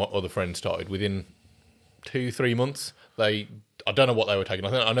later, some of my other friends started. Within 2-3 months, I don't know what they were taking.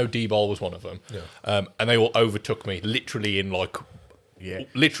 I know D-Ball was one of them. Yeah. And they all overtook me literally in Yeah.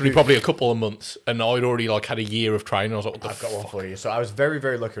 literally probably a couple of months. And I'd already had a year of training. I was like, what the I've got one for you. So I was very,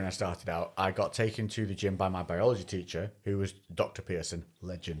 very lucky when I started out. I got taken to the gym by my biology teacher, who was Dr. Pearson,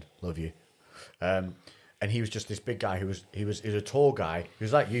 legend, love you. And he was just this big guy he was a tall guy. He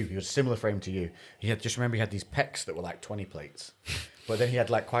was like you. He was a similar frame to you. Just remember he had these pecs that were like 20 plates. But then he had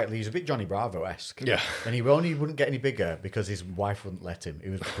he was a bit Johnny Bravo-esque. Yeah. And he wouldn't get any bigger because his wife wouldn't let him.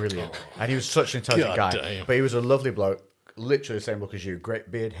 It was brilliant. And he was such an intelligent God guy. damn. But he was a lovely bloke. Literally the same look as you. Great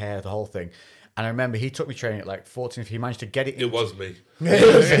beard, hair, the whole thing. And I remember he took me training at 14. He managed to get it. It was me.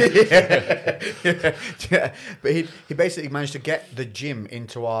 Yeah. But he basically managed to get the gym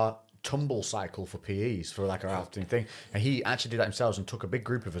into our tumble cycle for PEs for our afternoon thing, and he actually did that himself and took a big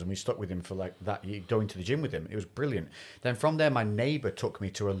group of us and we stuck with him for that year, going to the gym with him. It was brilliant. Then from there, my neighbour took me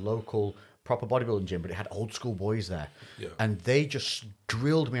to a local proper bodybuilding gym, but it had old school boys there, and they just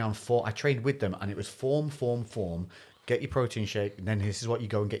drilled me on form. I trained with them, and it was form. Get your protein shake, and then this is what you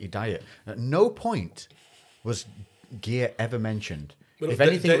go and get your diet. At no point was gear ever mentioned. Well, If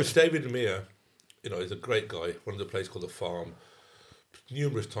anything, it was David Meir, he's a great guy, runs a place called The Farm,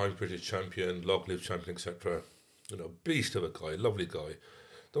 numerous times British champion, log lift champion, etc. Beast of a guy, lovely guy.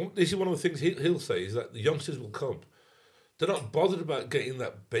 This is one of the things he'll say is that the youngsters will come. They're not bothered about getting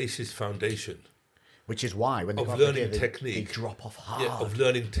that basis foundation. which is why when they Of go up the learning gear, technique. they drop off hard. Yeah, of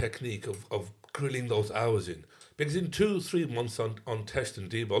learning technique, of grilling those hours in. Because in 2-3 months on test and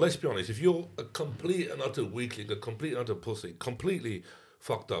D-ball, let's be honest, if you're a complete and utter weakling, a complete and utter pussy, completely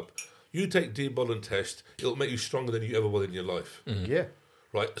fucked up, you take D-ball and test, it'll make you stronger than you ever will in your life. Yeah.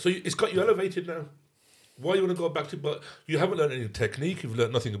 Right? So it's got you elevated now. Why you want to go back to, but you haven't learned any technique, you've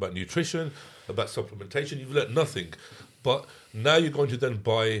learned nothing about nutrition, about supplementation, you've learned nothing. But now you're going to then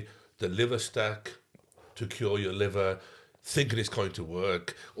buy the liver stack to cure your liver, thinking it's going to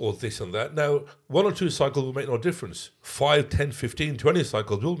work, or this and that. Now, 1 or 2 cycles will make no difference. 5, 10, 15, 20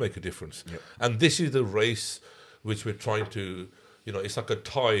 cycles will make a difference. Yep. And this is the race which we're trying to, it's like a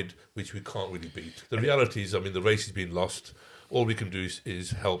tide which we can't really beat. The reality is, the race is being lost. All we can do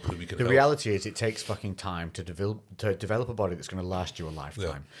is help who we can The help. reality is, it takes fucking time to develop a body that's going to last you a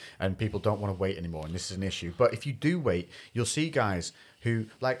lifetime, and people don't want to wait anymore, and this is an issue. But if you do wait, you'll see guys who,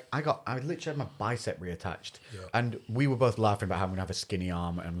 I literally had my bicep reattached, and we were both laughing about how I'm going to have a skinny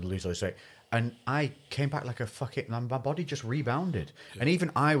arm and lose all this weight. And I came back like a fucking, and my body just rebounded. And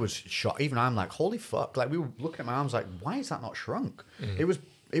even I was shocked. Even I'm like, holy fuck! Like, we were looking at my arms like, why is that not shrunk?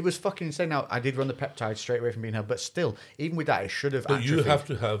 It was fucking insane. Now, I did run the peptides straight away from being held, but still, even with that, it should have. But you atrophied. have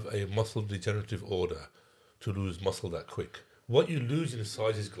to have a muscle degenerative order to lose muscle that quick. What you lose in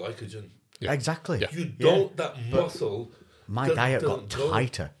size is glycogen. Yeah. Exactly. Yeah. You don't, that muscle. My diet got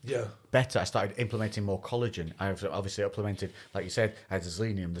tighter. Yeah. Better. I started implementing more collagen. I've obviously implemented, like you said, I had the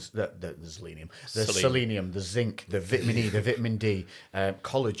selenium, the selenium, the zinc, the vitamin E, the vitamin D,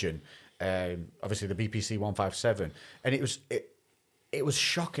 collagen, obviously the BPC 157, and it was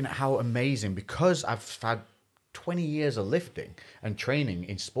shocking at how amazing, because I've had 20 years of lifting and training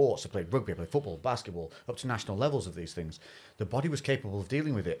in sports. I played rugby, I played football, basketball, up to national levels of these things. The body was capable of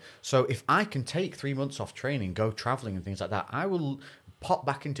dealing with it. So if I can take 3 months off training, go traveling and things like that, I will pop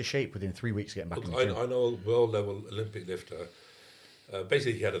back into shape within 3 weeks getting back in the gym. I know a world-level Olympic lifter.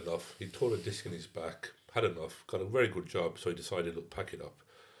 Basically, he had enough. He tore a disc in his back, had enough, got a very good job, so he decided, look, pack it up.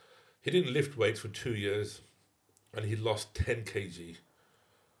 He didn't lift weights for 2 years, and he lost 10 kg.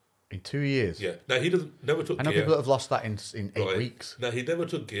 In 2 years? Yeah. Now, he never took gear. I know people that have lost that in 8 Right. weeks. Now, he never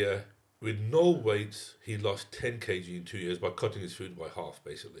took gear. With no weights, he lost 10 kg in 2 years by cutting his food by half,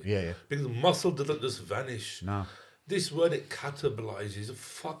 basically. Yeah. Because muscle doesn't just vanish. No. This word, it catabolizes.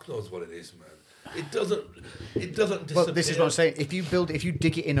 Fuck knows what it is, man. It doesn't disappear. Well, this is what I'm saying. If you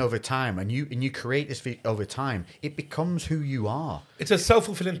dig it in over time, and you create this over time, it becomes who you are. It's a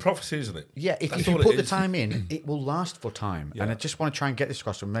self-fulfilling prophecy, isn't it? Yeah, if That's you all put it the is. time in, it will last for time. And I just want to try and get this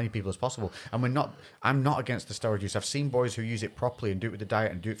across to as many people as possible. And I'm not against the steroid use. I've seen boys who use it properly and do it with the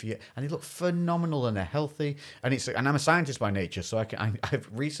diet and do it for you, and they look phenomenal and they're healthy. And I'm a scientist by nature, so I've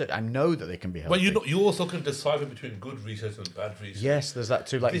researched. I know that they can be healthy. Well, you also can decipher between good research and bad research. Yes, there's that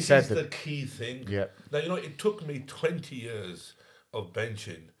too. Like This you said, is the key thing. Yeah. Now, it took me 20 years of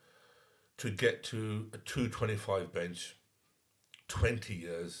benching to get to a 225 bench. 20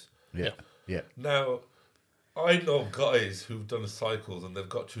 years. yeah. Now, I know guys who've done cycles and they've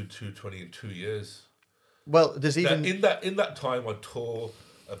got to 220 in 2 years. Well, there's Now, even in that time, I tore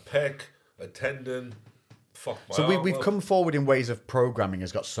a pec, a tendon. Fuck my so arm we've up. come forward in ways of programming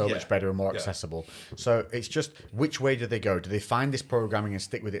has got so Yeah. much better and more Yeah. accessible. So it's just which way do they go? Do they find this programming and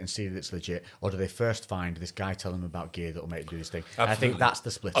stick with it and see that it's legit, or do they first find this guy telling them about gear that will make them do this thing? And I think Absolutely. that's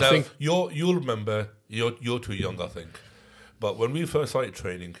the split. Now, think- you'll remember. You're too young, I think. But when we first started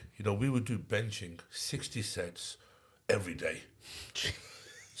training, we would do benching 60 sets every day.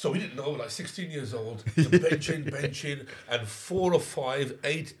 So we didn't know, like 16 years old, so benching, and 4 or 5,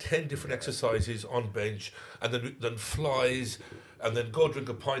 8, 10 different exercises on bench, and then flies, and then go drink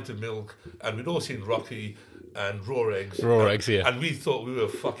a pint of milk, and we'd all seen Rocky and Raw Eggs. Raw Eggs, yeah. And we thought we were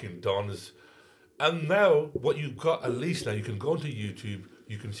fucking dons. And now, what you've got, at least now, you can go onto YouTube,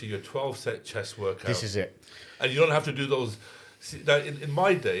 you can see your 12-set chest workout. This is it. And you don't have to do those. See, now, in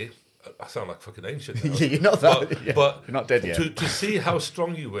my day, I sound like fucking ancient now. Yeah, you're not that. But You're not dead yet. To see how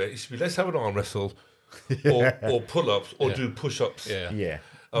strong you were, it should be let's have an arm wrestle, or pull-ups, or do push-ups. Yeah. Yeah.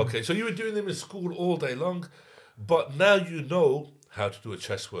 Okay, so you were doing them in school all day long, but now you know how to do a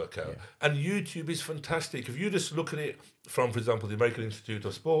chest workout. And YouTube is fantastic. If you just look at it from, for example, the American Institute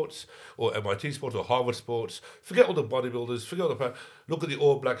of Sports, or MIT Sports, or Harvard Sports, forget all the bodybuilders, forget all the... Look at the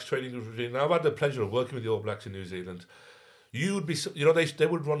All Blacks training routine. Now, I've had the pleasure of working with the All Blacks in New Zealand. You would be... they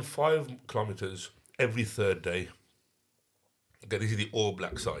would run 5 kilometres every third day. Okay, this is the All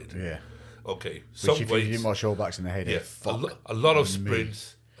Black side. Yeah. Okay, Which some if you weights... didn't watch All Blacks in the heyday, Yeah, fuck. a lot of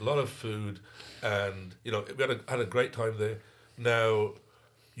sprints, a lot of food, and we had a great time there. Now,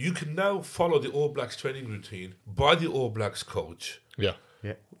 you can now follow the All Blacks training routine by the All Blacks coach. Yeah.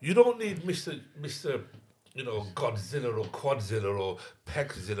 Yeah. You don't need Mr. Godzilla or Quadzilla or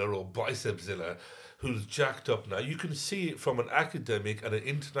Pexzilla or Bicepzilla, who's jacked up now. You can see it from an academic and an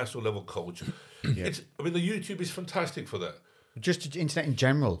international level coach. The YouTube is fantastic for that. Just internet in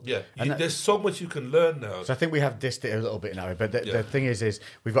general. Yeah, And there's so much you can learn now. So I think we have dissed it a little bit now, but the thing is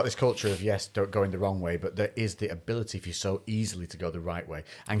we've got this culture of don't going the wrong way, but there is the ability for you so easily to go the right way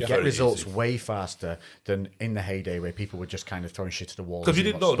and get very results easy. way faster than in the heyday where people were just kind of throwing shit to the wall. Because you and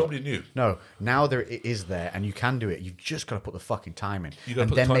didn't seeing know, what's nobody knew. No, now it is there, and you can do it. You've just got to put the fucking time in, You gotta and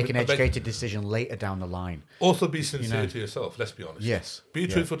put the then time make in, an and make- educated decision later down the line. Also, be sincere to yourself. Let's be honest. Yes, Be yeah.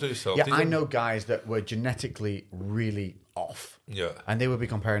 truthful to yourself. Yeah, These I are- know guys that were genetically really off. Yeah. And they would be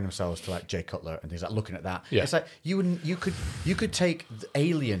comparing themselves to like Jay Cutler and things like looking at that. Yeah. It's like you could take the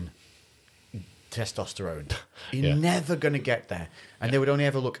alien testosterone. You're Yeah. never gonna get there. And they would only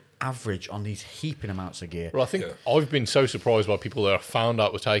ever look average on these heaping amounts of gear. Well, I think I've been so surprised by people that have found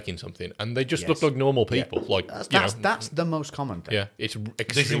out were taking something and they just look Yes. like normal people. Like, That's the most common thing. yeah, it's extremely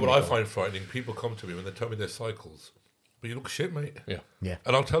This is what I common. find frightening. People come to me when they tell me their cycles. But you look shit, mate. Yeah. Yeah.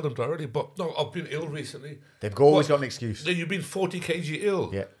 And I'll tell them directly, but no, I've been ill recently. They've always What? got an excuse. You've been 40 kg ill.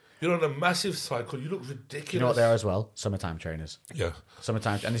 Yeah. You're on a massive cycle. You look ridiculous. You know what they are as well? Summertime trainers. Yeah.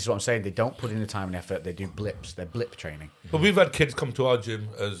 Summertime, and this is what I'm saying. They don't put in the time and effort. They do blips. They're blip training. But we've had kids come to our gym,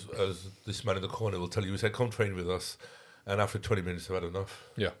 as this man in the corner will tell you. He said, come train with us. And after 20 minutes, they've had enough.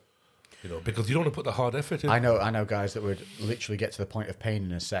 Yeah. Because you don't want to put the hard effort in. I know guys that would literally get to the point of pain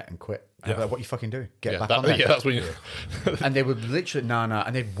in a set and quit. And I'd be like, what are you fucking doing? Get back on there. Yeah, that's when you. And they would literally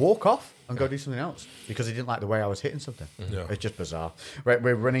and they'd walk off and go do something else because they didn't like the way I was hitting something. Yeah. It's just bizarre. Right, we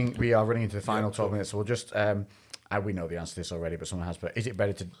are running into the final 12 minutes, so we'll just we know the answer to this already, but someone has. But is it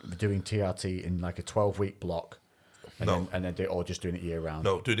better to doing TRT in like a 12-week block, No. or just doing it year round?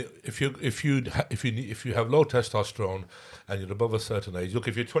 No, dude. If you have low testosterone and you're above a certain age, look.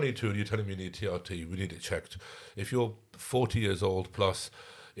 If you're 22 and you're telling me you need TRT, we need it checked. If you're 40 years old plus,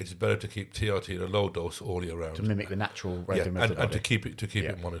 it's better to keep TRT at a low dose all year round. To mimic the natural yeah, rhythm of the and body. to keep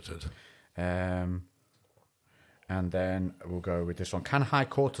it monitored. And then we'll go with this one. Can high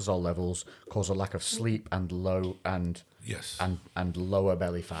cortisol levels cause a lack of sleep and low Yes. and lower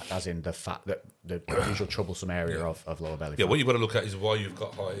belly fat, as in the fat that the usual troublesome area of lower belly Yeah, fat? what you've got to look at is why you've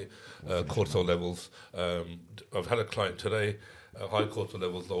got high cortisol levels. I've had a client today, high cortisol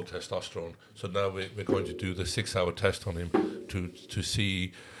levels, low testosterone. So now we're going to do the 6-hour test on him to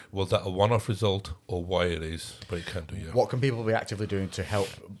see was that a one-off result or why it is, but it can do, yeah. What can people be actively doing to help?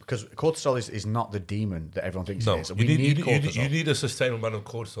 Because cortisol is not the demon that everyone thinks No, it is. We need cortisol. you need a sustainable amount of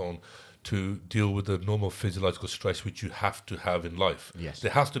cortisol to deal with the normal physiological stress which you have to have in life. Yes.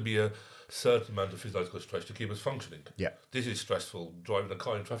 There has to be a certain amount of physiological stress to keep us functioning. Yeah. This is stressful. Driving a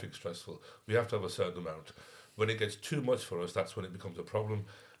car in traffic is stressful. We have to have a certain amount. When it gets too much for us, that's when it becomes a problem,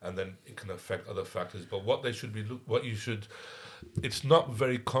 and then it can affect other factors. But what they should be, it's not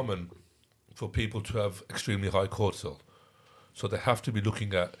very common for people to have extremely high cortisol. So they have to be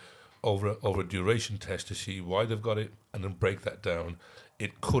looking at over a duration test to see why they've got it and then break that down.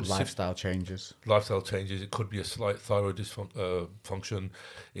 It could Lifestyle changes. Lifestyle changes. It could be a slight thyroid dysfunction.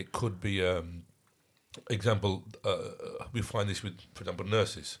 It could be, we find this with, for example,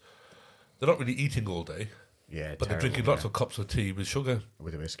 nurses. They're not really eating all day, Yeah, but they're drinking lots of cups of tea with sugar.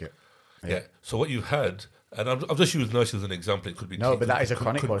 with a biscuit. Yeah. So what you had, and I've just used nurses as an example. It could be No, tea, but that is a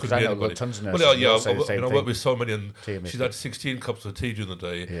chronic one, 'cause I be know anybody. tons of Well, nurses yeah, who say the same I thing. work with so many, and Tea and she's biscuit. had 16 cups of tea during the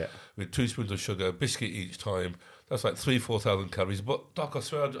day Yeah. with 2 spoons of sugar, a biscuit each time. That's like 4,000 calories. But Doc, I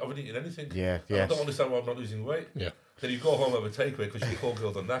swear I haven't eaten anything. Yeah, I yes. don't understand why I'm not losing weight. Yeah. Then you go home, have a takeaway because you poor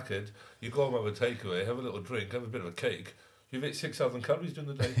girls are knackered. You go home, have a takeaway, have a little drink, have a bit of a cake. You've ate 6,000 calories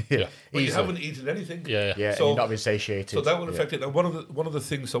during the day. Yeah. But you Easily. haven't eaten anything. Yeah. Yeah, So- and you're not been satiated. So that will affect it. And one of the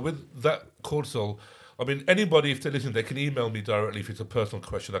things, so with that cortisol, I mean, anybody, if they listen, they can email me directly if it's a personal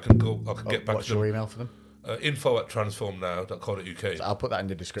question. I can get back What's to them. your email for them? info@transformnow.co.uk. I'll put that in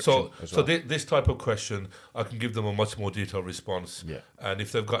the description So, as well. this type of question, I can give them a much more detailed response. Yeah. And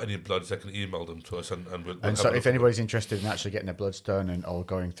if they've got any bloods, they can email them to us, and we'll And have so, a look if at anybody's interested in actually getting their bloods done or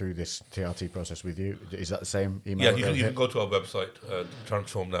going through this TRT process with you, is that the same email? yeah, that you they'll can hit? go to our website,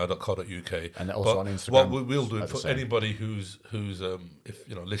 transformnow.co.uk, And also But on Instagram, What we will do at the for same. anybody who's if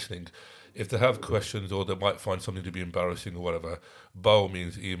listening, if they have questions or they might find something to be embarrassing or whatever, by all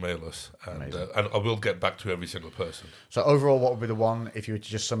means email us, and I will get back to every single person. So overall, what would be the one, if you were to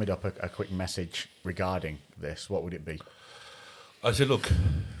just sum it up, a quick message regarding this, what would it be? I said, look,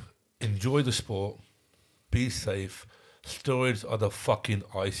 enjoy the sport, be safe. Steroids are the fucking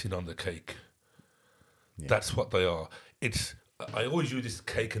icing on the cake. Yeah. That's what they are. I always use this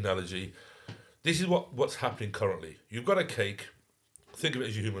cake analogy. This is what's happening currently. You've got a cake. Think of it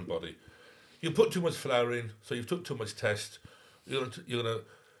as your human body. You put too much flour in, so you've took too much test. You're gonna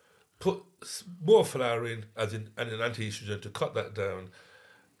put more flour in and an anti-estrogen to cut that down.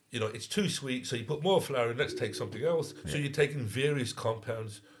 It's too sweet, so you put more flour in. Let's take something else. So you're taking various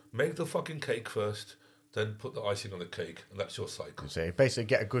compounds. Make the fucking cake first, then put the icing on the cake, and that's your cycle. So basically,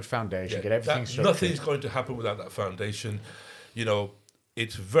 get a good foundation, Yeah, get everything structured. nothing's going to happen without that foundation.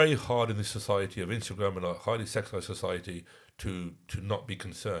 It's very hard in this society of Instagram and a highly sexualized society to not be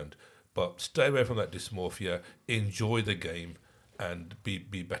concerned. But stay away from that dysmorphia. Enjoy the game and be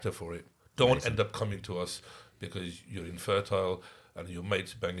better for it. Don't end up coming to us because you're infertile and your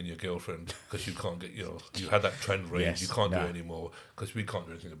mate's banging your girlfriend because you can't get, you had that trend range. Yes, you can't do no. it anymore because we can't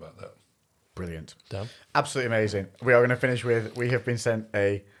do anything about that. Brilliant. Damn. Absolutely amazing. We are going to finish with, we have been sent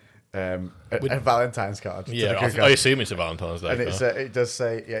a Valentine's card. to the Yeah, Cookout. I assume it's a Valentine's Day. And card. it does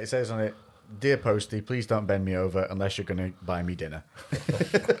say, it says on it, "Dear Posty, please don't bend me over unless you're going to buy me dinner."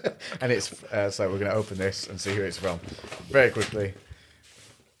 And it's so we're going to open this and see who it's from very quickly.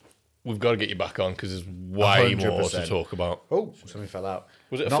 We've got to get you back on because there's way more to 100%. talk about. Oh, something fell out.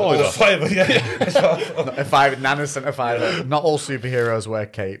 Was it a Not fiver? all- Fiver, yeah. A five. Nana sent a fiver. Not all superheroes wear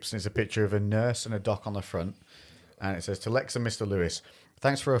capes. And it's a picture of a nurse and a doc on the front, and it says, "To Lex and Mr. Lewis,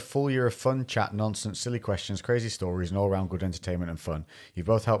 thanks for a full year of fun, chat, nonsense, silly questions, crazy stories, and all-round good entertainment and fun. You've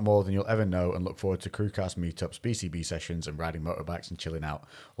both helped more than you'll ever know, and look forward to Crewcast meetups, BCB sessions, and riding motorbikes and chilling out.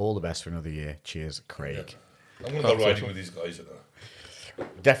 All the best for another year. Cheers, Craig." I'm going to go riding with these guys,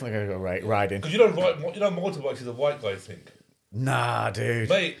 Definitely gonna go riding. Because motorbikes is a white guy thing. Nah, dude.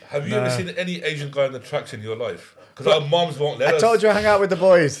 Mate, have you ever seen any Asian guy on the tracks in your life? Because our mums won't let I us. told you I hung out with the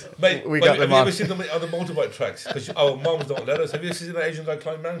boys. Mate, we got have them you on. ever seen them on the motorbike tracks? Because our mums don't let us. Have you ever seen an Asian guy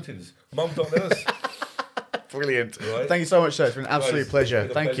climb mountains? Mums don't let us. Brilliant. Right. Thank you so much, sir. It's been an absolute Guys, pleasure.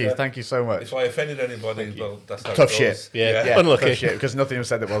 it's been a Thank you. pleasure. Thank you so much. If I offended anybody, well, that's how Tough it shit. goes. Yeah. Yeah, Unlucky. tough shit, because nothing was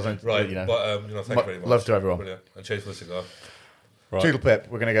said that wasn't. Right, You know. but thank you very much. Love to everyone. Brilliant. And cheers for the cigar. Right. Toodle pip.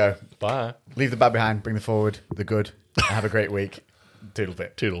 We're gonna go. Bye. Leave the bad behind. Bring the forward. The good. Have a great week. Toodle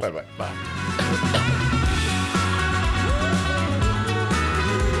pip. Toodles. Bye bye. Bye.